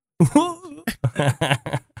 what?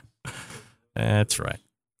 That's right.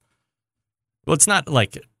 Well, it's not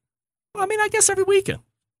like it. Well, I mean, I guess every weekend.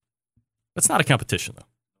 It's not a competition, though.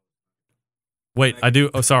 Wait, I do.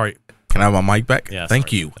 Oh, sorry. Can I have my mic back? Yeah,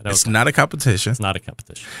 Thank you. It's not a competition. It's not a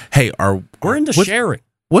competition. Hey, we're into sharing.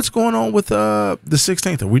 What's going on with the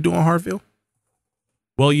 16th? Are we doing Hartville?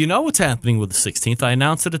 Well, you know what's happening with the 16th. I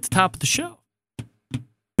announced it at the top of the show.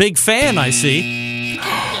 Big fan, I see.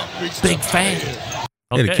 Big fan.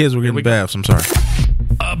 Okay, the kids were getting baths. I'm sorry.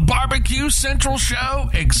 A Barbecue Central Show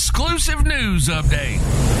exclusive news update.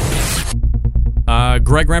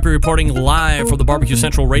 Greg Rempe reporting live from the Barbecue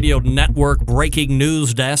Central Radio Network breaking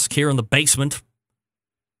news desk here in the basement.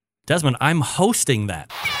 Desmond, I'm hosting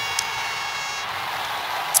that.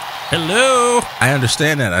 Hello. I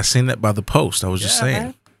understand that. I seen that by the post. I was just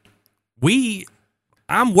saying. Man.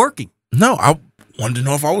 I'm working. No, I wanted to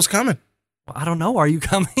know if I was coming. Well, I don't know. Are you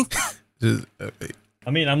coming? I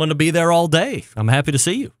mean, I'm going to be there all day. I'm happy to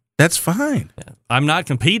see you. That's fine. Yeah. I'm not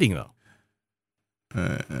competing, though.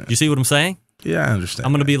 You see what I'm saying? Yeah, I understand.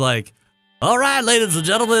 I'm going to be like, all right, ladies and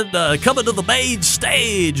gentlemen, coming to the main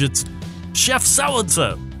stage. It's Chef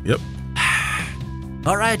so-and-so. Yep.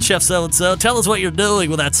 All right, Chef so-and-so, tell us what you're doing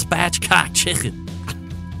with that spatchcock chicken.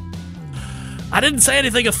 I didn't say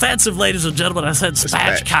anything offensive, ladies and gentlemen. I said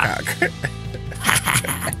spatchcock.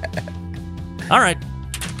 All right.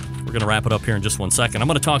 We're going to wrap it up here in just 1 second. I'm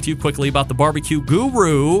going to talk to you quickly about the Barbecue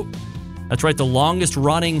Guru. That's right, the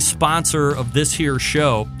longest-running sponsor of this here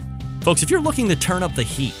show. Folks, if you're looking to turn up the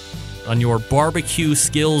heat on your barbecue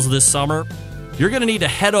skills this summer, you're going to need to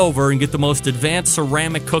head over and get the most advanced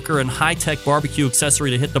ceramic cooker and high-tech barbecue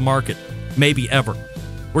accessory to hit the market, maybe ever.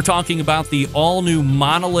 We're talking about the all-new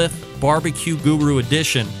Monolith Barbecue Guru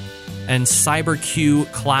Edition and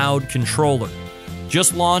CyberQ Cloud Controller.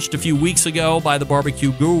 Just launched a few weeks ago by the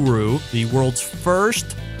Barbecue Guru, the world's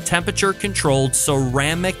first temperature-controlled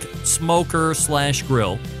ceramic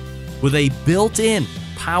smoker/grill with a built-in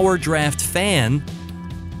power draft fan.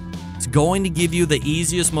 It's going to give you the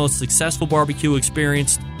easiest, most successful barbecue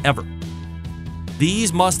experience ever.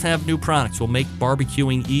 These must-have new products will make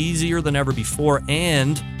barbecuing easier than ever before,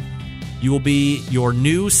 and you will be your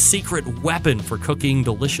new secret weapon for cooking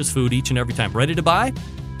delicious food each and every time. Ready to buy?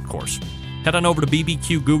 Of course. Head on over to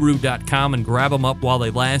bbqguru.com and grab them up while they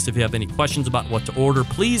last. If you have any questions about what to order,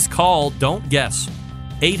 please call, don't guess,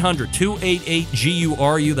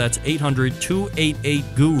 800-288-GURU. That's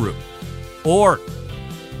 800-288-GURU. Or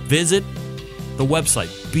visit the website,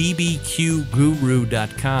 bbqguru.com.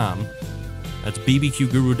 That's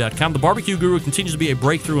bbqguru.com. The Barbecue Guru continues to be a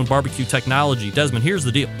breakthrough in barbecue technology. Desmond, here's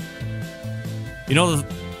the deal. You know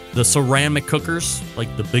the ceramic cookers,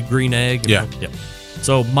 like the Big Green Egg? Yeah.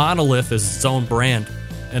 So Monolith is its own brand.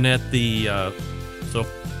 And at the,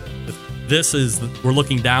 we're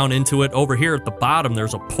looking down into it. Over here at the bottom,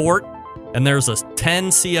 there's a port, and there's a 10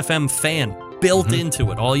 CFM fan built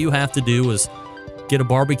into it. All you have to do is get a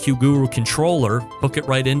Barbecue Guru controller, hook it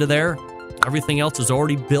right into there. Everything else is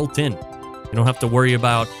already built in. You don't have to worry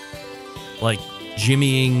about, like,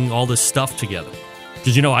 jimmying all this stuff together.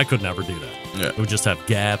 Because, I could never do that. Yeah. It would just have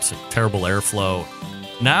gaps and terrible airflow.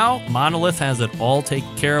 Now, Monolith has it all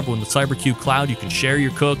taken care of. With the CyberQ Cloud, you can share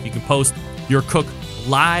your cook. You can post your cook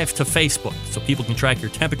live to Facebook so people can track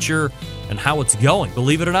your temperature and how it's going.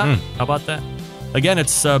 Believe it or not. How about that? Again,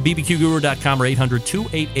 it's bbqguru.com or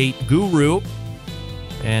 800-288-GURU.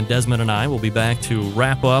 And Desmond and I will be back to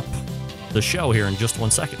wrap up the show here in just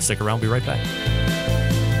 1 second. Stick around. We'll be right back.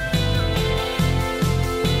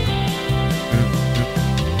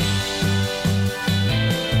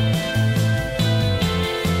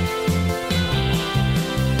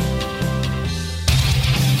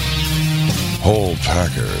 Whole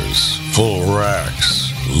packers, full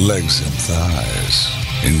racks, legs and thighs,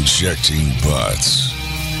 injecting butts.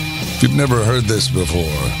 If you've never heard this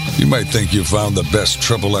before, you might think you found the best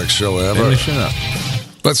XXX show ever. Finishing up.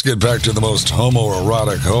 Let's get back to the most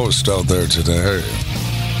homoerotic host out there today,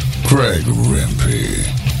 Greg Rempe.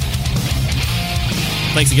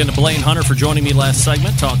 Thanks again to Blaine Hunter for joining me last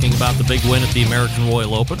segment, talking about the big win at the American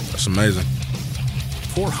Royal Open. That's amazing.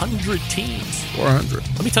 400 teams. 400.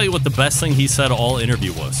 Let me tell you what the best thing he said all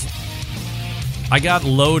interview was. I got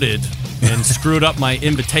loaded and screwed up my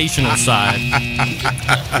invitational side.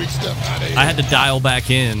 I had to dial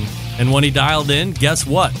back in. And when he dialed in, guess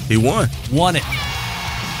what? He won. Won it.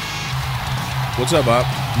 What's up, Bob?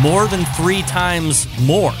 More than 3 times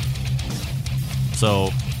more. So,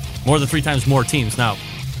 more than 3 times more teams. Now,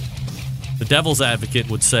 the devil's advocate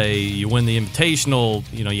would say you win the invitational,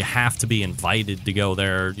 you have to be invited to go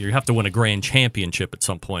there. You have to win a grand championship at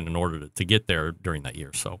some point in order to get there during that year.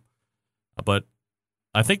 So, but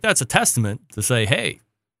I think that's a testament to say, hey,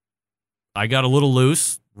 I got a little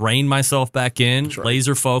loose, reined myself back in, right.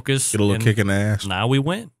 Laser focus. Get a little kick in the ass. Now we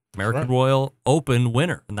win. American Royal Open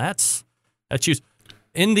winner. And that's huge.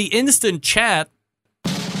 In the instant chat,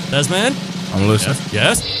 Desmond? I'm listening.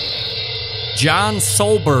 Yes. John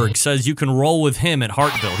Solberg says you can roll with him at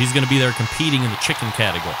Hartville. He's going to be there competing in the chicken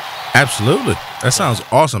category. Absolutely. That sounds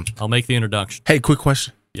awesome. I'll make the introduction. Hey, quick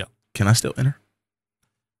question. Yeah. Can I still enter?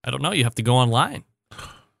 I don't know. You have to go online.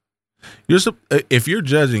 If you're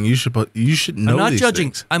judging, you should know these things. I'm not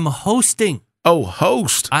judging. I'm hosting. Oh,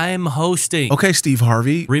 host. I'm hosting. Okay, Steve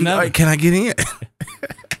Harvey. Remember. Can I get in?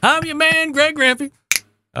 I'm your man, Greg Rampe.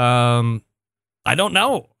 I don't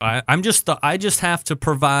know. I just have to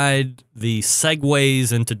provide the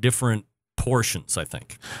segues into different portions, I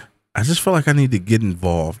think. I just feel like I need to get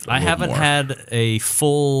involved. I haven't had a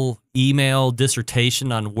full email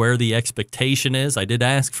dissertation on where the expectation is. I did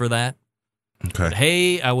ask for that. Okay. But,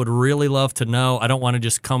 hey, I would really love to know. I don't want to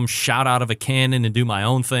just come shout out of a cannon and do my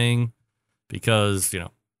own thing because,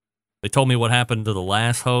 they told me what happened to the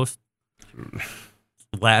last host.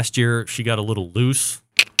 Last year, she got a little loose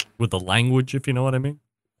with the language, if you know what I mean.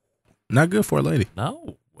 Not good for a lady.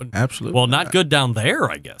 No. Absolutely. Well, not good down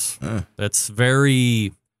there, I guess. That's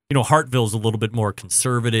very, Hartville's a little bit more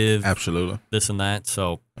conservative. Absolutely. This and that.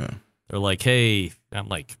 So they're like, hey, I'm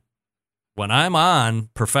like, when I'm on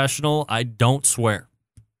professional, I don't swear.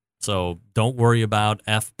 So don't worry about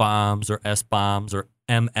F-bombs or S-bombs or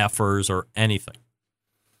MFers or anything.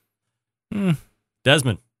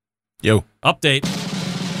 Desmond. Yo. Update.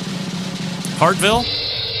 Hartville?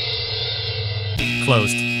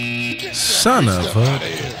 Closed. Son of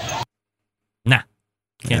a... Nah.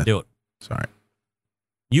 Can't do it. Sorry.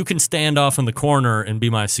 You can stand off in the corner and be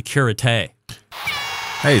my security.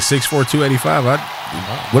 Hey,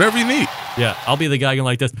 64285. Whatever you need. Yeah, I'll be the guy going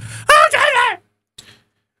like this.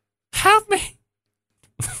 Help me.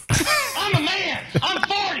 I'm a man. I'm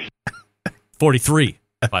 40. 43,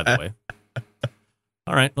 by the way.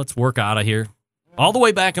 All right, let's work out of here. All the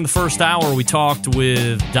way back in the first hour, we talked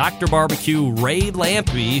with Dr. Barbecue Ray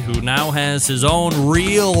Lampe, who now has his own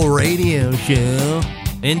real radio show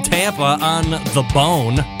in Tampa on The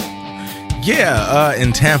Bone. Yeah,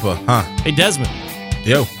 in Tampa, huh? Hey, Desmond.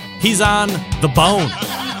 Yo. He's on The Bone.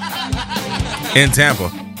 In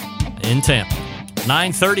Tampa. In Tampa.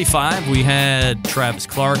 9:35, we had Travis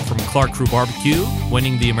Clark from Clark Crew BBQ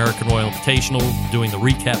winning the American Royal Invitational, doing the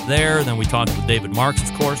recap there. Then we talked with David Marks,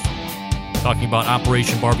 of course, talking about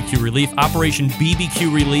Operation Barbecue Relief,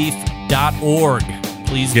 OperationBBQRelief.org.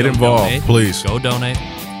 Please get involved, donate. please. Go donate.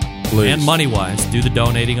 Please. And money-wise, do the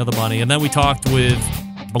donating of the money. And then we talked with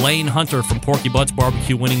Blaine Hunter from Porky Butts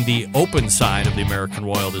Barbecue winning the open side of the American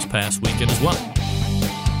Royal this past weekend as well.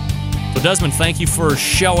 So, Desmond, thank you for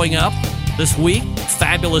showing up this week.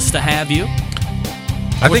 Fabulous to have you.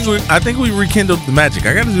 I think we rekindled the magic.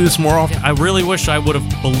 I got to do this more often. I really wish I would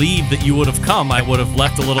have believed that you would have come. I would have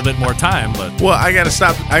left a little bit more time, but well, I got to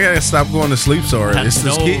stop. I got to stop going to sleep so early. It's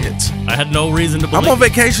just kids. I had no reason to believe. I'm on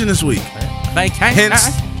vacation this week. Vacation.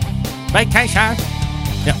 Vacation.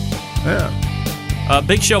 Yeah. Yeah.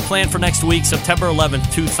 Big show planned for next week, September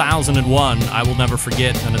 11th, 2001. I will never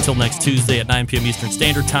forget. And until next Tuesday at 9 p.m. Eastern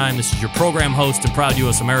Standard Time, this is your program host and proud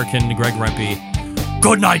U.S. American, Greg Rempe.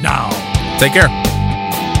 Good night now. Take care.